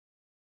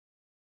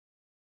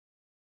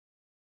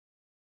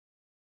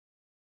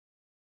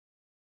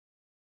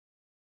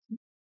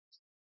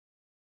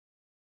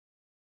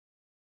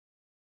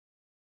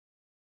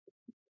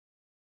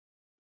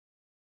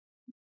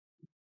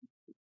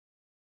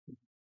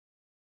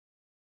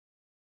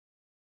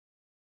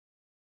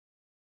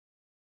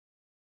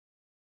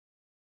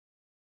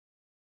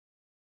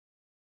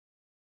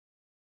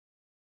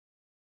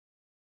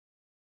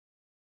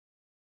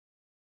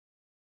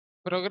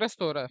 प्रोग्रेस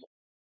तो हो रहा है।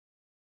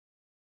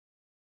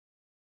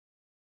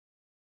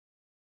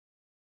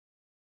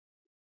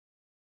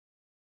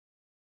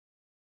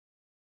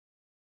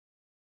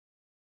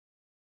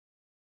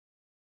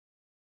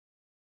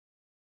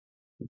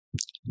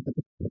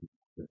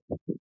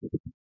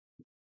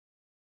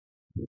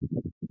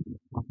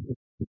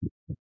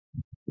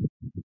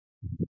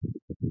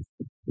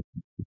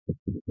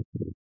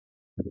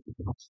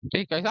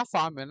 ये कैसा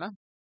फार्म है ना,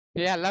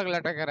 ये अलग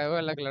लटक रहा है, वो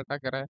अलग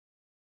लटक रहा है।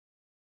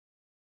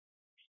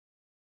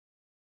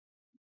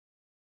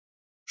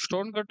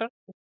 Stone cutter.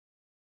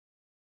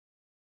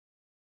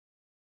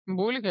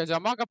 भूल गया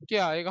जमा कब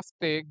किया, एक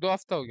हफ्ते, एक दो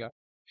हफ्ता हो गया।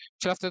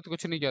 6 हफ्ते तो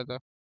कुछ नहीं किया था।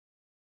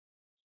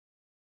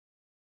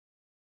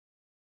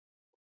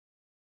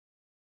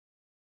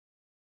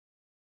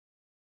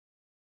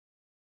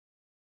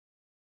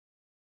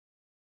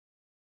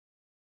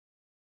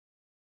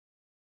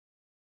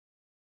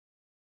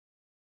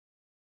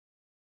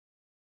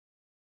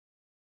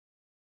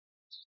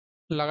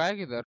 लगाया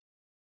किधर?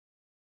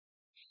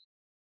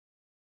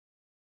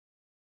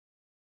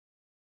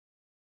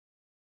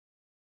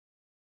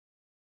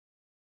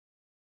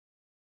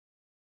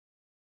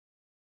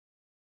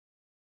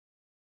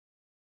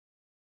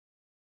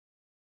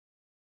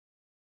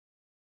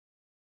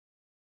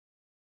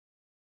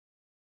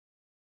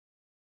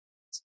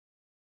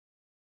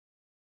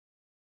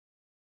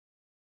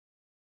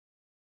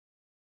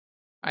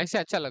 ऐसे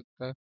अच्छा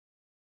लगता है।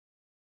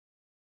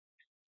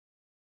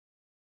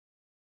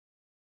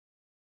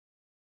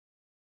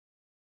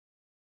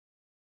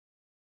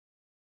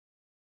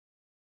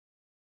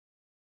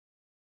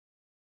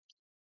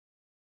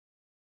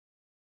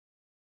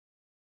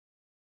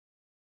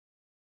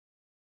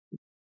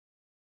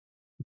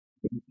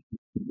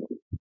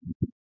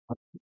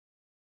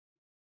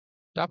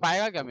 तो आप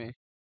आएगा क्या मैं?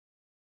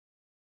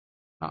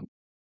 हाँ,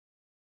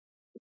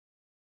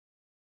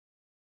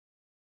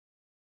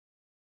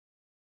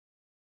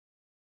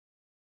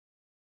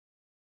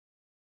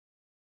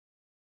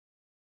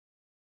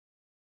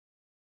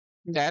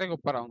 डायरेक्ट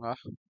ऊपर आऊंगा।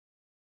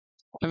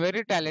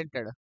 Very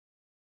talented.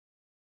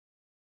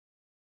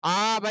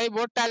 हाँ भाई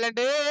बहुत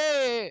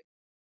टैलेंटेड।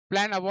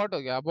 प्लान अबॉर्ट हो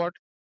गया, अबॉर्ट।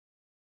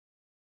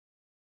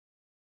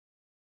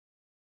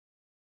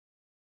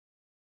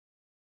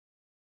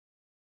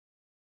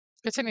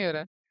 कुछ नहीं हो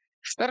रहा है।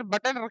 सर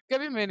बटन रख के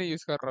भी मैं नहीं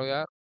यूज कर रहा हूँ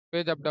यार,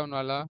 पेज अप डाउन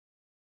वाला।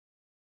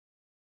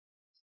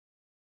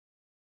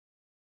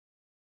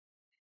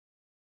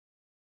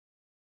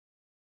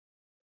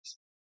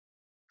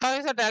 हाँ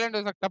ऐसा टैलेंट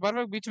हो सकता है, पर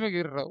मैं बीच में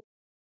गिर रहा हूँ।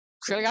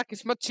 उसके लिए क्या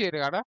किस्मत चाहिए रे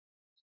गाड़ा,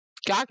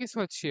 क्या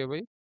किस्मत चाहिए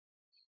भाई।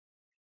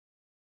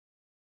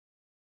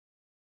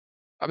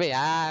 अबे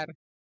यार,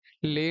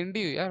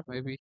 लेंडी हूँ यार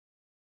मैं भी।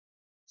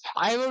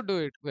 I would do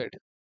it, wait.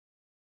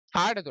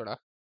 Hard है थोड़ा।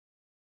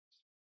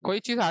 कोई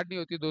चीज हार्ड नहीं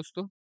होती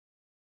दोस्तों।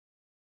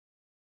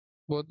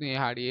 बहुत नहीं है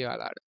हार्ड, ये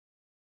वाला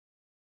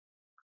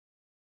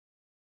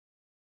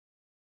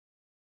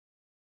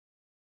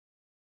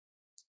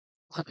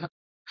हार्ड।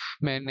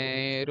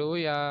 मैंने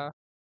रोया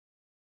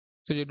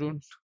तुझे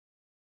ढूंढ।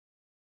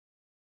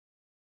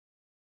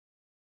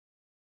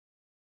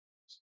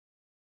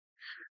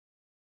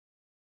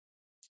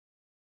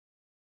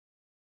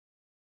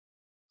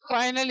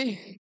 Finally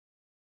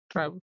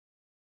travel.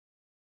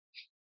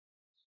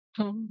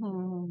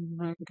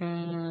 मैं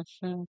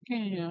कैसे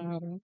किया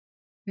रे?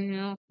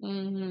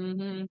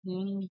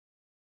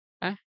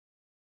 हैं?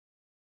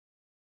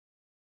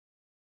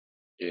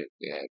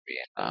 ये भी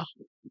है ना।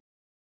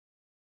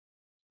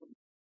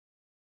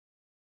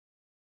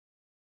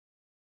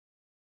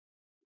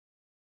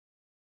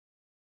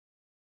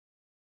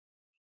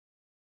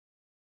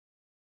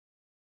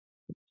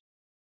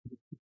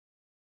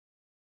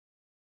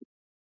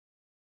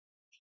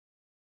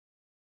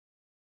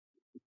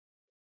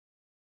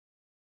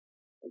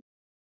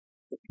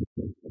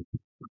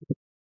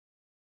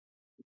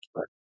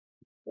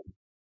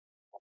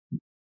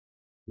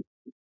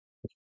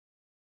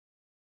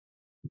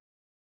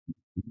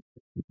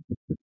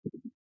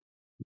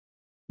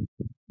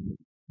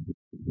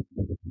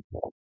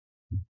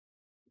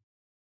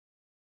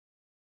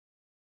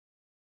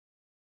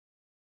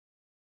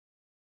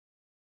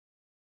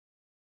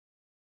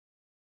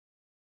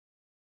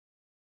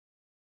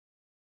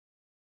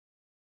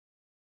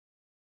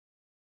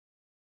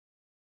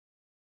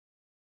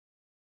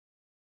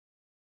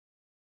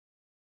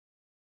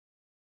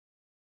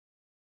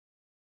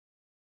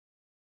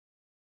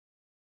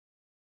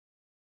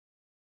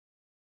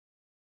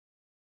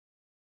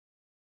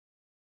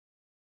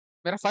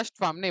 मेरा फर्स्ट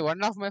फार्म नहीं,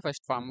 one of my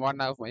first farm,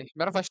 one of my,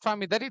 मेरा फर्स्ट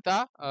फार्म इधर ही था।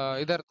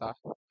 इधर था,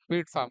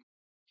 वीट फार्म।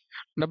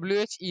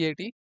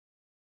 WHEAT।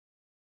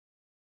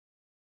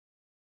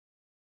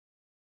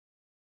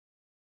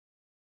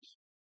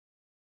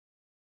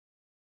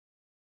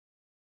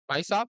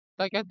 भाई साहब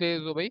क्या क्या दे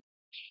दो भाई,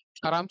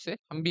 आराम से,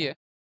 हम भी है।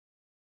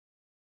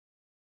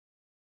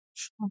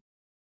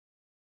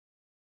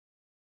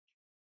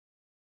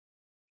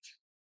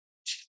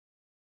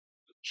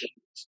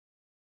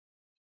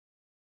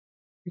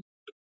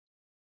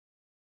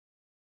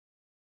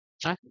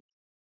 हाँ,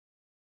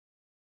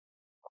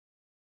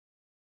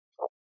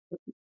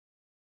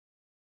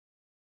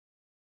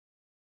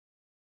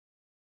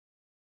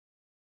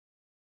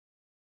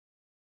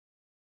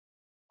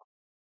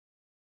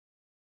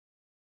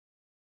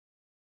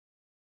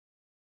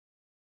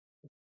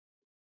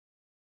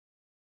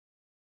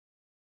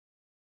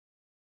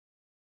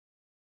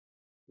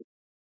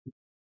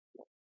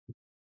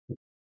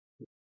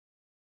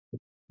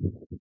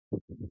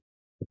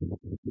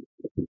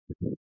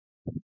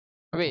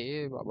 अबे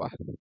ये बाबा।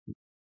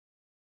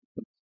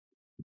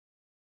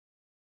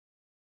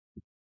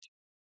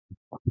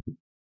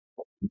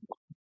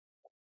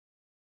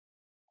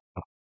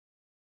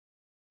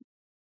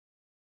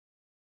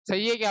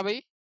 सही है क्या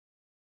भाई?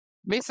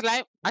 भाई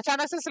स्लाइम,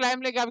 अचानक से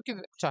स्लाइम लेके अब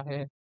किधर अच्छा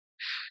है?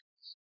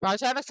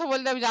 अचानक से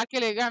बोलते अभी जाके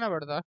लेके आना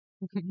पड़ता।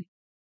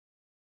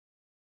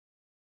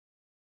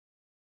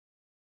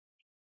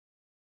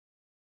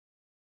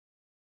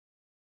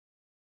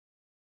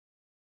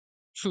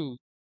 छू।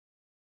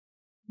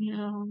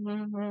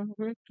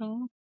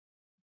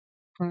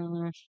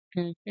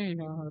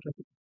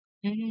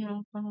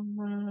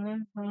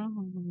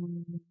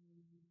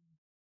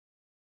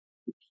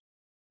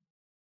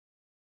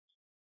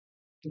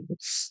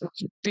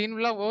 तीन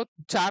ब्लॉक वो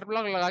 4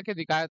 ब्लॉक लगा के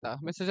दिखाया था,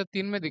 मैं सोचा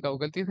 3 में दिखाऊं,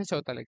 गलती से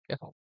चौथा लिख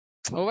गया।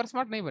 ओवर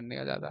स्मार्ट नहीं बनने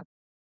का ज्यादा।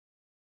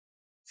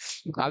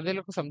 आधे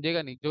लोग को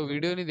समझेगा नहीं, जो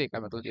वीडियो नहीं देखा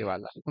मैं तुझे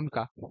वाला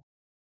उनका।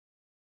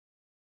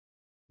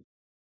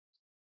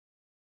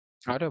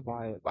 अरे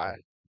भाई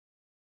भाई।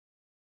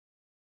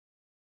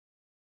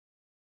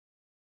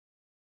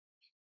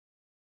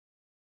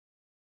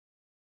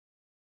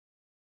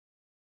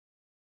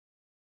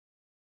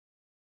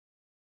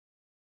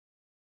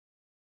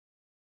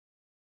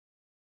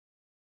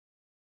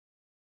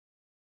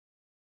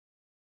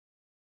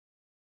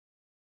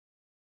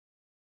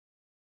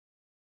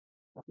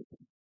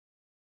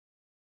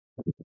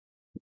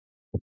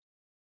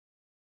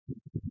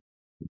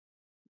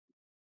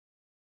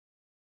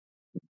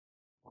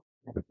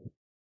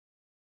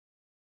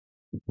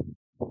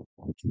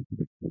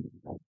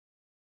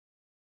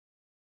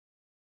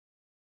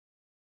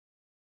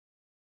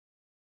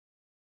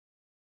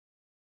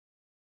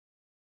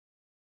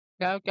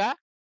 क्या क्या?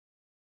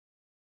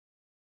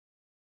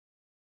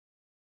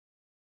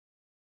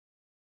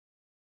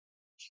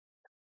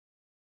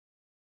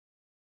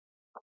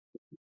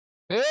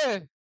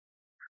 ए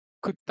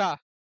कुत्ता।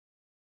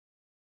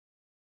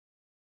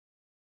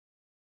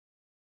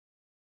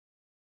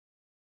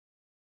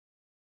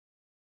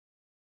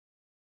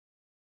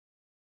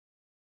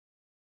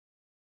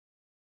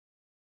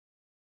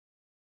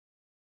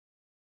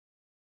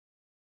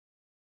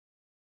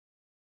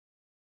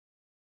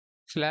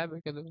 स्लैब है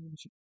क्या दो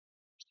नीचे?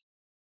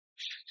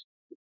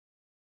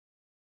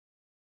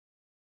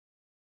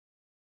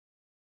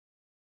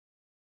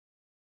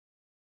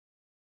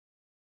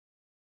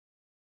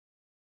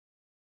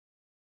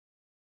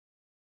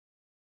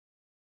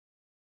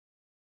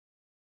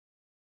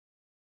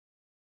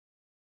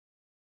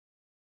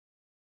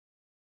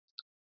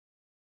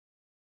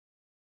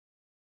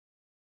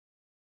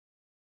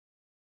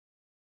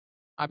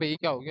 अबे ये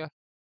क्या हो गया?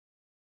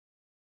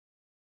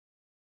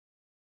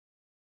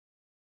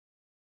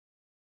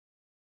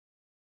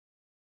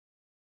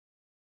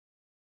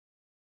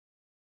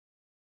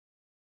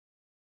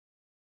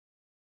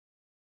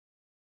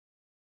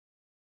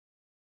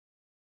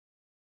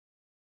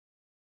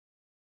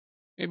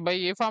 भाई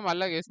ये फार्म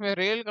अलग है, इसमें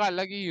रेल का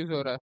अलग ही यूज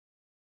हो रहा है।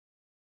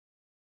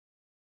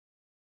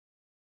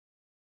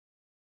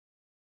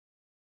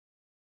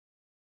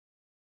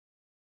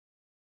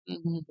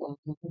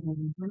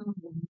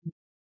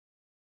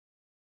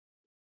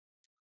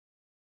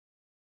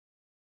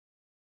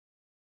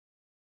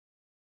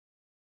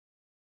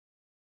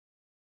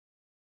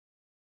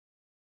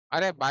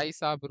 अरे भाई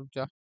साहब रुक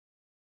जा।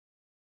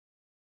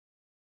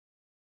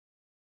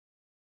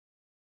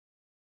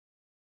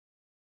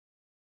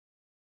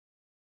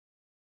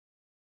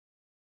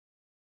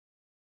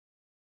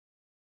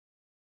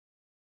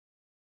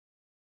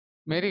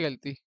 मेरी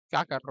गलती,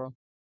 क्या कर रहा हूँ?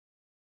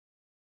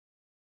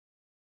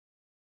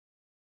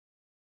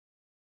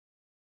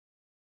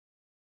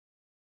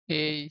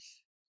 ए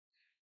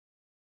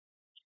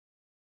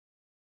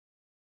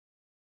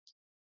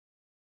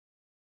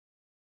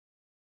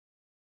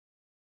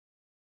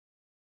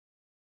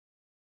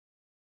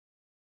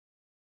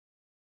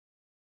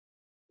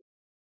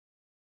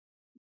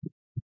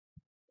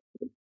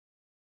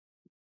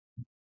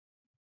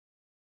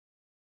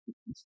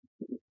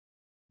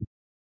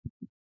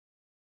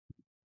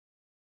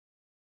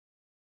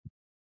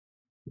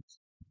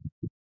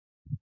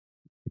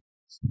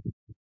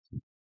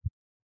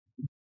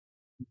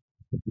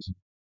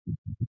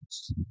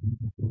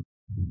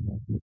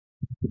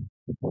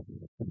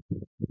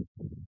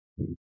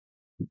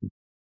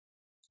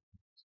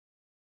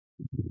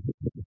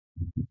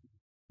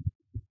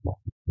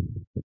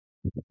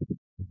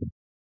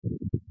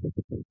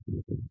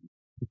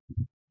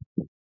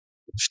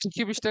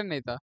स्टिकी पिस्टन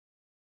नहीं था,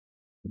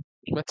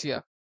 बच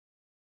गया।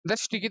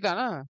 दस स्टिकी था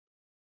ना।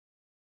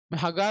 मैं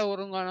हगा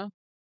उड़ूंगा ना।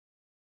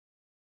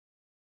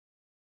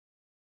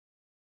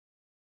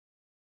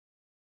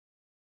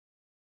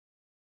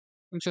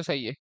 तुमसे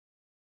सही है।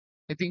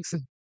 आई थिंक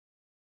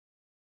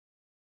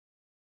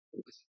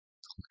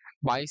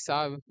भाई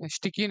साहब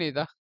स्टिकी नहीं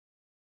था।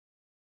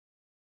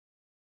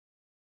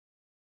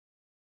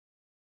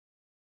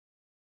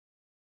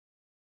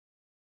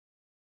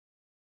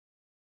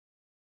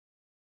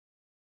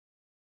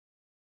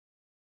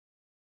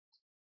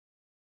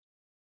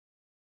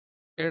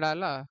 ये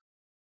डाला,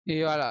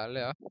 ये वाला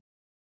डाला।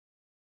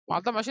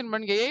 माता मशीन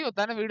बन गई, यही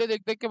होता है ना, वीडियो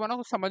देख देख के बना,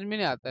 कुछ समझ में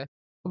नहीं आता है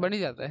तो बन ही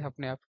जाता है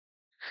अपने आप।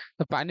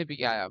 तो पानी पी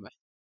के आया मैं।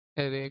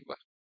 अरे एक बार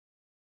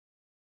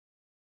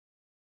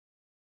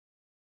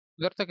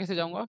उधर तक कैसे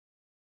जाऊंगा?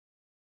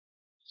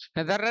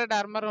 नेदरलैंड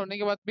आर्मर होने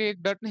के बाद भी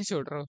एक डट नहीं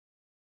छोड़ रहा हूँ।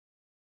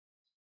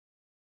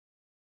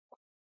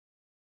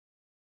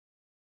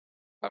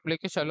 अब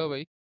लेके चलो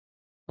भाई।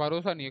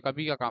 भरोसा नहीं है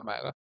कभी क्या काम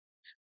आएगा।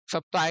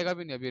 सब तो आएगा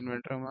भी नहीं अभी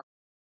इन्वेंटरी में।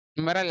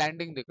 मेरा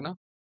लैंडिंग देखना।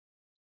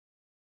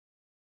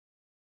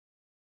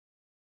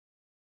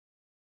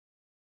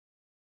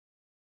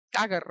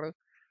 क्या कर रहे हो?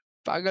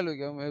 पागल हो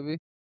गया हूँ मैं भी।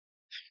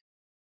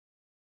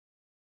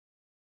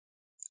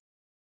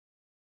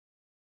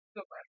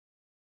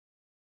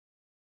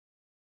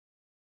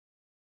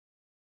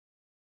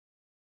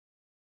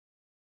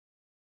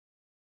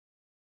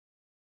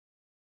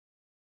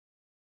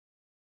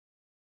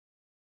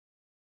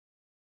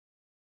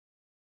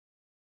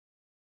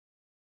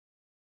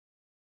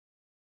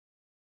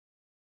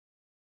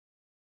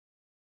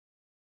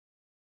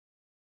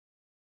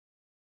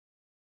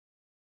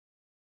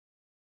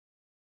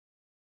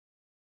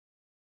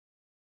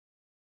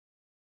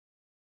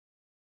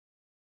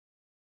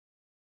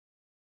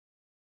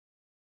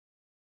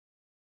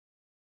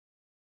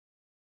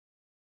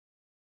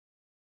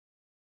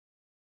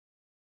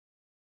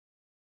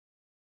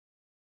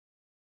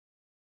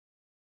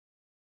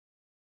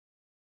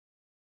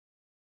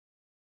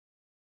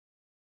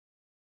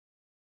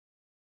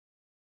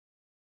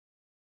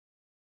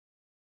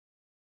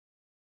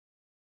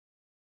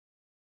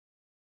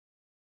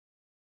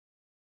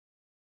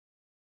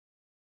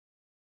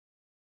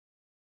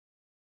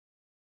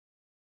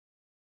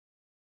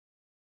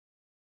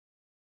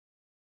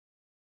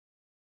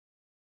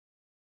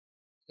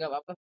 क्या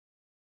वापस?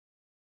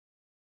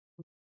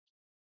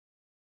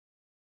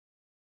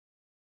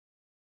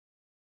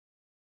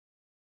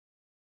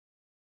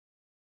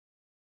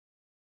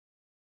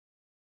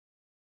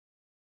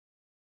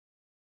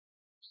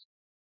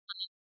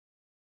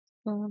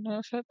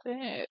 सोने से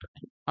तेरे,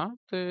 हाँ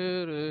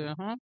तेरे,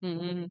 हाँ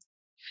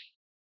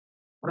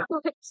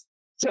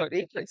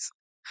सॉरी।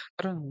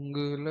 रंग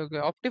लगे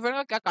ऑप्टिफायर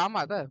का क्या काम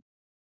आता है?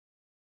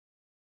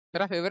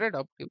 मेरा फेवरेट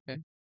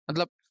ऑप्टिफायर,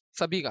 मतलब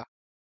सभी का।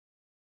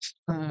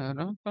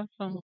 रंग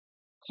पसंद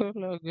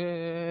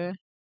लगे,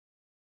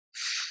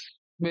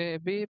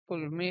 baby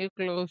pull me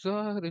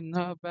closer in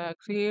the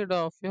backseat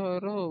of your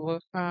Rover,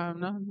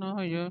 and I know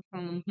you,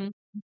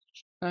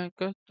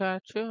 like a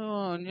tattoo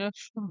on your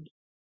shoulder.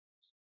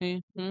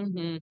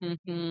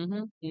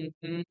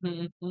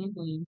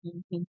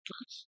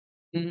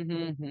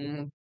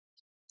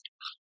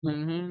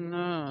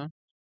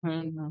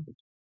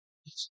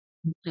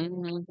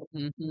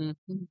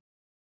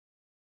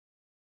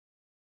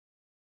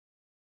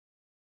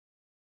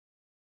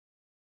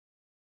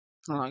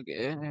 आगे,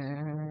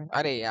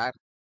 अरे यार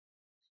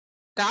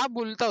क्या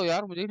बोलता हो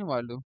यार, मुझे नहीं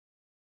मालूम।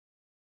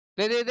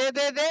 दे दे दे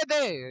दे दे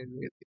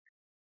दे।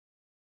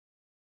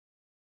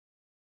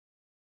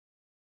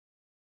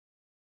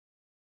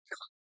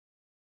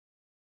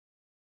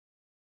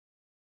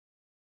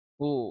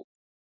 ओ,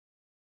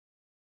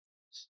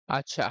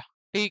 अच्छा,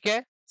 ठीक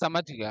है,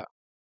 समझ गया।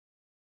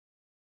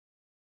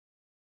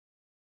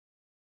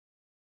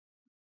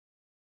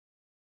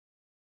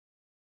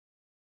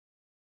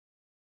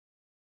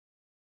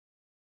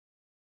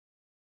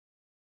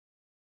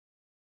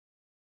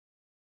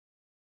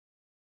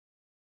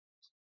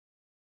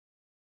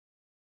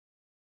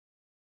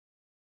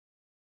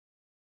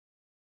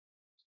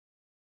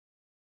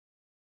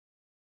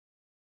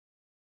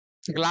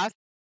 ग्लास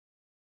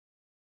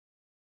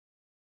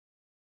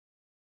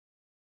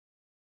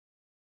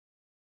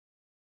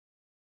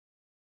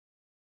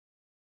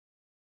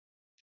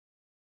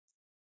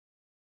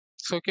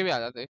सो के भी आ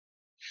जाते।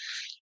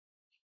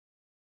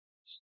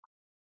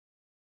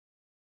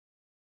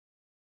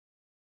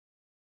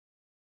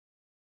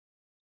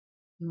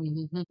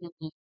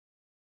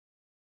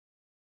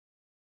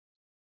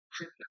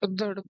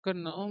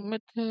 धड़कनों में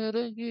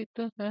तेरे गीत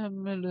है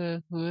मिले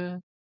हुए।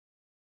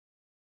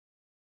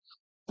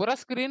 पूरा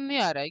स्क्रीन नहीं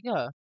आ रहा है क्या?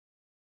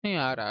 नहीं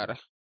आ रहा, आ रहा।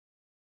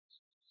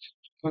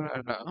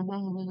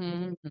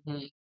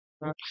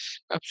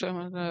 अब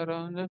समझ आ रहा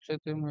हूँ जब से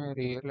तू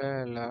मेरी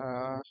लैला,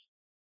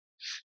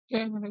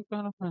 क्या मेरे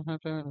कानों में है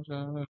तेरे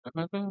साथ,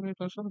 मैं तो अभी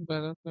तो सब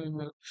बदल गई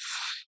मेरे,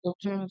 जब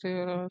से मैं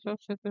तेरा,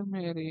 सबसे तू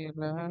मेरी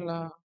लैला,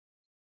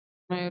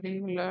 मेरी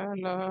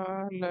लैला,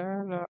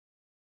 लैला।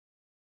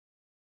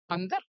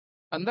 अंदर,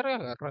 अंदर क्या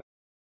कर रहा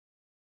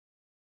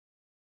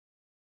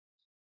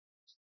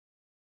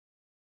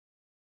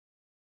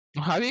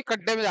है? अभी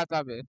कड्डे में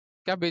जाता बे,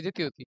 क्या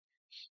बेइज्जती होती।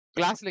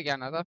 क्लास लेके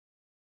आना था।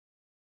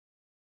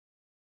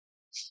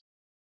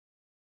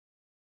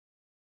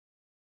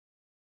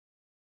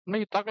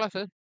 नहीं, इतना क्लास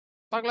है,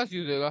 इतना क्लास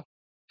यूज होगा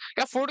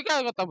क्या? फूड क्या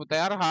होगा तब होता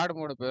है यार हार्ड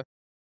मोड पे।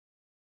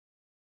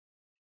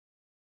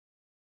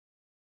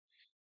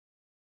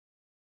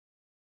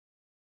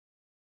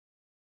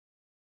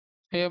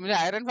 ये मुझे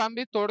आयरन फार्म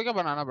भी तोड़ के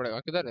बनाना पड़ेगा,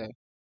 किधर है?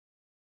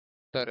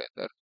 इधर है,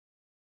 इधर।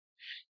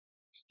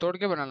 तोड़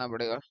के बनाना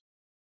पड़ेगा।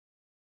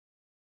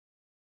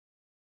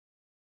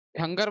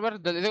 हंगर पर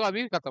देखो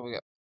अभी खत्म हो गया।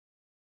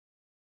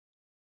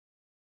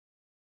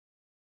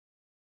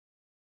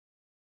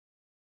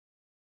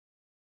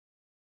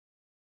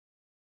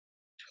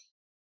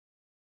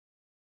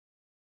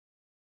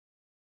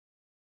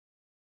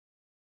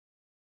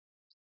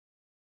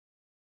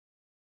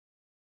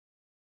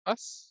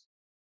 बस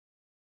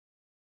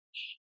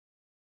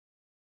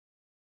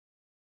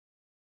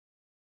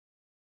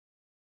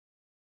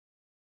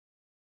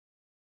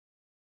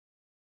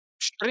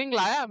स्ट्रिंग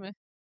लाया मैं,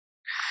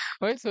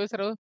 वही सोच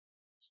रहा हूँ।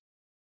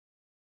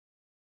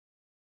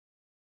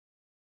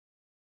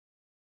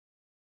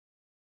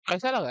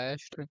 कैसा लगा है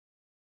स्ट्रीम?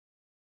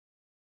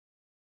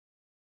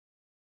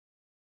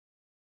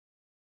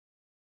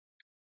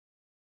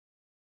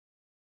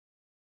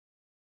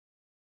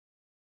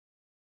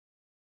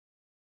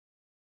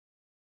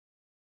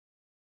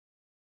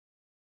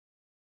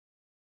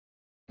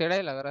 टेढ़ा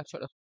ही लग रहा है,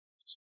 छोड़ो।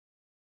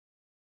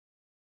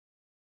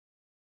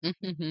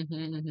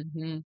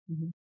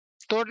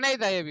 तोड़ना ही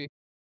था ये भी।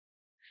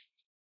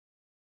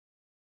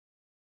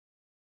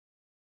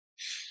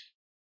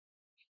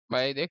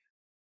 भाई देख।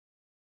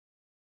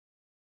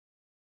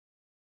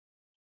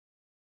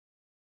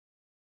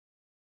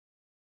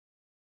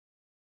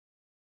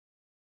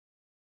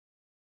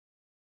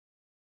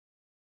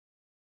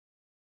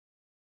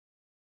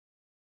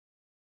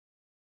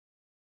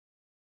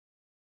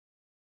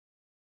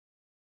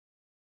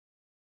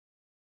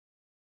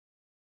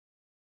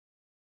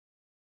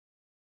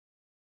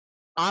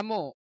 आमो।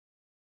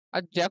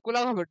 आज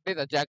जैकुला का बर्थडे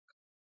था, जैक।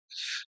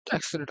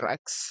 Axle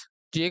tracks.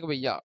 जेक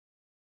भैया।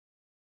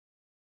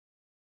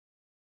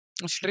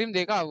 स्ट्रीम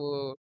देखा वो?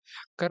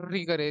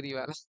 कर्री करेरी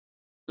वाला।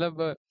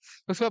 मतलब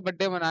उसका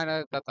बर्थडे मनाना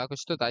रहता था,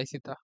 कुछ तो था, इसी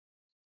था।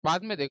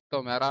 बाद में देखता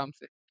हूँ मैं आराम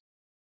से।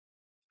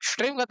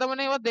 स्ट्रीम खत्म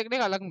होने के बाद देखने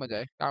का अलग मजा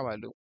है, क्या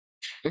मालूम।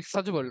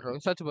 सच बोल रहा हूँ,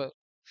 सच बोल।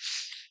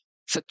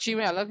 सच्ची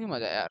में अलग ही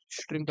मजा है यार,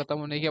 स्ट्रीम खत्म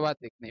होने के बाद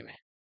देखने में।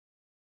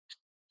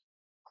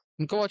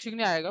 उनको वॉचिंग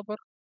नहीं आएगा पर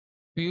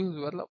व्यूज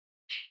मतलब,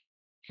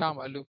 क्या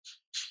मालूम।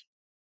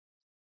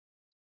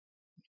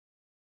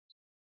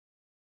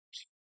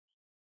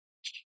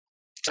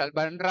 चल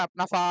बन रहा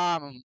अपना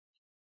फार्म।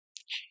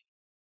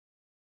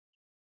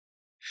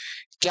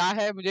 क्या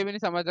है मुझे भी नहीं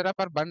समझ रहा,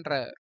 पर बन रहा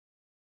है।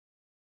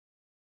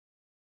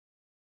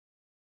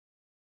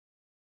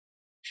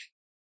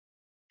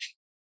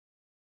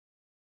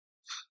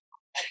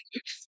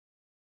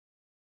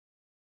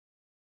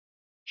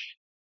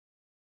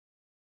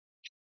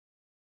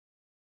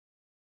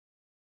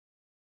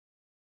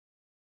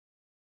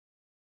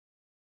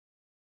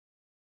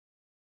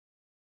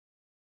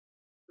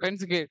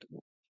 Friends gate.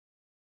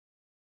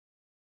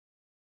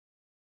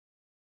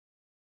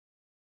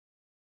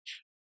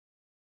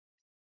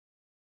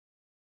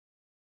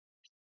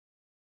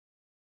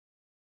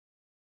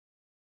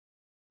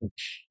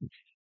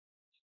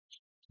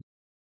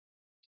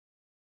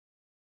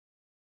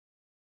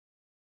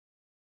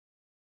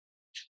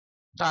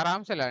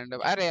 आराम से लैंड।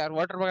 अरे यार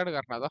वाटर पकड़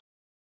करना था।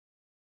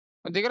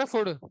 देख रहा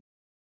फूड।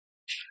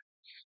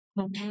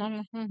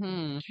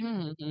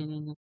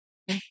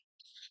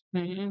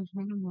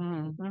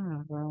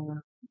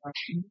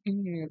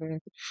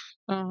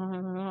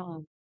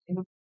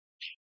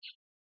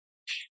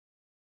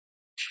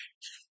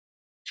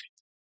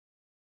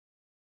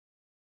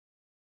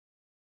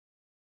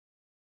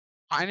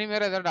 पानी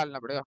मेरा इधर डालना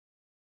पड़ेगा।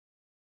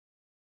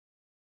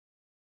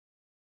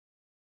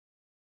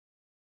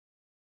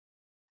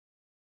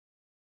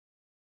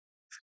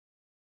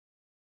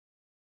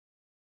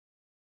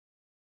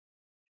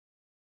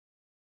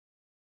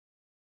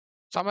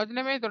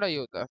 समझने में ही थोड़ा ये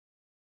होता है।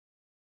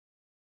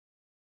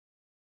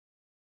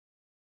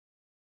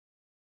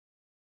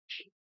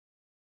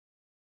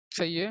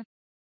 सही है।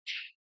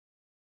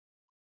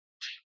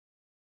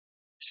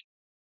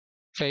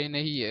 सही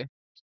नहीं है।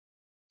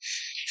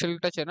 सिल्क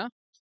टच है ना।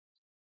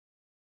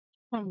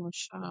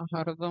 हमेशा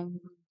हरदम।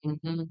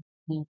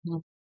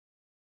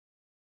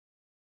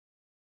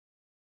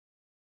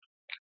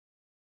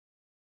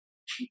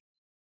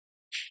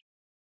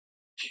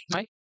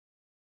 भाई।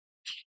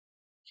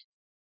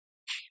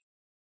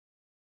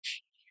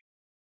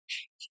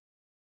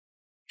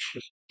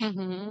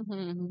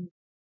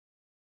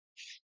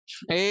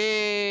 ए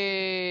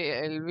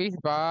एल्विस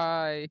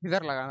भाई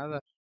इधर लगाना था।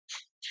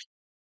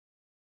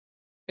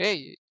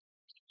 ए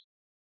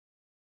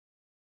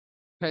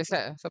कैसा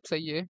है, सब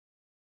सही है।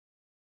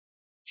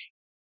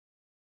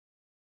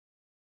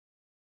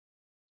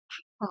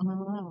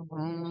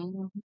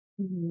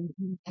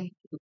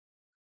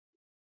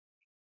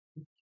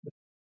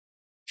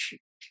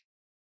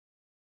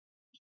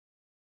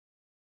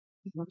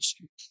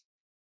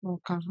 वो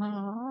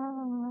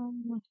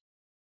कहाँ।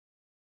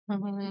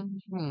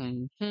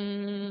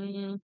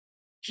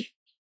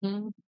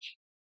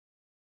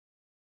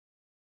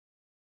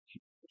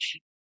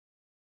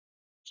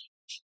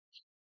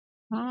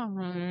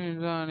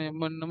 जाने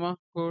मन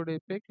घोड़े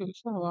पे क्यों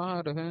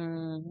सवार है।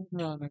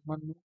 जाने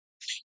मन।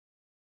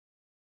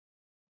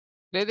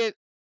 दे दे।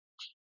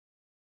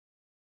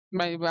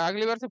 मैं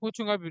अगली बार से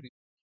पूछूंगा भी नहीं।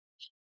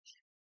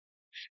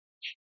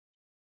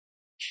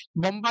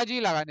 बम्बा जी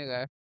लगाने का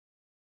है।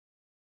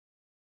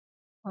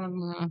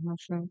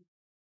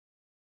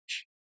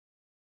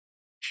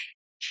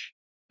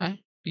 हैं?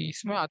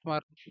 इसमें हाथ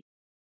मार।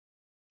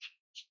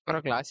 पूरा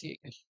ग्लास ही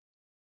है।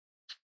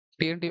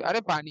 टीएनटी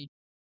अरे पानी।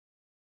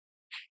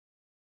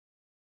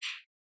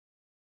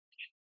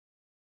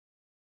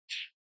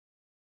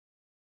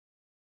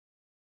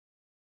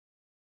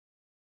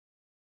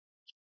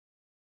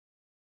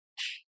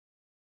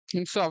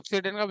 इससे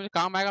ऑक्सीडेंट का मुझे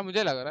काम आएगा,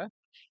 मुझे लग रहा है।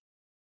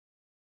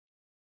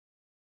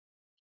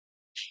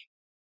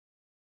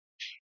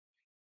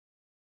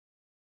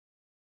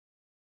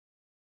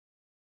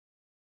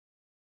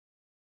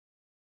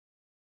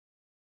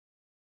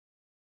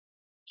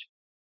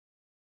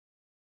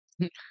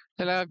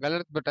 चला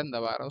गलत बटन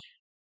दबा रहा हूँ।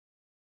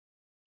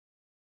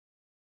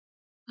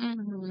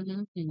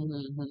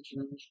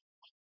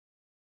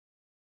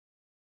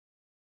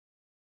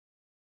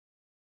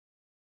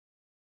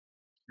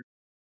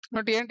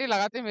 मैं टीएनटी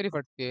लगाते मेरी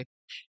फटती है।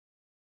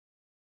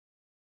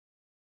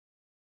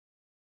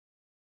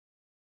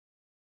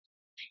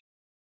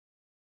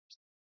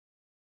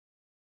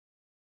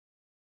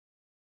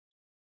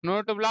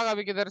 नोट ब्लॉक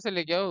अभी किधर से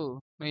लेके आओ?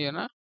 नहीं है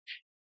ना?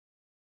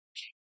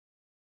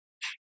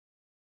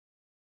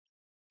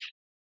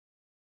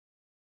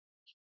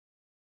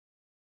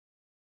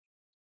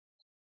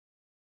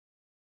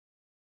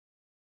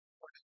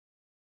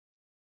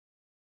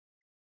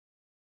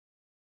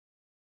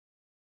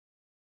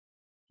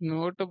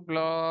 Note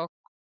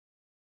block.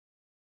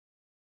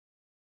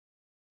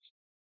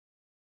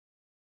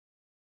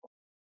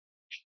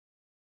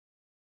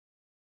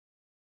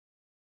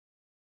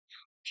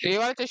 ये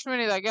वाले चश्मे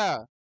नहीं था क्या?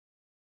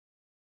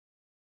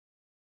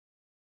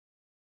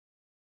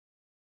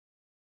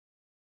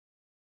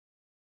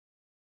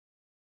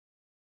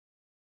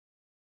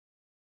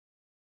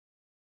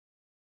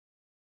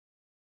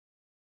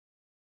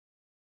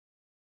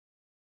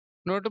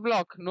 Note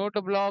block, note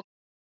block,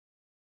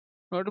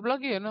 note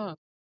block ही है ना?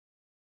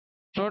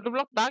 नोट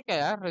ब्लॉक था क्या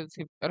यार?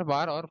 अरे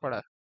बाहर और पड़ा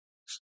है।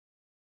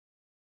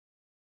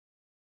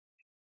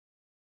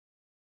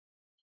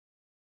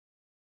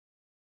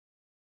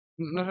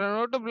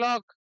 नोट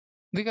ब्लॉक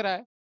दिख रहा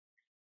है।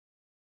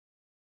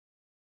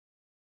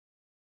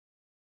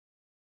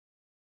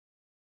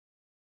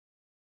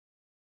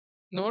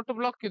 नोट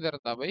ब्लॉक किधर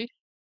था भाई?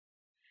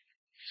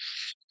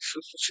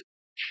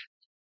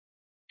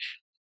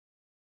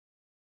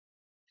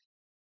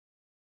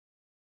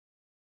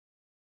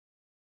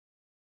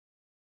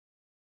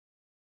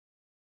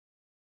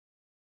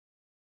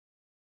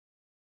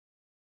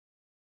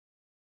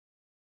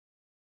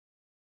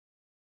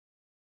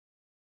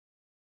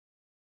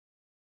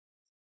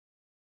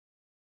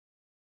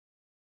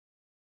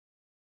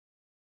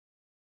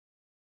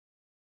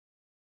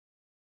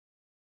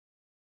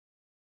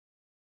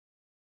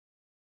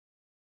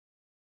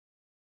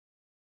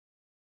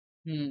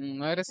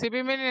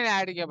 रेसिपी में नहीं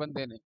ऐड किया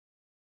बंदे ने।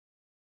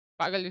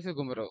 पागल जैसे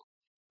घूम रहे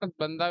हो।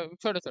 बंदा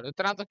छोड़ो छोड़ो,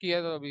 इतना तो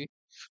किया तो अभी।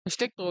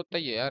 मिस्टेक तो होता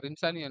ही है यार,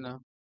 इंसान ही है ना।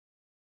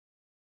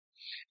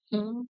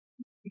 हम्म,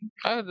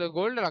 अरे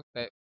गोल्ड लगता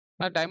है।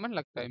 हाँ डायमंड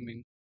लगता है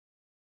मीन।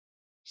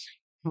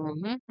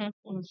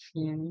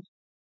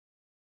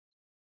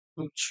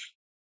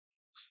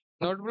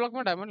 नोट ब्लॉक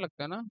में डायमंड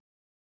लगता है ना?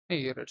 नहीं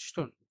ये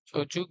रेडस्टोन।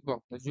 तो जूक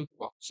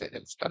बॉक्स है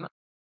उसका ना।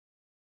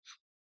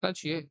 ना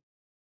चाहिए।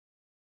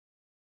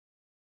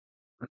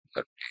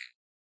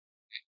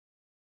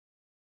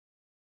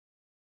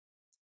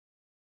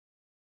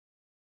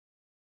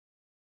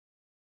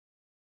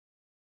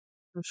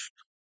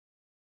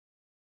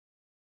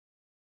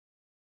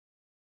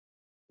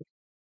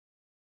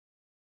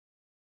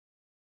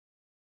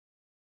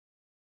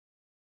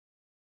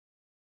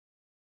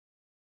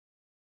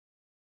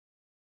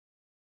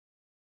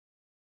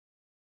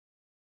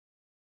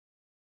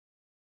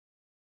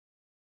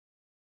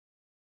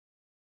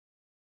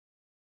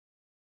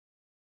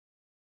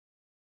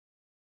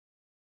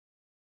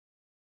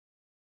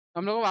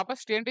 हम लोग को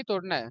वापस टीएनटी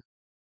तोड़ना है।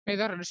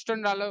 इधर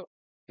रेडस्टोन डालो।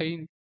 है ही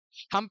नहीं।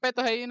 हम पे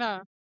तो है ही ना।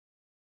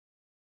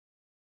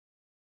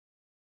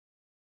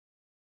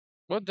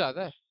 बहुत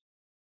ज्यादा है।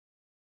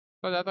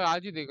 बहुत ज्यादा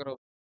आज ही देख रहा हूँ।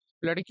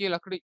 लड़की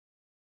लकड़ी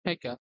है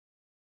क्या?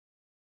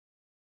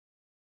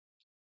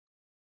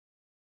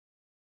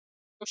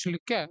 कुछ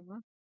लिख के है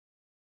ना?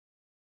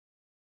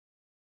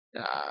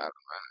 यार।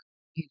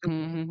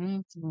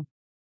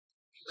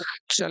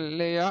 चल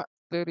लिया।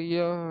 तेरी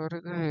और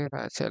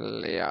तेरा चल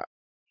लिया।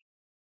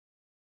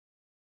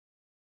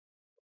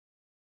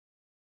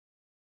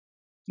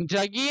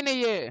 जगी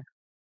नहीं है।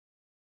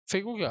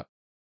 फेंकू क्या?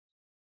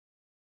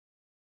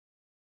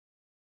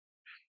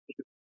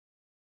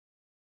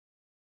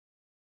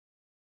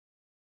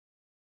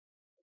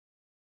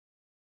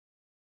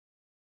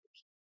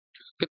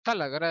 कितना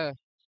लग रहा है?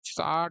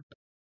 60।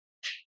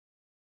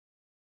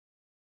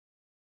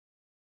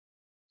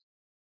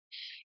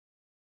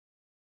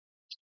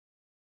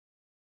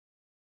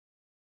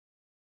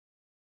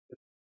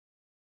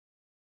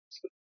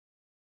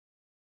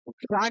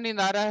 क्या नींद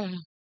आ रहा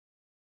है?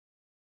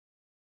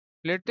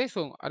 लेटते ही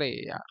सो अरे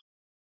यार।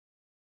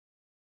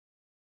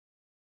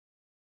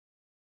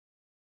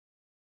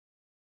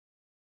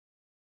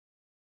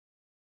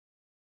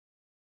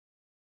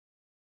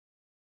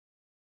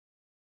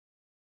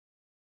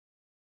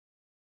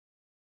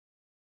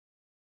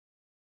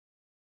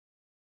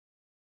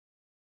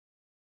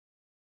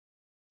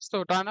 तो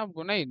उठाना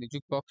गुना ही नहीं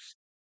जुक बॉक्स।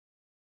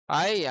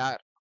 आए यार।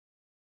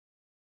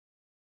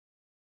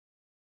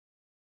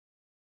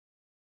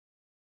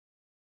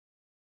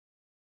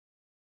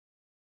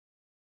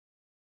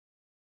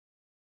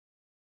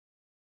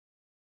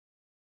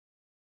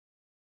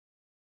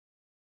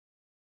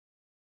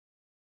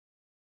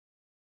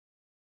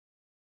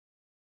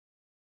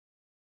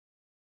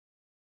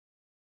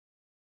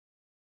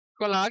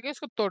 कल आके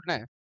इसको तोड़ना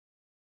है।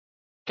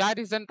 क्या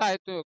रीजन था?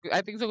 तो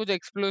आई थिंक से कुछ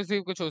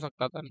एक्सप्लोसिव कुछ हो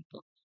सकता था, नहीं तो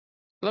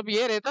मतलब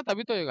ये रहता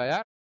तभी तो होगा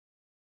यार।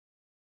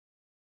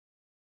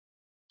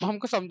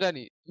 हमको समझा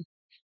नहीं।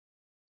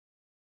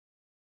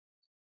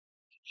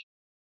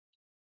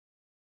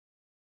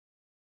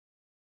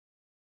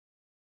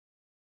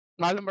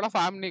 मालूम बड़ा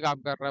फार्म नहीं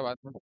काम कर रहा है बाद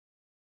में।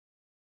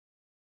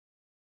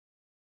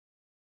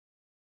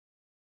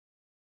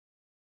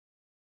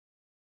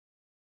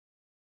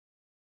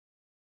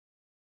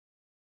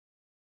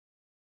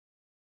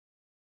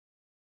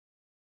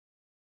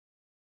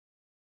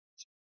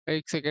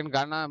 1 सेकेंड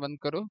गाना बंद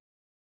करो।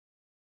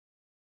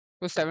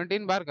 तो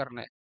 17 बार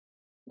करना है।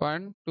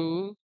 1 2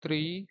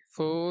 3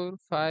 4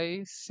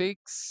 5 6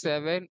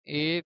 7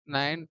 8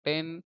 9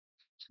 10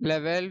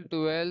 11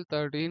 12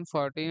 13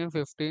 14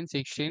 15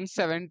 16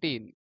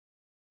 17।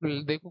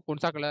 देखो कौन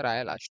सा कलर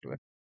आया लास्ट में।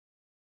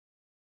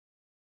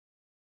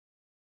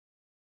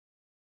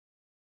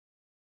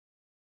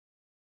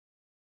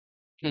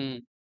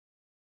 हम्म।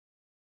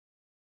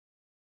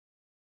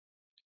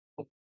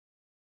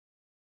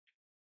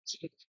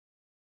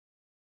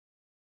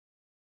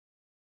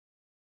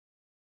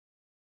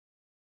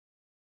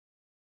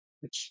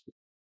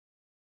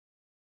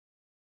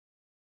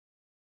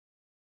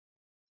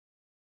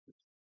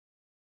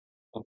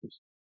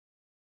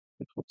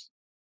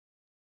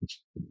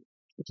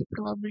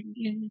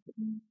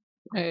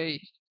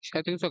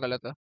 आई थिंक सो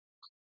गलत है।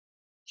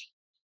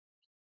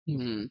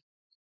 हम्म।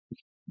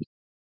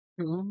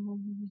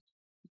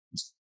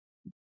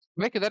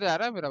 मैं किधर जा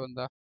रहा है मेरा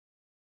बंदा?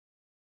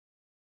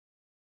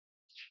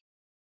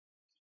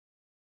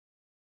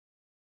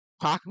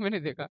 आंख में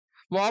नहीं देखा।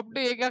 वो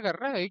अपने ये क्या कर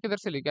रहा है? ये किधर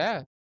से लेके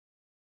आया?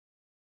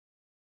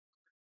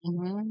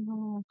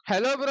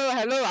 Hello bro,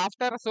 hello,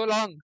 after so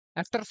long,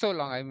 after so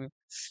long I mean.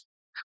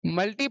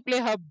 Multiply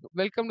hub,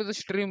 welcome to the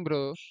stream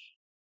bro.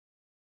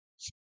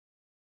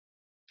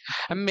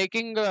 I am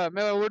making,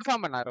 मैं वर्ड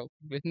फॉर्म बना रहा हूँ,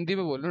 हिंदी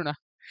में बोलूँ ना,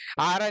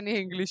 आ रहा नहीं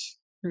इंग्लिश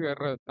कर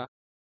रहा होता।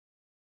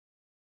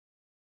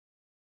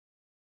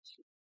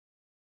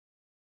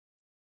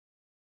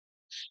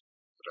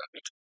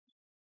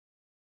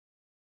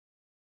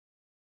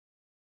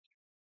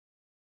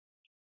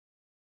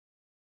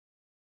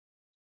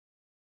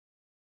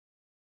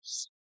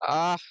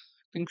 आ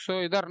थिंक सो।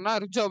 इधर ना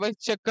रुक जाओ भाई,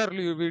 चेक कर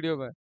लियो वीडियो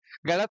में।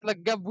 गलत लग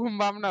गया, बूम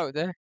बाम ना हो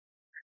जाए।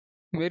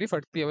 मेरी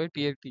फटती है भाई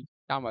टीएटी,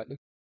 क्या मालूम।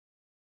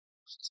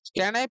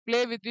 Can I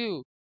play with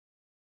you?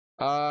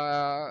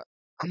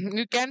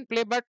 You can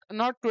play but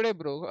not today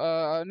bro.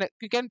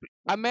 You can.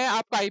 अब मैं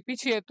आपका आईपी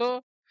चाहिए तो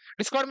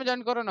डिस्कॉर्ड में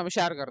ज्वाइन करो ना, मैं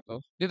शेयर करता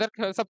हूँ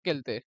जिधर सब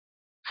खेलते हैं।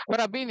 पर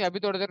अभी नहीं, अभी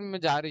थोड़ी देर में मैं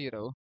जा रही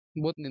रहा हूँ।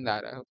 बहुत नींद आ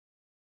रहा है।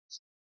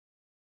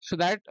 सो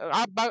दैट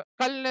आप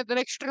कल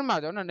नेक्स्ट स्ट्रीम आ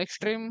जाओ ना, नेक्स्ट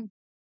स्ट्रीम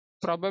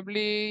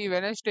प्रोबेबली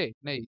वेनेसडे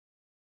नहीं,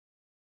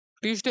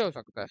 ट्यूसडे हो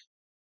सकता है।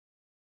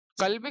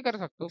 कल भी कर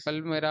सकता हूँ,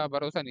 कल मेरा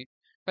भरोसा नहीं।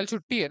 कल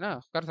छुट्टी है ना,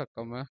 कर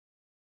सकता हूँ मैं।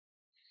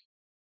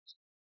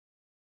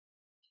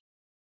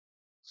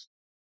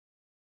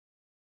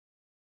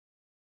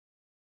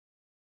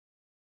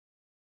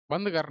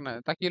 बंद करना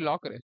है ताकि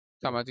लॉक रहे।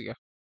 समझ गया।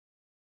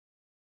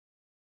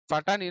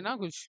 फटा नहीं ना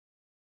कुछ?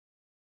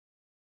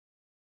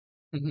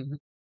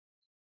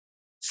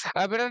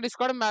 अब मेरा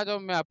डिस्कॉर्ड में आ जाओ,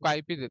 मैं आपको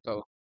आईपी देता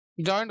हूँ।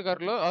 ज्वाइन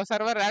कर लो और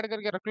सर्वर ऐड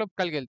करके रख लो,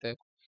 कल खेलते हैं।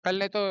 कल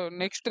नहीं तो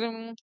नेक्स्ट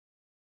स्ट्रीम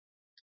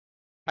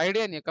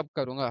आइडिया नहीं है कब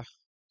करूंगा।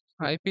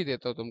 आईपी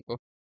देता हूँ तुमको।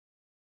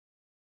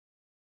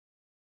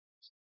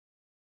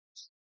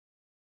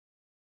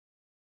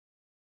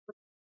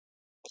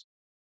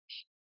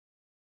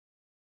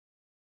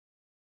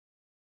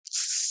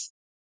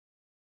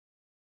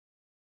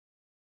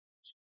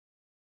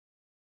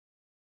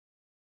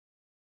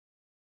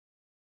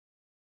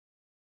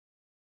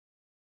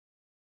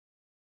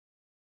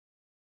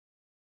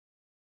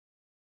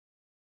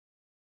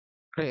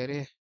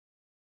 अरे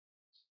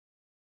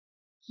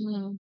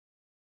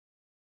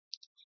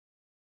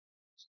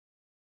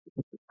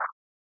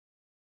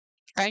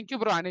थैंक यू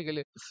ब्रो आने के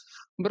लिए।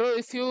 Bro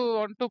if you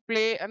want to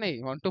play,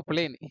 नहीं वांट टू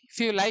प्ले नहीं,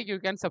 if you like you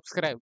can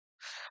subscribe.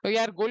 तो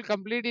यार गोल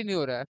कंप्लीट ही नहीं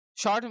हो रहा है।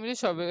 शॉर्ट मुझे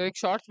एक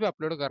शॉर्ट्स भी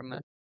अपलोड करना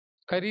है,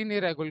 कर ही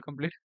नहीं रहा है गोल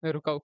कंप्लीट। मैं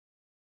रुका हूँ।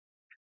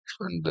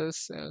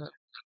 10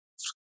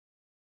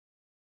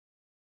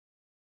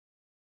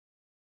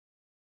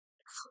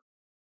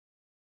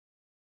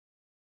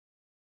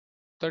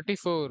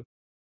 34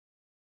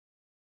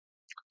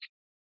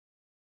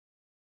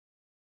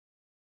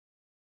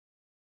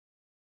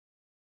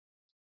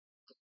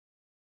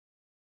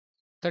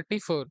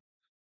 34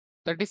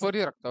 34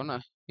 ही रखता हूँ ना,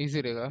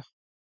 इजी रहेगा।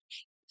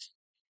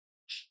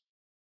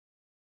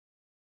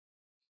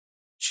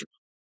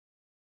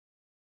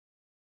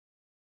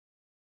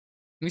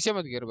 नीचे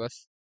मत गिर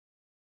बस।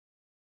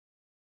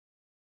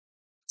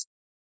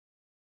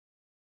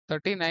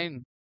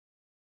 39।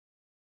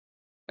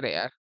 अरे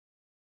यार,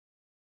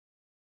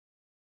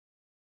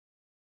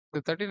 तो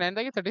 39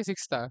 था कि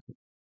 36 था?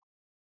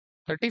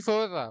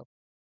 34 था।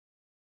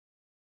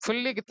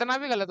 फुल्ली कितना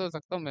भी गलत हो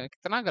सकता हूँ मैं,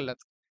 कितना गलत।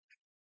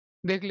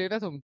 देख ले रहा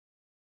तुम।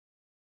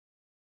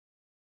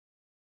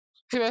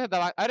 फिर वैसे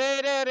दबा, अरे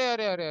अरे अरे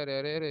अरे अरे अरे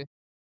अरे अरे।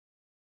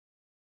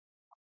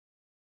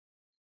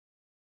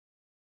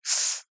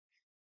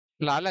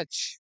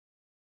 लालच।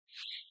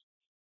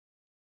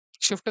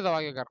 शिफ्ट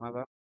दबा के करना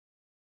था।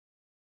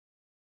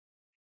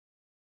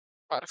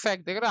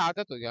 परफेक्ट, देख रहा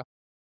आदत हो गया।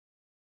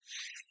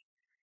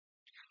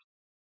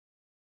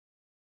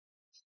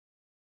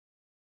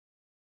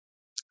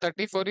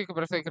 34 ही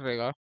परफेक्ट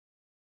रहेगा।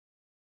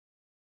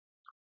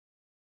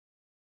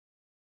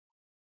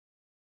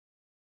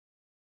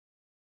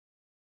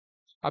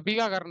 अभी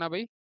क्या करना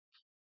भाई?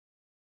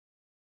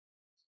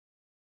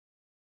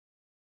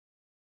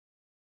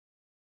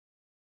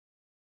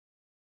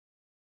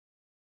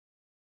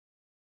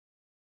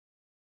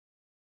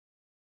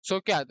 सो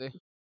क्या आते?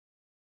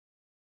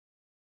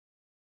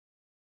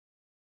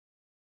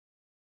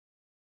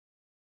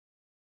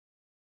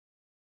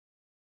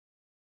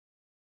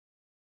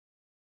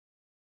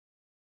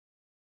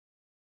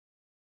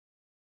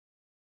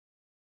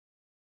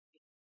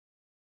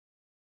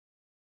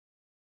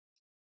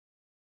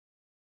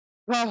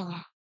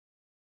 आह,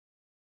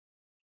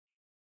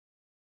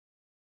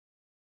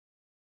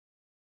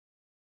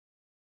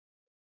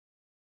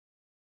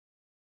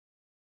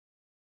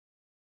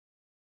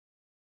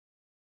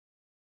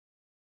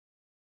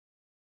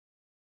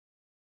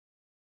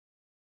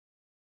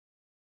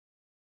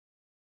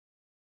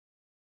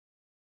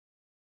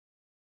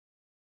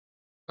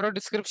 ब्रो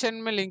डिस्क्रिप्शन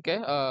में लिंक है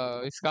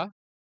इसका,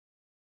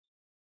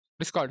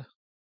 डिस्कॉर्ड।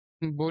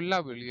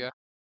 बोलना भूल गया।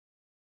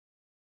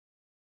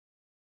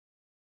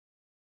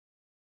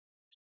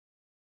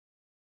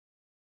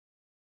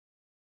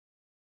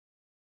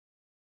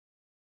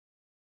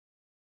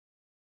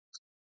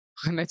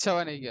 अच्छा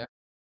हुआ नहीं गया।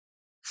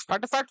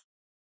 फटाफट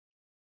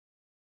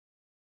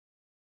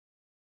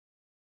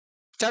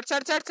चढ़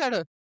चढ़ चढ़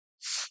चढ़।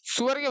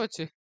 सुअर के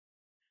बच्चे।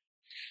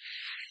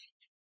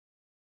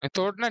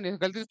 तोड़ना नहीं,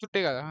 गलती से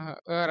टूटेगा।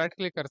 राइट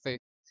क्लिक करते ही।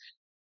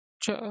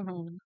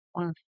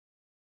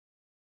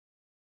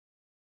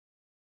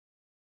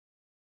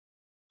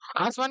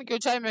 आसमान की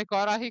ऊंचाई में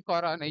कोहरा ही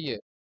कोहरा नहीं है।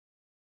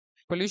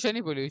 पोल्यूशन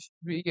ही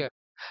पोल्यूशन, ठीक है।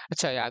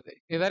 अच्छा याद है,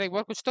 इधर एक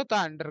बार कुछ तो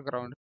था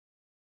अंडरग्राउंड।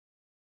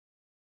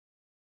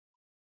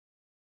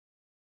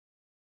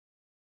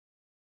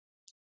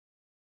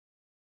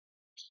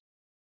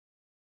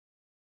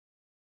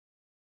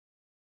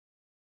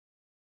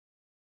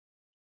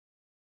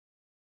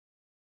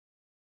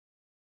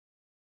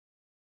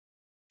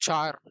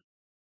 चार।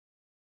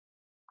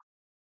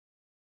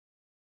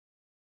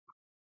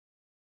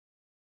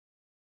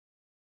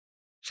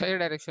 सही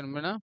डायरेक्शन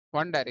में ना,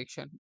 वन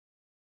डायरेक्शन।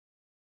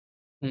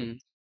 हम्म।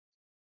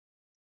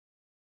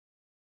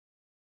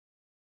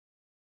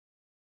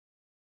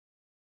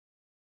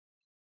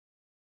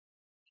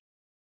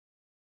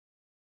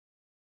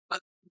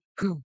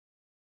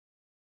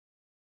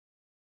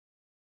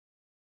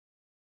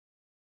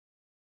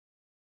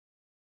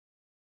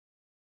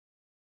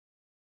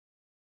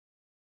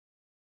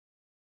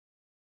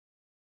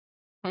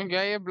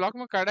 क्या ये ब्लॉक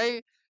में कढ़ाई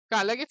का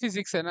अलग ही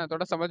फिजिक्स है ना,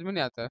 थोड़ा समझ में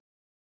नहीं आता है।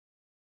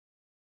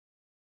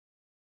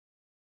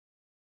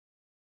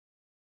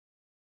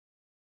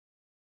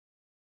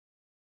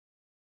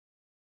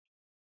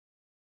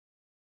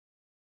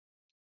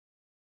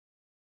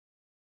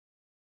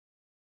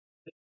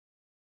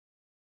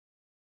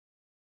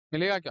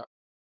 मिलेगा क्या?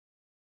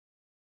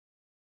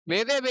 दे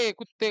दे बे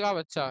कुत्ते का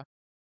बच्चा।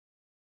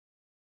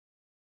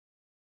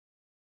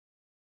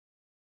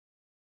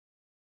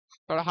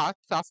 थोड़ा हाथ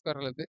साफ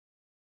कर लेते।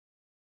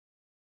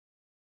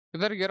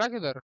 किधर गिरा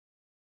किधर?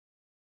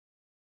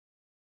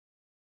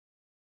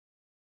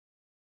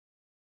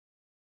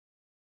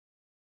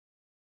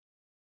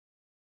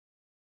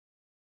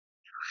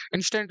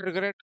 Instant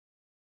regret.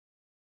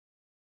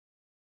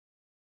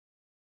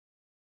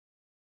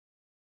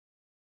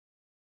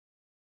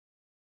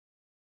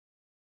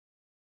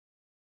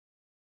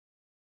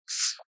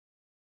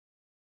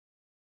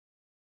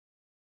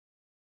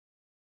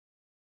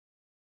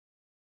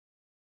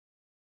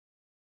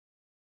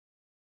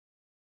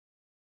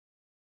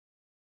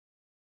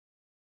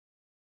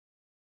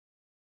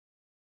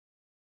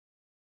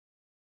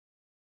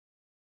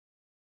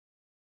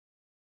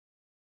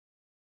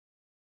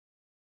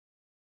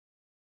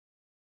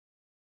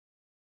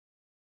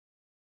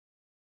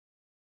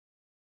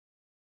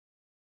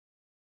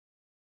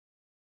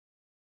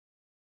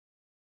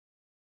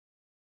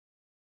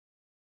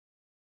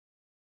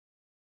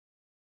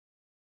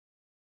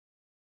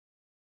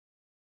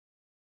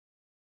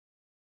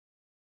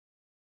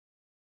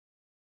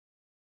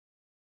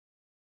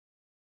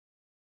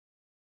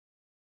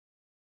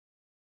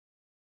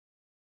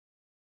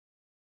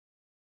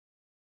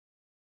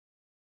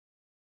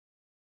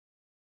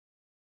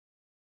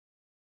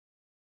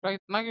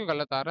 इतना क्यों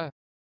गलत आ रहा है?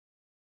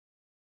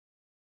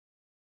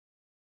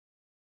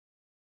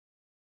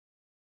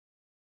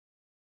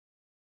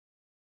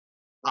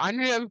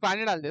 पानी, अभी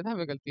पानी डाल दिया था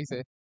मैं गलती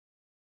से।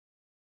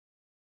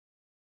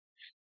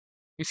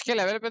 इसके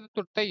लेवल पे तो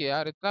टूटता ही है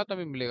यार, इतना तो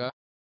भी मिलेगा।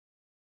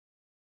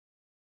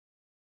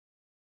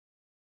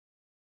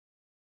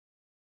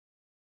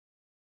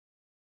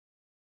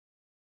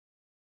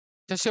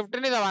 अच्छा शिफ्ट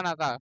नहीं दबाना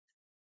था।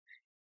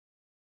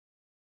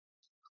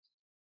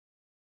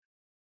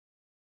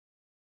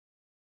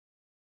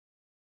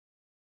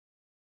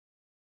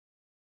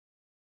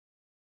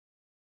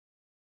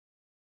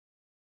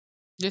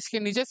 जिसके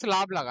नीचे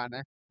स्लैब लगाना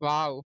है।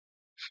 वाह।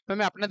 तो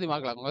मैं अपना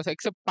दिमाग लगाऊंगा,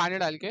 एक से पानी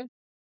डाल के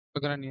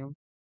पकड़ा नहीं हूँ,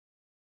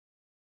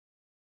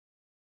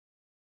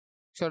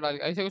 डाल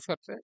के ऐसे कुछ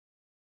करते हैं।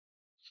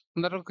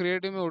 अंदर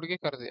क्रिएटिव में उड़ के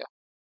कर दिया।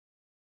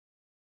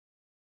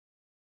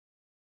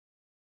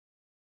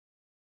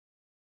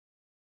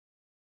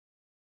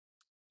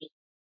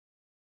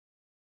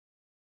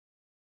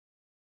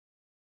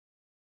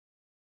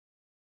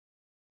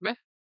 मैं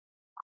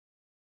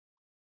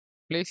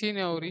प्लेस ही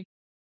नहीं हो रही।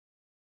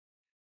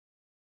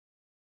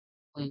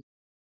 हम्म,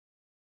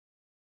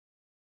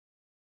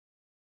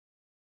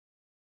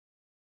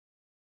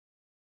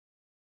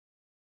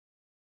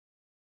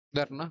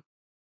 इधर ना।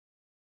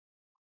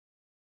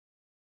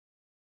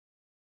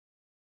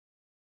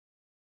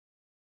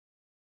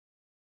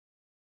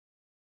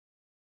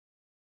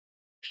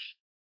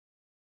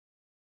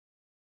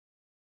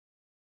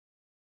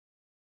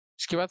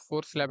 इसके बाद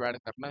 4 स्लैब ऐड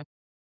करना है।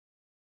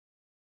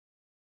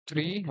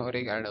 3 और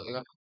एक ऐड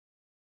होगा।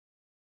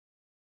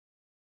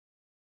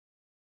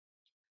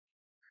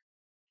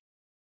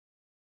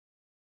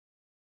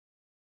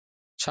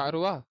 4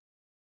 हुआ।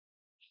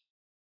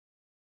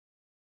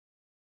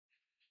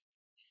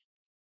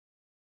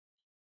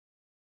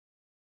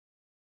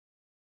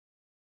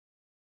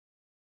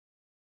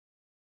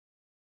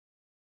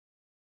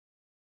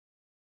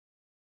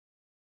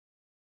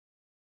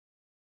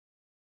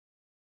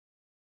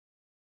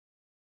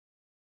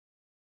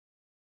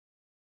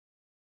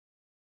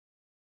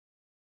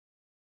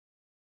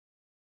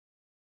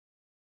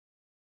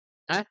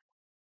 हैं?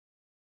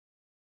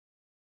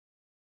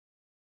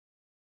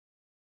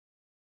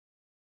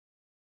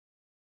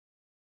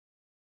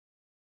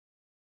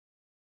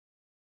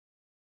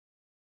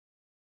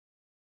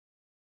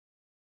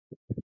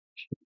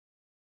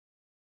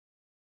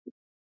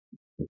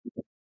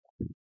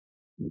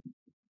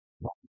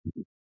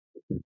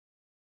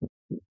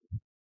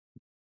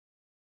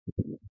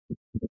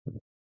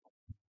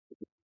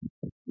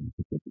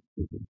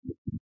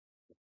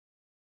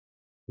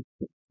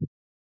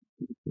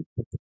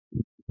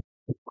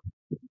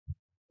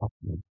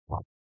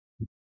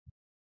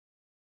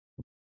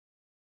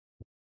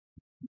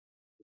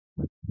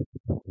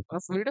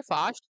 वीडियो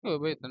फास्ट क्यों है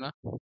भाई इतना?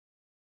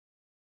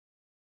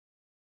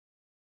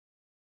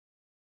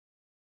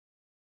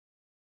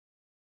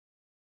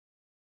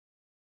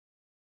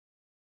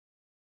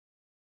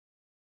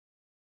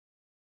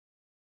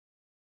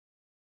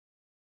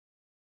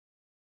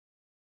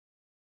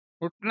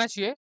 उठना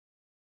चाहिए।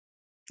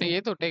 तो ये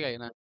तो उठेगा ही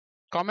ना।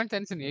 कॉमन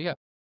सेंस नहीं है क्या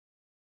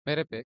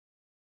मेरे पे?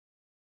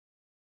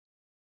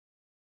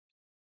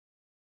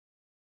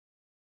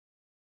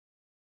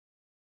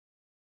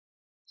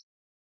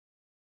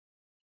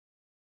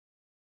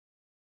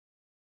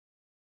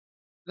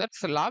 इधर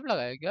सलाब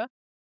लगाया क्या?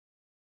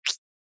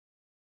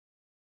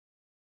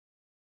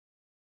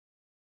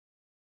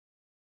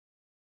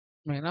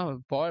 मैं ना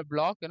बॉल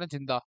ब्लॉक है ना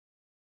जिंदा।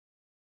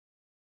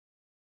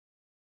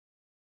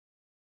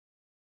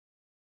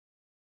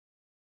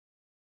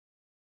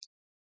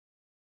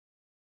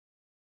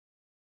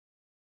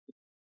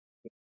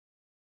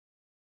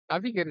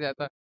 अभी गिर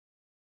जाता।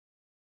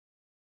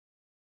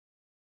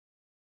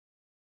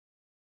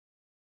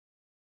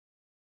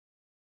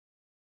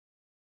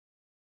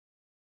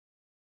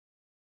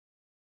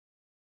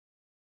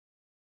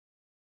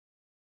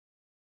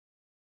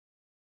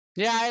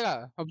 ये आएगा।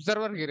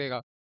 ऑब्जर्वर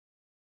गिरेगा।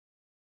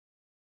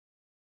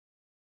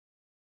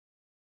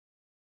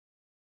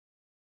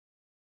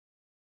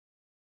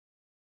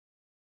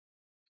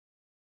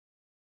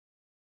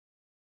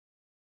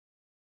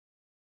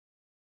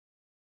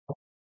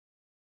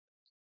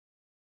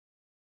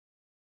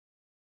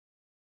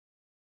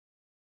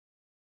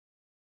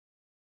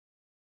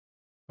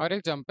 और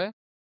एक जंप है।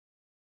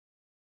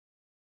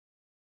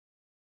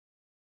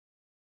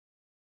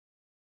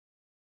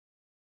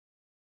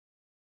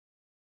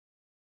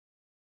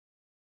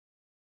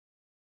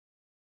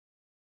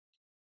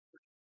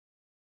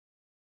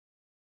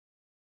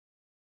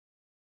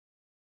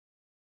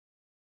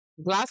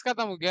 ग्लास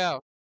खत्म हो गया।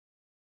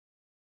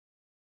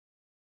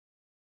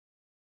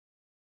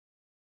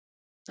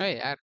 अरे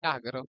यार क्या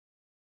करो।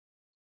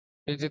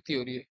 बेइज्जती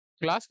हो रही है।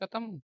 क्लास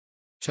खत्म।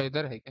 अच्छा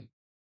इधर है क्या?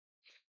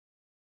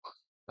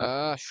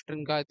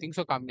 स्ट्रिंग का आई थिंक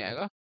सो काम नहीं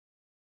आएगा।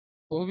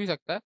 हो भी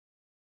सकता है।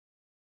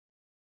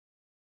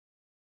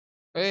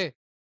 ए,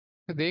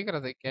 देख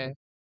रहा था क्या है।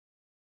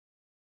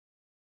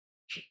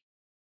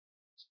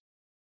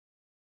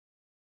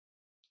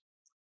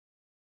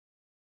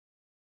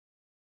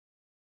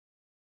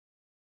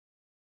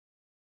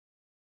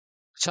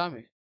 अच्छा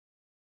में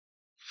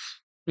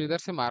इधर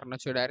से मारना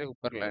चाहिए डायरेक्ट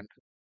ऊपर लैंड।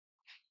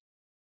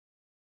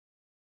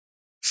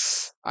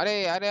 अरे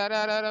अरे अरे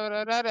अरे अरे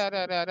अरे अरे अरे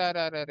अरे अरे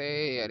अरे अरे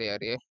अरे अरे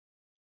अरे।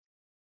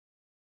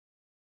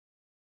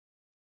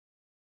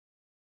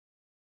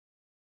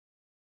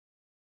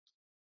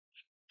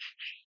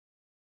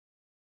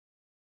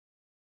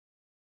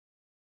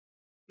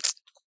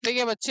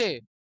 देखिए बच्चे।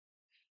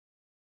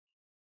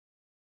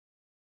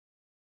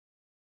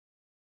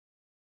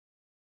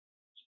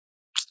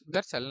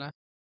 इधर चलना।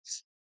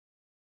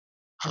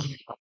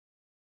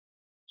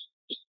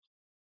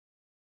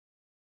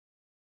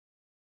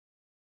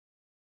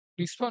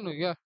 रिस्पॉन हो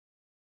गया।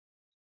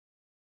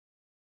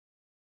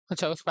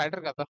 अच्छा वो स्पाइडर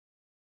का था।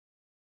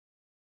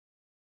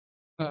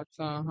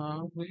 अच्छा हाँ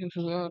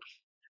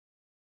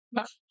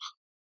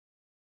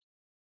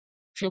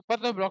इसके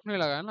ऊपर तो ब्लॉक नहीं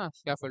लगा है ना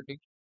स्कैफोल्डिंग।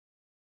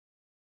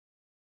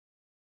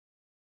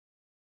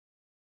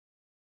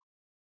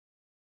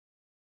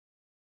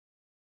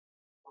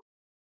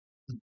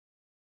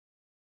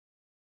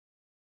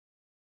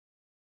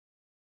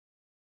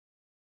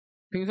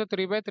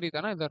 303/3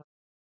 था ना इधर।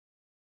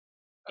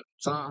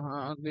 अच्छा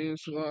हाँ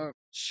दिस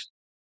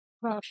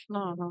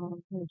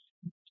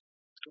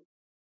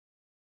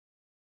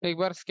एक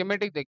बार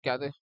स्कीमेटिक देख के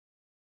आते।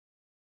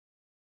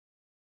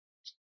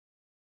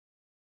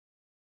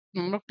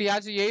 हम लोग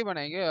टीआर से यही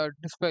बनाएंगे और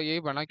डिस्प्ले यही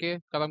बना के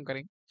खत्म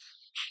करेंगे।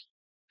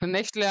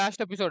 नेक्स्ट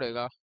लास्ट एपिसोड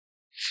होगा।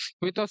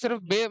 अभी तो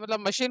सिर्फ बे मतलब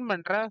मशीन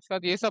बन रहा है, उसके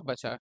बाद ये सब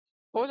बचा है।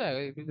 हो जाएगा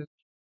ये भी,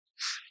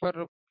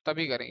 पर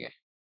तभी करेंगे।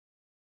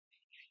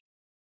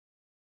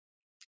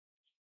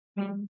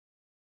 हम्म,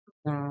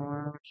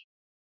 हाँ,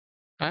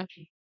 हैं?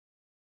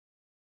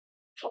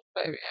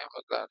 भाई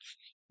मतलब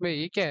भाई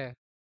ये क्या है?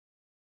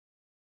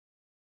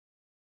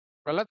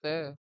 गलत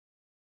है।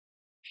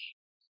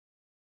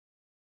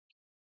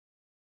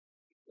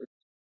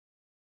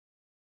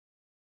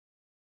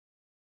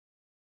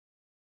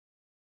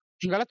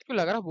 गलत क्यों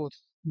लग रहा बहुत?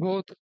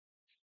 बहुत।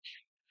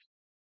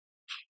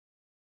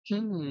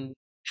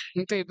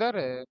 ये तो इधर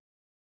है।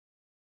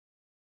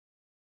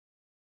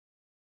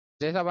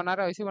 जैसा बना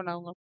रहा है वैसे ही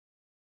बनाऊंगा।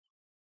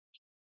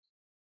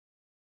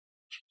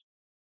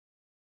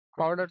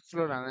 पाउडर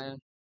स्लो लाना है।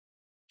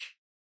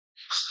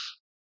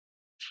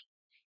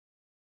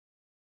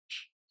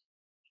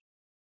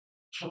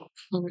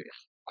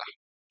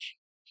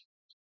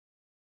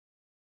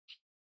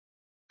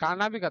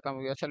 खाना भी खत्म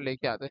हो गया, चल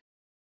लेके आते।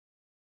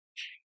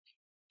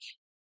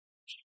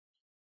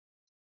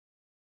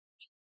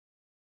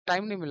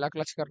 टाइम नहीं मिला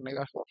क्लच करने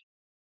का।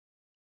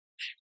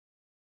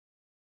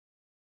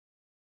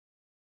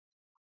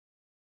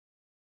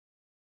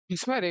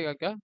 इसमें रहेगा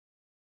क्या?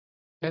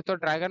 ये तो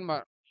ड्रैगन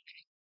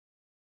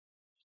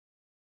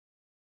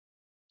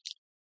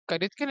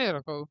खरीद के नहीं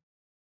रखा हूँ।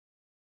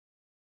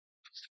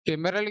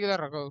 एमराल्ड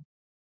किधर रखा हूँ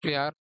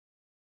यार?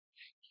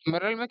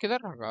 एमराल्ड में किधर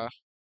रखा?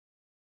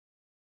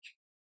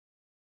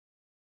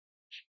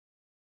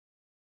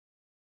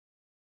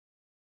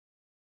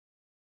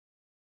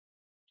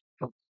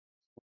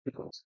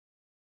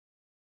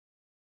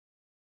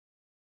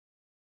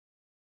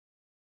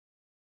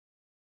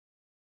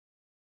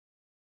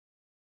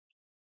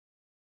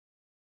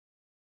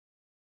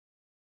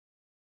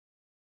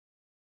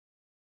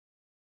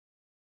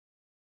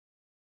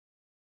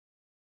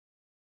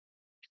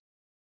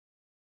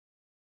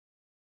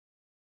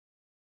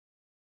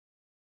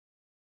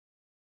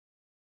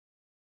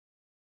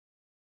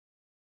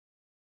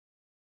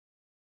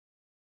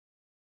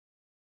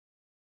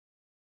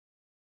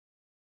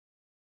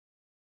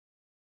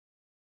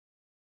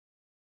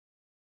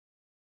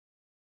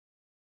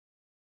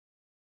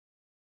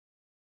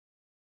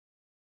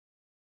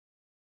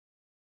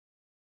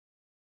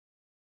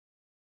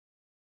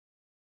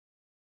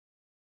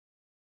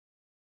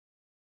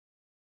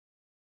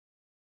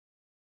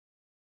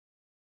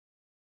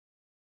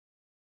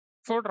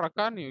 फोर्ट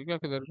रखा नहीं हो क्या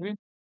किधर भी?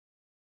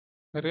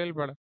 रेल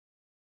बड़ा।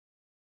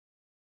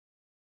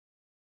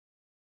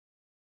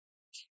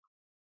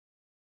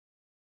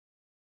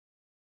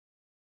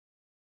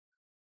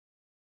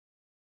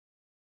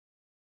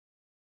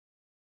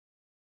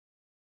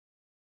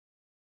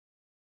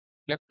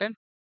 Left hand.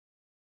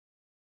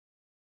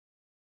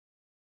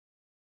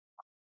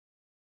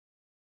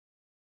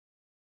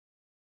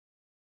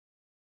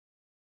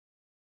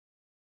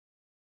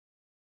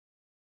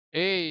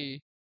 ए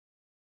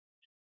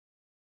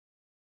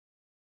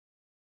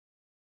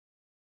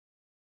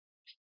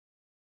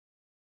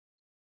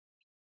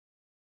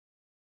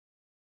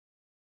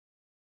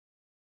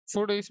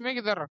फूड इसमें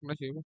किधर रखना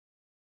चाहिए?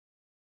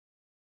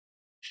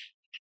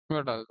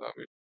 मैं डालता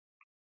अभी।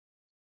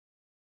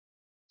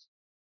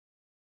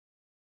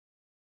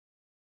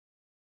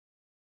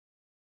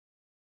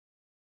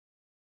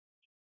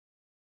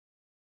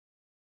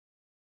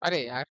 अरे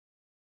यार,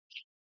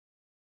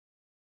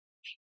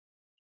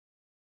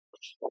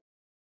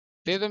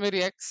 दे दो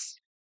मेरी एक्स।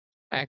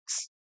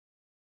 एक्स।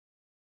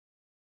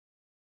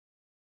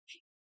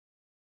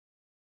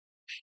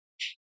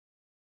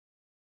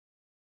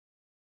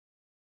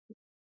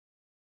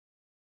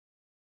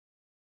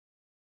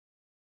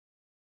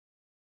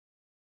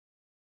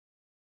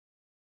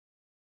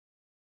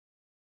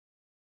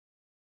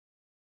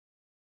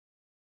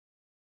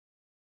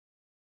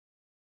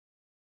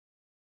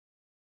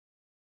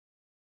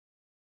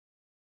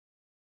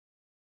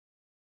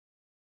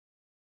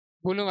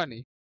 भूलूंगा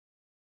नहीं।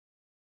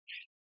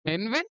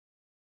 एनविन।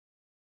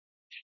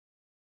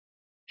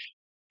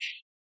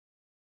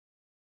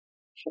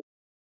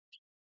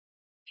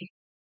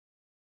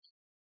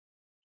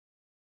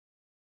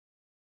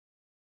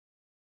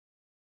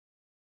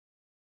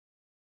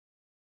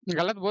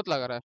 गलत बहुत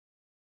लग रहा है।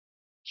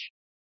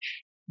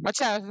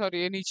 अच्छा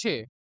सॉरी, ये नीचे।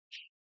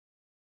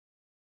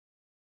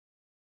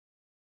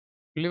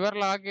 लिवर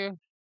लगा के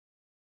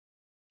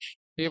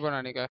ये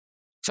बनाने का।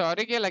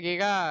 सॉरी क्या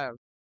लगेगा?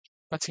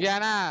 बच गया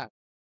ना।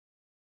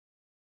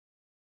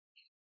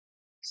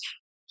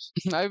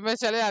 अभी मैं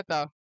चले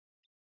जाता।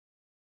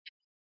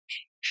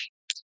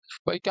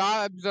 भाई क्या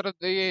अब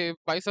जरूरत है ये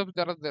भाई सब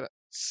जरूरत दे रहा।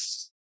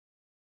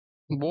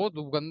 बहुत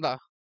गंदा।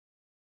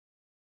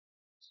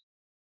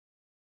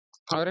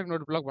 और एक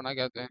नोट ब्लॉक बना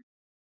के आते हैं।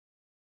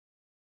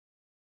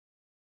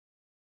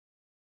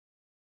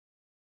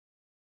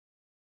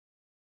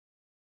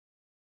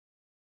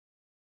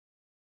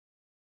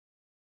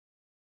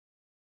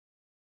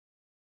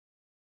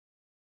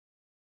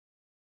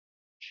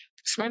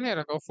 इसमें नहीं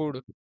रखा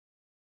फूड।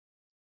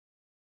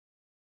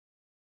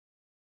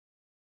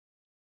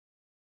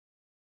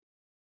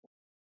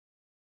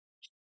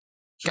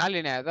 क्या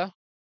लेने आया था?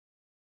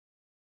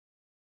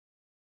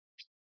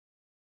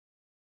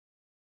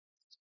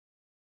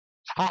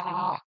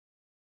 हाँ।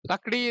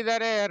 लकड़ी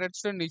इधर है,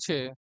 रेडस्टोन नीचे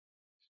है।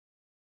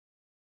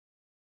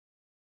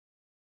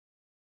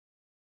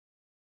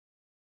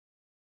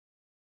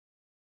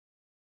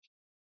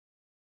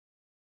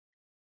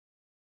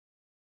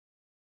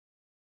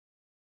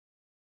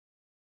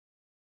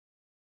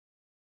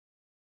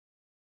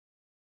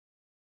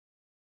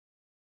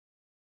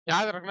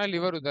 याद रखना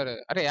लीवर उधर है,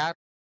 अरे यार।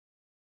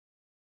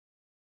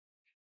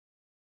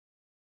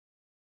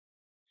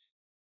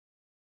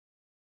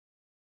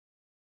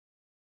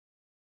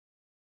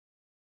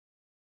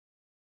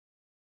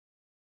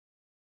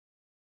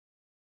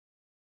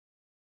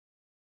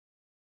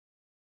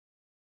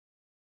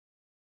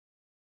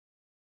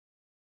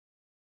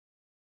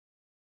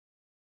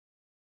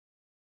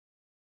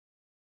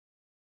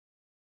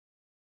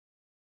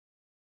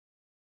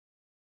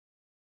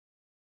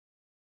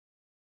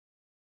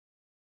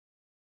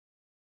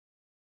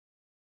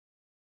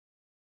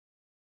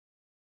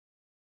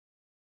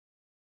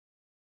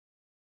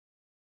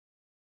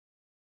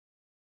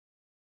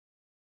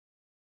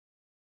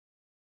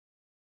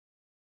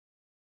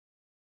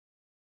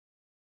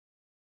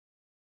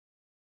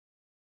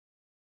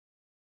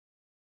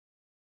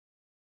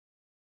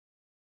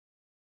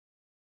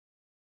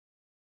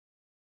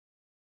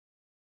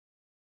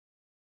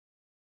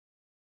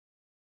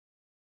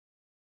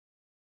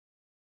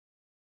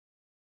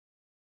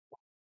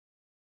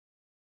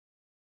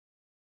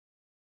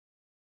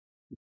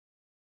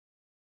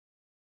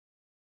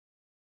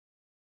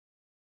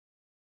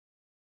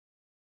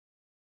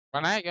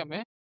 बनाया क्या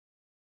मैं?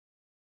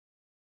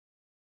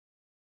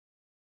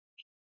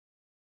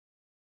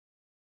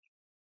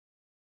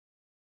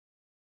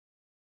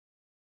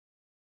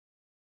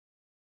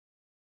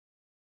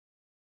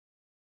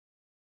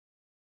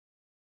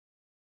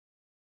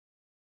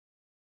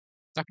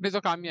 लकड़ी तो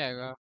काम ही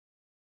आएगा।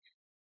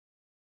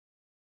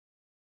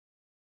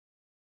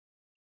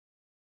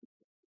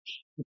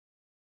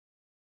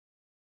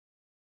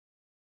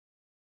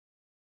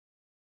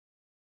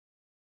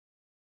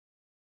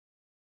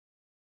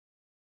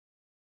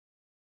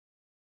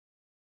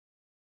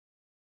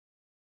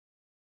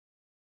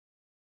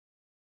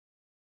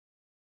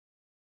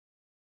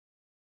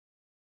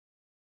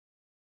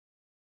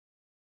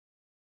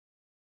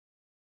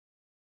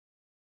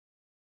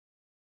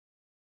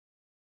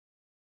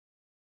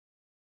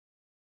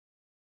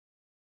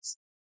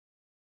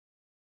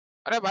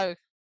 अरे भाई।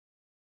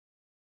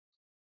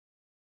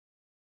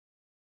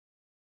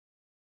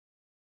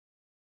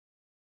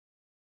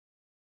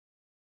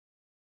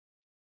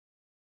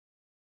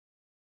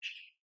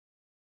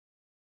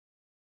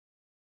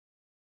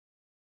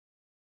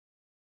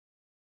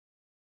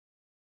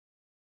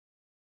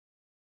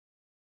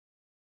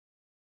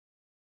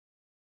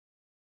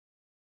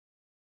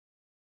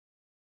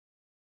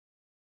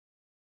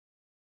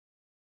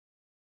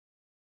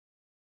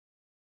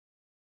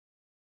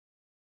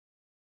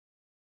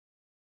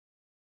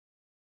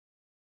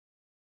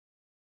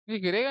 ये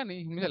गिरेगा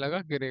नहीं, मुझे लगा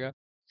गिरेगा।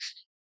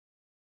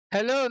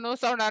 हेलो, नो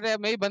साउंड आ रहा है,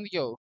 मैं ही बंद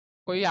क्यों?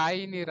 कोई आ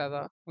ही नहीं रहा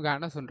था।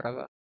 गाना सुन रहा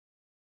था।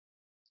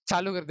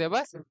 चालू कर दिया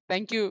बस।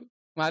 Thank you.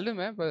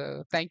 मालूम है।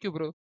 थैंक यू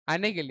ब्रो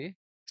आने के लिए।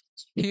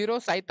 हीरो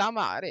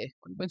साइतामा, अरे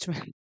पंच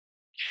में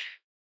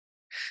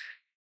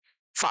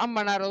फार्म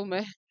बना रहा हूँ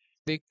मैं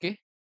देख के।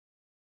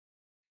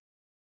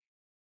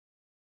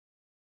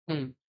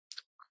 हम्म।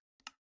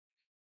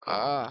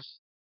 आ,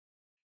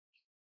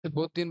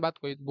 बहुत दिन बाद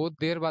कोई, बहुत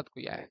देर बाद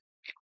कोई आया।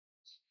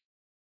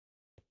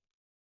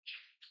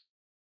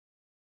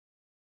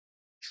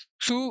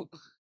 शू।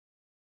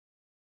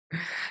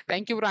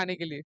 थैंक यू ब्रो आने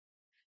के लिए।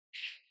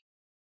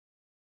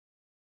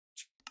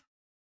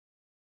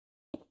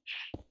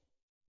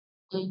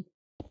 हम्म।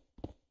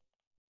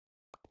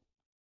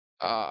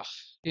 आ,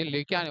 ये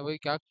लेके आने भाई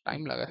क्या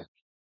टाइम लगा है।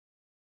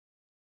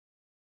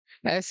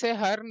 ऐसे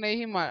हार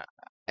नहीं मान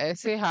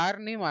ऐसे हार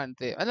नहीं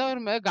मानते, मतलब और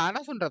मैं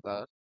गाना सुन रहा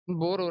था।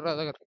 बोर हो रहा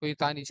था, कोई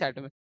था नहीं चैट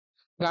में।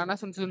 गाना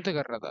सुनते सुनते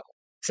कर रहा था।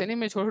 ऐसे नहीं,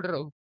 मैं छोड़ रहा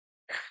हूँ।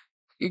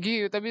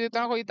 क्योंकि तभी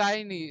इतना कोई था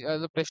ही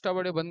नहीं, प्रेस्टा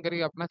बड़े बंद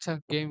करके अपना अच्छा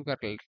गेम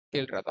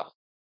खेल रहा था।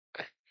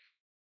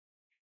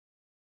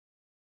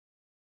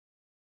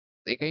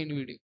 देखा ही नहीं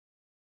वीडियो।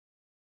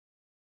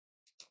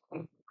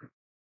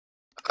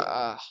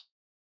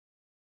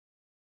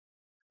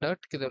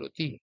 डर्ट किधर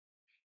होती?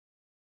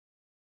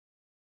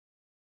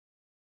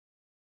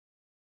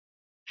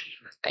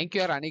 थैंक यू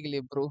यार आने के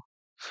लिए ब्रो।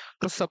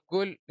 तो सब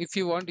goal if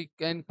you want you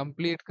can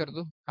complete कर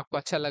दो, आपको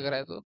अच्छा लग रहा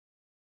है तो।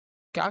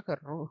 क्या कर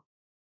रहा हूँ?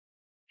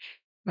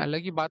 मैं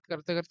अलग ही बात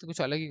करते करते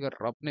कुछ अलग ही कर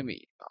रहा हूँ अपने में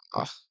ही।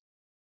 आह,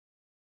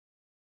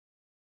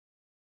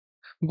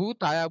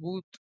 भूत आया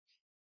भूत।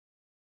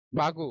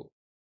 भागो।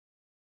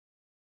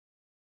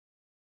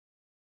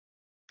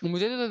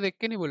 मुझे तो देख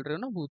के नहीं बोल रहे हो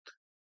ना भूत?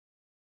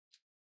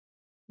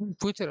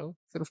 पूछ रहा हूँ,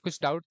 सिर्फ कुछ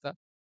डाउट था।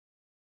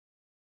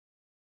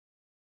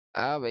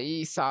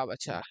 भाई साहब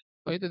अच्छा।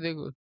 वही तो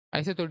देखो,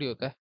 ऐसे थोड़ी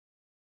होता है।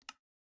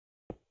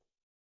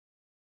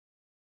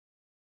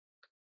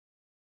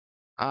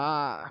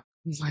 आ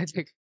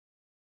मैजिक।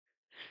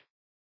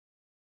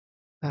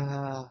 आ,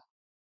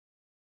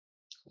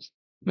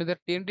 मैं इधर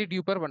टीएनटी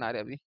ट्यूबर बना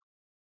रहे अभी।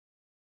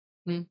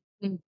 हम्म,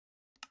 हम्म।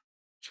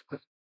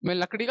 मैं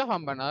लकड़ी का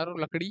फार्म बना रहा हूँ,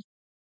 लकड़ी।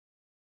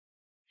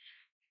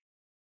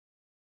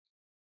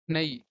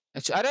 नहीं।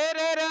 अच्छा, अरे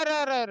अरे अरे अरे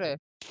अरे अरे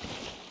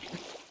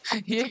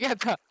ये क्या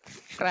था?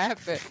 ट्रैप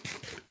है।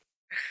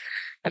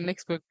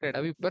 अनएक्सपेक्टेड।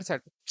 अभी ऊपर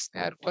सेट।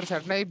 यार ऊपर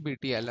सेट ना एक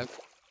बीटी अलग।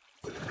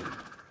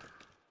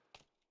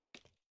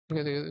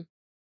 देखो, देखो, देखो।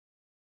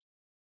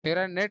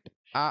 मेरा नेट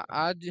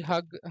आज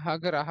हग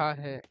हग रहा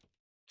है।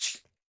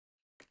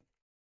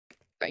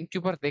 थैंक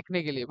यू पर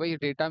देखने के लिए भाई,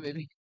 डेटा में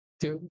भी।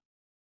 जो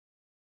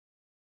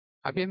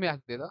अभी मैं हक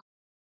देता।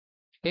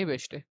 यही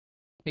बेस्ट है।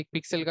 एक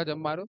पिक्सल का जब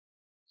मारो,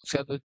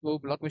 उसके बाद वो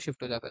ब्लॉक में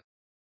शिफ्ट हो जाता है।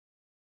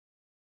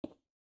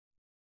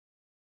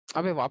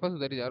 अबे वापस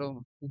उधर ही जा रहा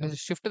हूँ,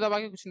 शिफ्ट दबा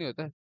के कुछ नहीं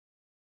होता है।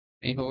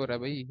 नहीं हो रहा है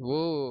भाई,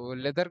 वो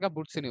लेदर का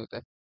बूट से नहीं होता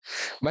है।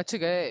 बच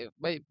गए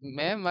भाई।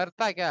 मैं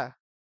मरता क्या?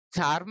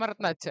 आर्मर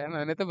इतना अच्छा है,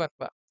 मैंने तो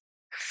मरता।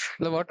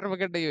 मतलब वाटर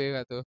बकेट नहीं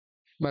होएगा तो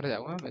मर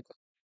जाऊंगा मैं तो।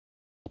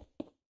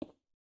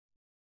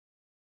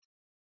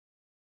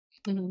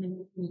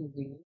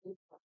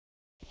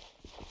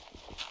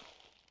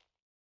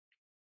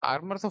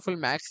 आर्मर तो फुल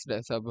मैक्स्ड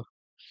है सब।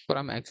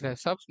 पूरा मैक्स्ड है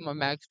सब।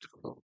 मैक्स्ड।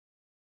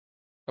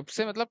 कब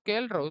से मतलब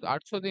खेल रहा हूँ,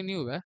 800 दिन ही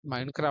हुआ है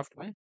माइनक्राफ्ट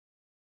में।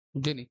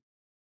 जी नहीं।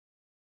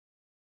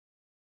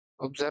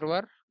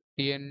 ऑब्जर्वर।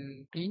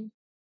 टीएनटी।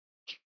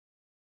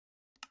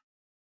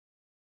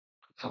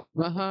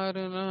 बाहर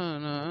ना,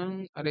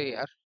 ना। अरे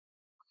यार।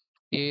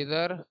 ये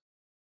इधर।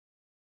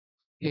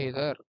 ये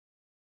इधर।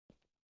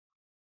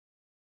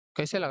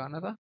 कैसे लगाना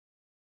था?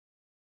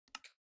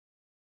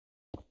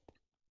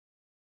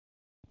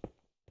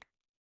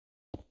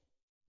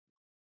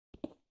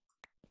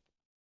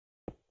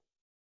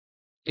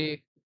 ये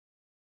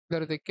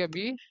इधर देख के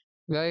अभी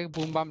इधर एक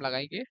बूम बाम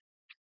लगाएंगे।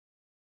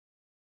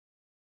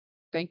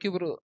 Thank you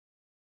bro.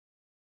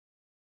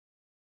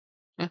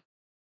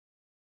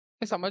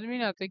 समझ में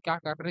नहीं आते क्या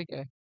कर रहे क्या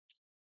है।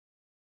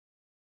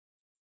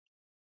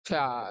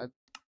 अच्छा।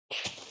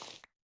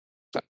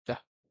 अच्छा।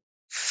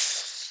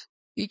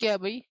 ठीक है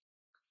भाई।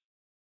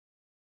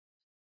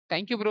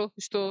 थैंक यू ब्रो,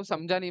 कुछ तो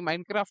समझा नहीं,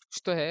 माइनक्राफ्ट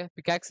कुछ तो है,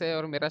 पिकैक्स है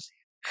और मेरा।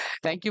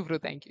 Thank you bro,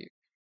 thank you.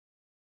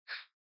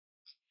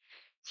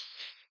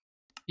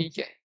 ठीक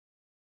है।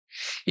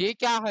 ये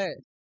क्या है?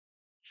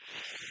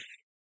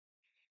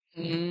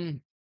 हम्म।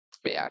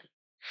 बे यार।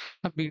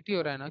 अब बीटी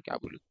हो रहा है ना, क्या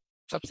बोलूं।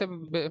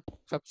 सबसे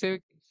सबसे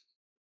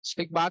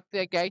एक बात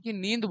तो क्या है कि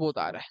नींद बहुत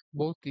आ रहा है,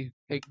 बहुत ही।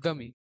 एकदम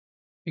ही।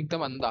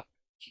 एकदम अंधा।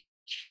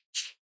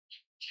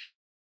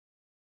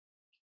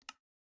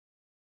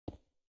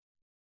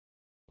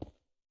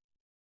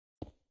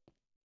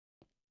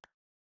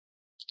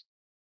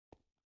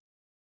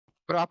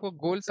 पर आपको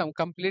गोल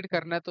कंप्लीट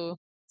करना है तो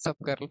सब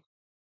कर लो।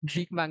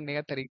 भीख मांगने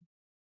का तरीका।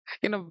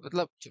 ये ना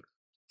मतलब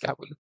क्या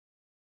बोलूं।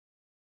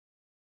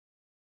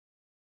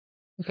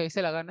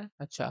 कैसे लगाना है?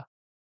 अच्छा।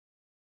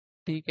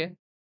 ठीक है।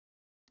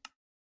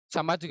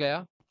 समझ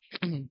गया।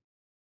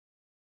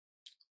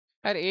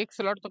 यार एक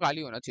स्लॉट तो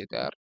खाली होना चाहिए था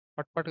यार।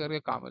 पटपट करके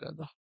काम हो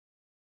जाता।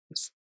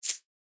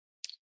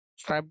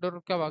 ट्रैपडोर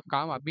का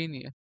काम अभी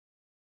नहीं है।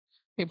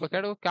 ये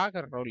बकेट को क्या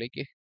कर रहा हूँ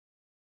लेके?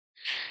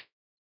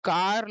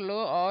 कार लो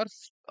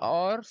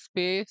और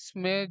स्पेस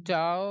में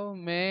जाओ।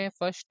 मैं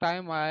फर्स्ट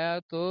टाइम आया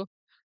तो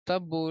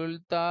तब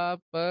बोलता,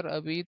 पर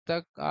अभी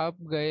तक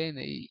आप गए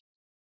नहीं।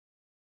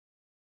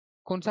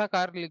 कौन सा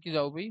कार लेके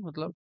जाओ भाई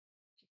मतलब?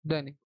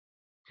 नहीं।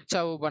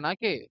 अच्छा वो बना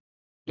के,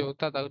 जो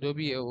होता था जो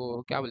भी है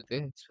वो क्या बोलते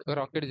हैं,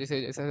 रॉकेट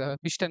जैसे जैसे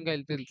पिस्टन का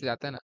हिलते हिलते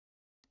जाता है ना,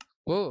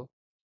 वो।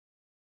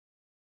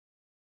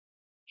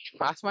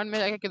 आसमान में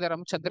जाके किधर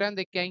हम चंद्रयान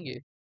देख के आएंगे?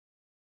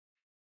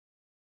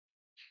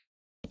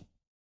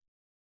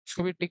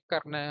 उसको भी टिक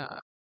करना है।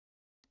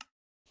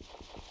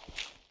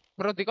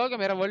 ब्रो दिखाओगे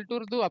मेरा वर्ल्ड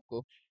टूर दूं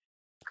आपको?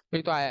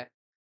 ये तो आया है।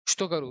 कुछ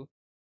तो करूँ।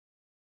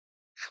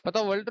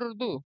 बताओ वर्ल्ड टूर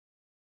दूं?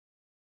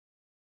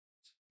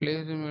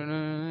 Place.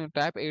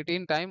 Tap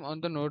 18 time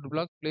on the note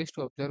block place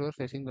to observer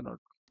facing the note.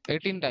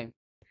 18 time.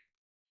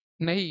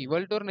 नहीं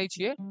वर्ल्ड टूर नहीं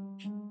चाहिए।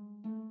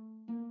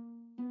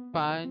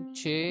 5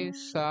 6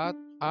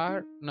 7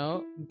 8 9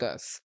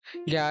 10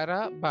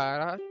 11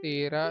 12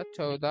 13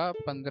 14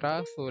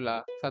 15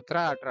 16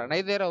 17 18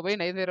 नहीं दे रहा हूँ भाई,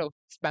 नहीं दे रहा हूँ,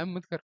 स्पैम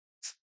मत कर।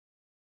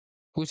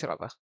 पूछ रहा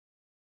था।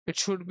 It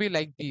should be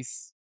like this.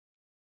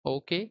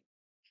 Okay.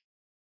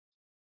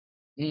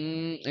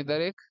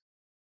 इधर एक।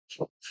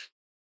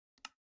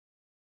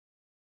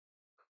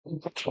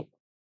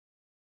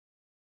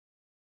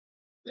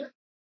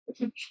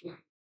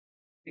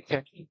 ठीक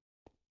है।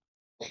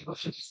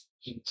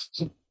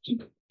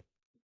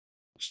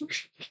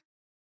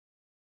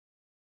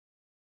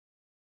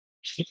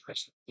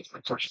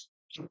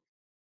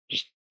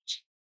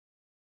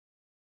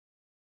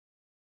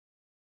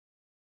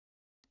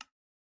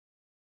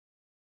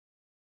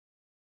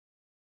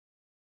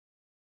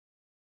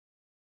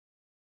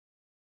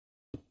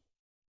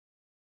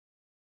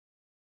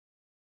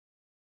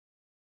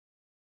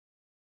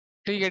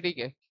 ठीक है ठीक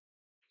है।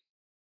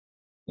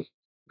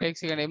 एक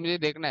सेकंड है, मुझे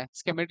देखना है,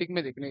 स्केमेटिक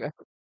में देखने का।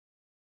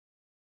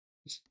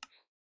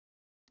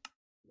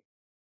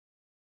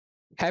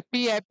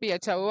 हैप्पी हैप्पी,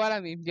 अच्छा वो वाला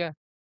मीम क्या?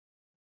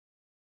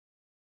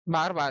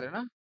 बार बार है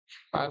ना?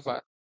 बार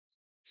बार।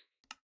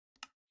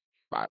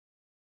 बार।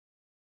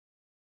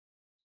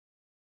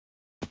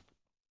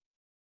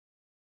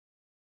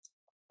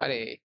 अरे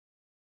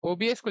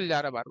ओबीएस खुल जा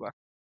रहा बार बार।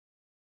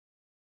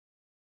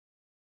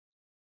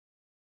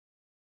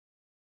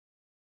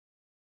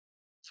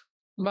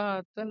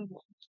 बादल।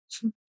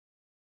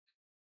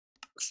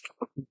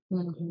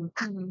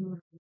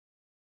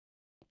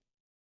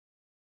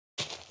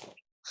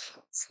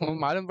 वो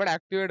मालूम पड़ा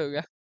एक्टिवेट हो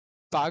गया।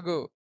 पागो।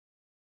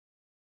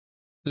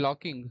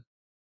 लॉकिंग।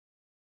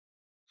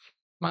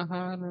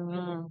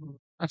 महान।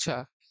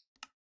 अच्छा।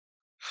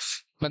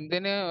 बंदे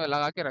ने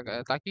लगा के रखा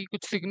है ताकि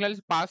कुछ सिग्नल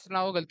पास ना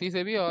हो गलती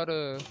से भी, और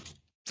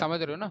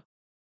समझ रहे हो ना,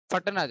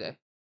 फट ना जाए।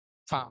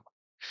 हाँ।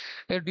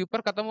 ये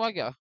ड्यूपर खत्म हुआ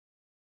क्या?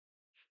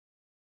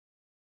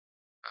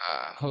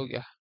 हो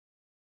गया।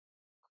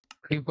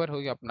 ड्यूपर हो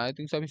गया अपना, आई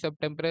थिंक अभी सब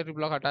टेम्परेरी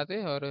ब्लॉक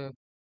हटाते और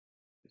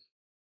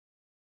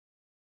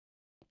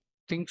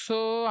थिंक सो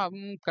हम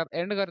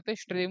एंड करते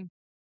स्ट्रीम।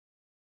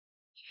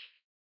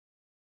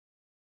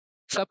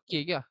 सब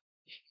किए क्या?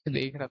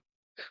 देख रहा।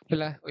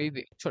 फिलहाल वही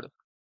देख छोड़ो।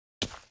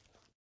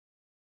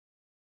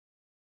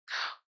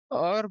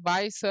 और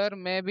भाई सर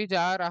मैं भी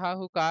जा रहा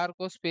हूँ कार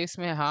को स्पेस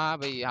में। हाँ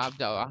भाई आप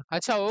जाओ।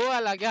 अच्छा वो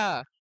वाला क्या?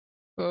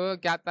 वो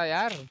क्या था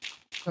यार?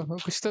 वो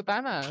कुछ तो था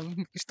ना,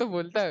 कुछ तो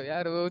बोलता है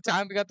यार, वो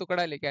चांद का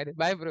टुकड़ा लेके आ रहे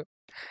बाय ब्रो।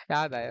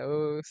 याद आया,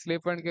 वो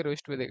स्लीपन के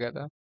रोस्ट पे देखा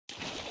था।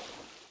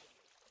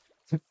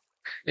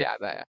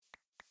 याद आया।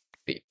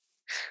 ठीक।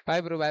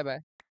 Bye bro, bye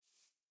bye.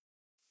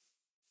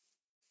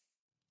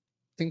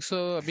 Think so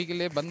अभी के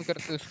लिए बंद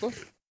करते हैं उसको।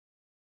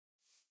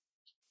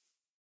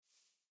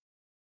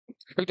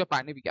 फिर तो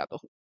पानी भी क्या तो।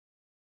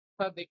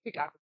 हाँ, देखते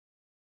क्या।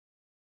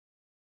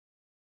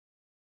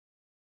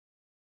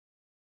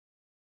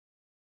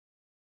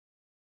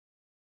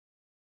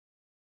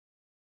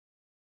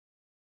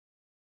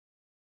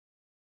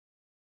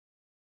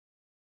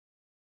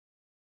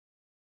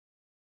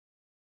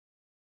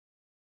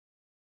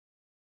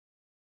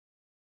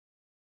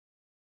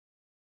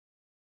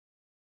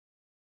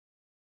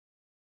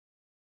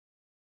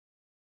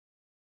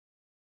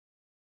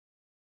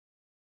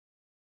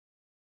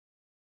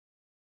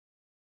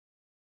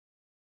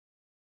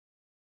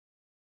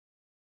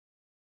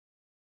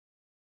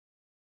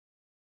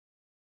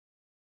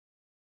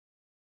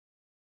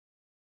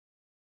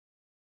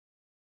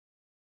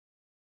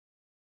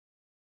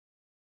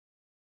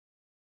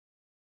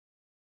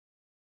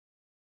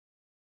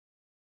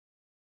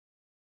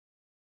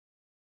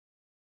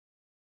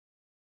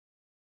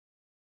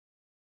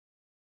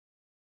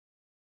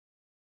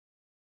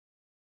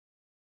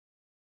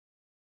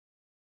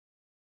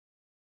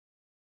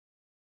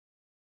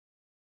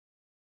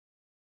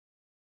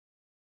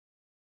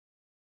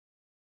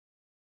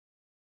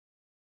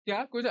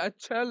 क्या कुछ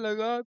अच्छा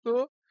लगा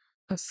तो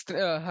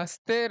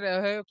हंसते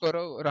रहे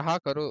करो, रहा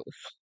करो।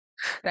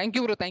 Thank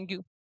you bro, thank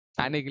you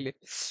आने के लिए।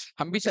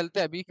 हम भी चलते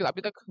हैं अभी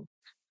अभी तक।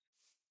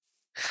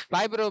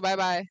 Bye bro, bye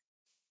bye.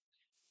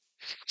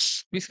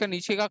 इसका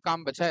नीचे का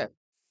काम बचा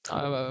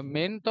है।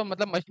 मेन तो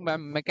मतलब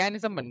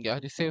मैकेनिज्म बन गया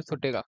जिससे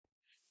छूटेगा।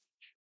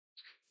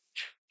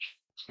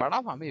 बड़ा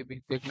फार्म है ये भी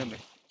देखने में।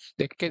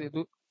 देख के दे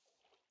तू।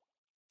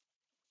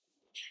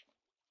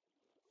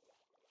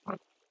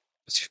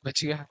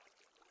 बच गया।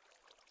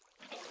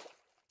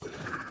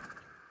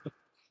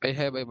 भाई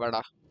है भाई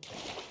बड़ा।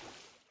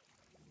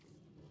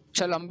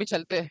 चल हम भी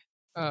चलते हैं।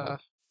 अ,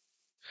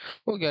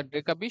 हो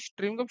गया कभी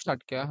स्ट्रीम कब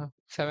स्टार्ट किया?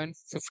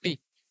 7:50।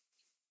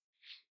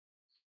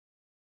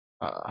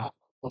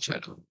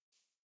 चलो।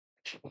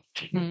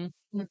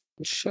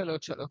 चलो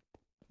चलो।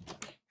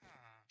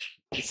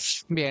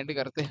 भी एंड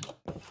करते हैं।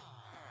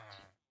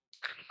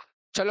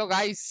 चलो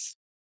गाइस।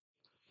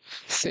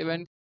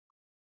 7।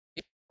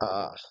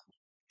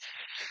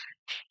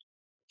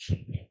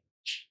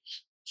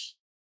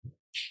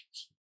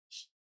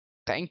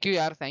 थैंक यू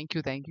यार, थैंक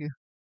यू थैंक यू।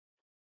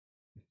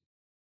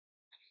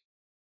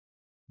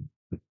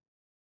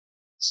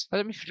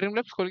 अरे मैं स्ट्रीम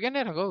लैब्स खोल के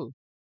नहीं रखा हूँ।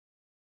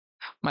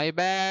 My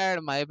bad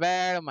my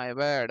bad my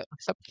bad,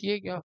 सब किए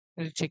क्या?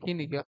 चेक ही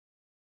नहीं किया।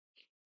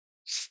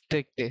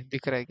 देखते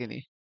दिख रहा है कि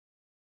नहीं।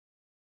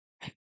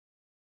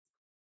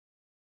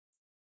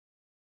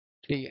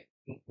 ठीक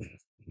है।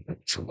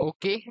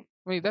 ओके,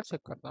 मैं इधर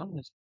चेक करता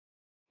हूँ।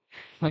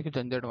 मैं क्यों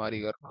झंझट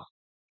मारी कर रहा हूँ।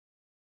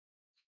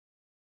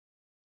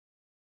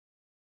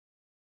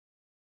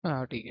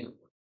 हाँ ठीक है।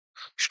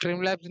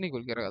 स्ट्रीम लैब्स नहीं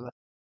खुल के रखा था,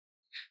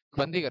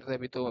 बंद ही करते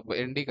अभी तो,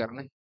 एंड ही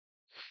करना है।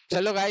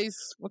 चलो गाइस,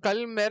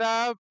 कल मेरा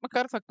मैं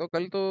कर सकता हूँ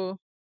कल तो।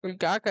 कल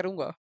क्या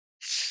करूंगा,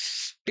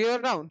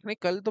 टीयर राउंड नहीं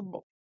कल तो,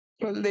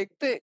 कल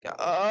देखते हैं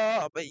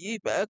क्या भाई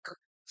बैक।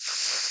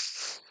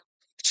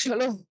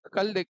 चलो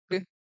कल देखते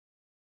हैं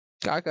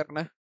क्या करना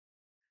है।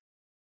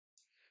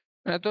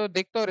 मैं तो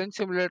देखता हूँ, रेंज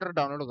सिमुलेटर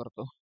डाउनलोड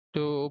करता हूँ,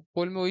 तो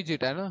पोल में वही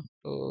जीता है ना,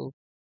 तो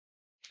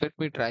लेट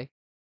मी ट्राई।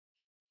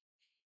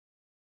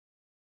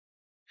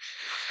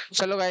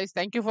 चलो guys,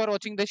 thank you for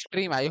watching the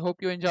stream, I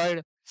hope you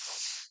enjoyed.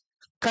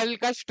 कल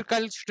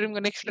स्ट्रीम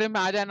नेक्स्ट स्ट्रीम में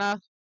आ जाना।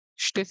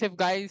 Stay safe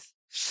guys,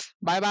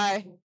 bye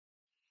bye.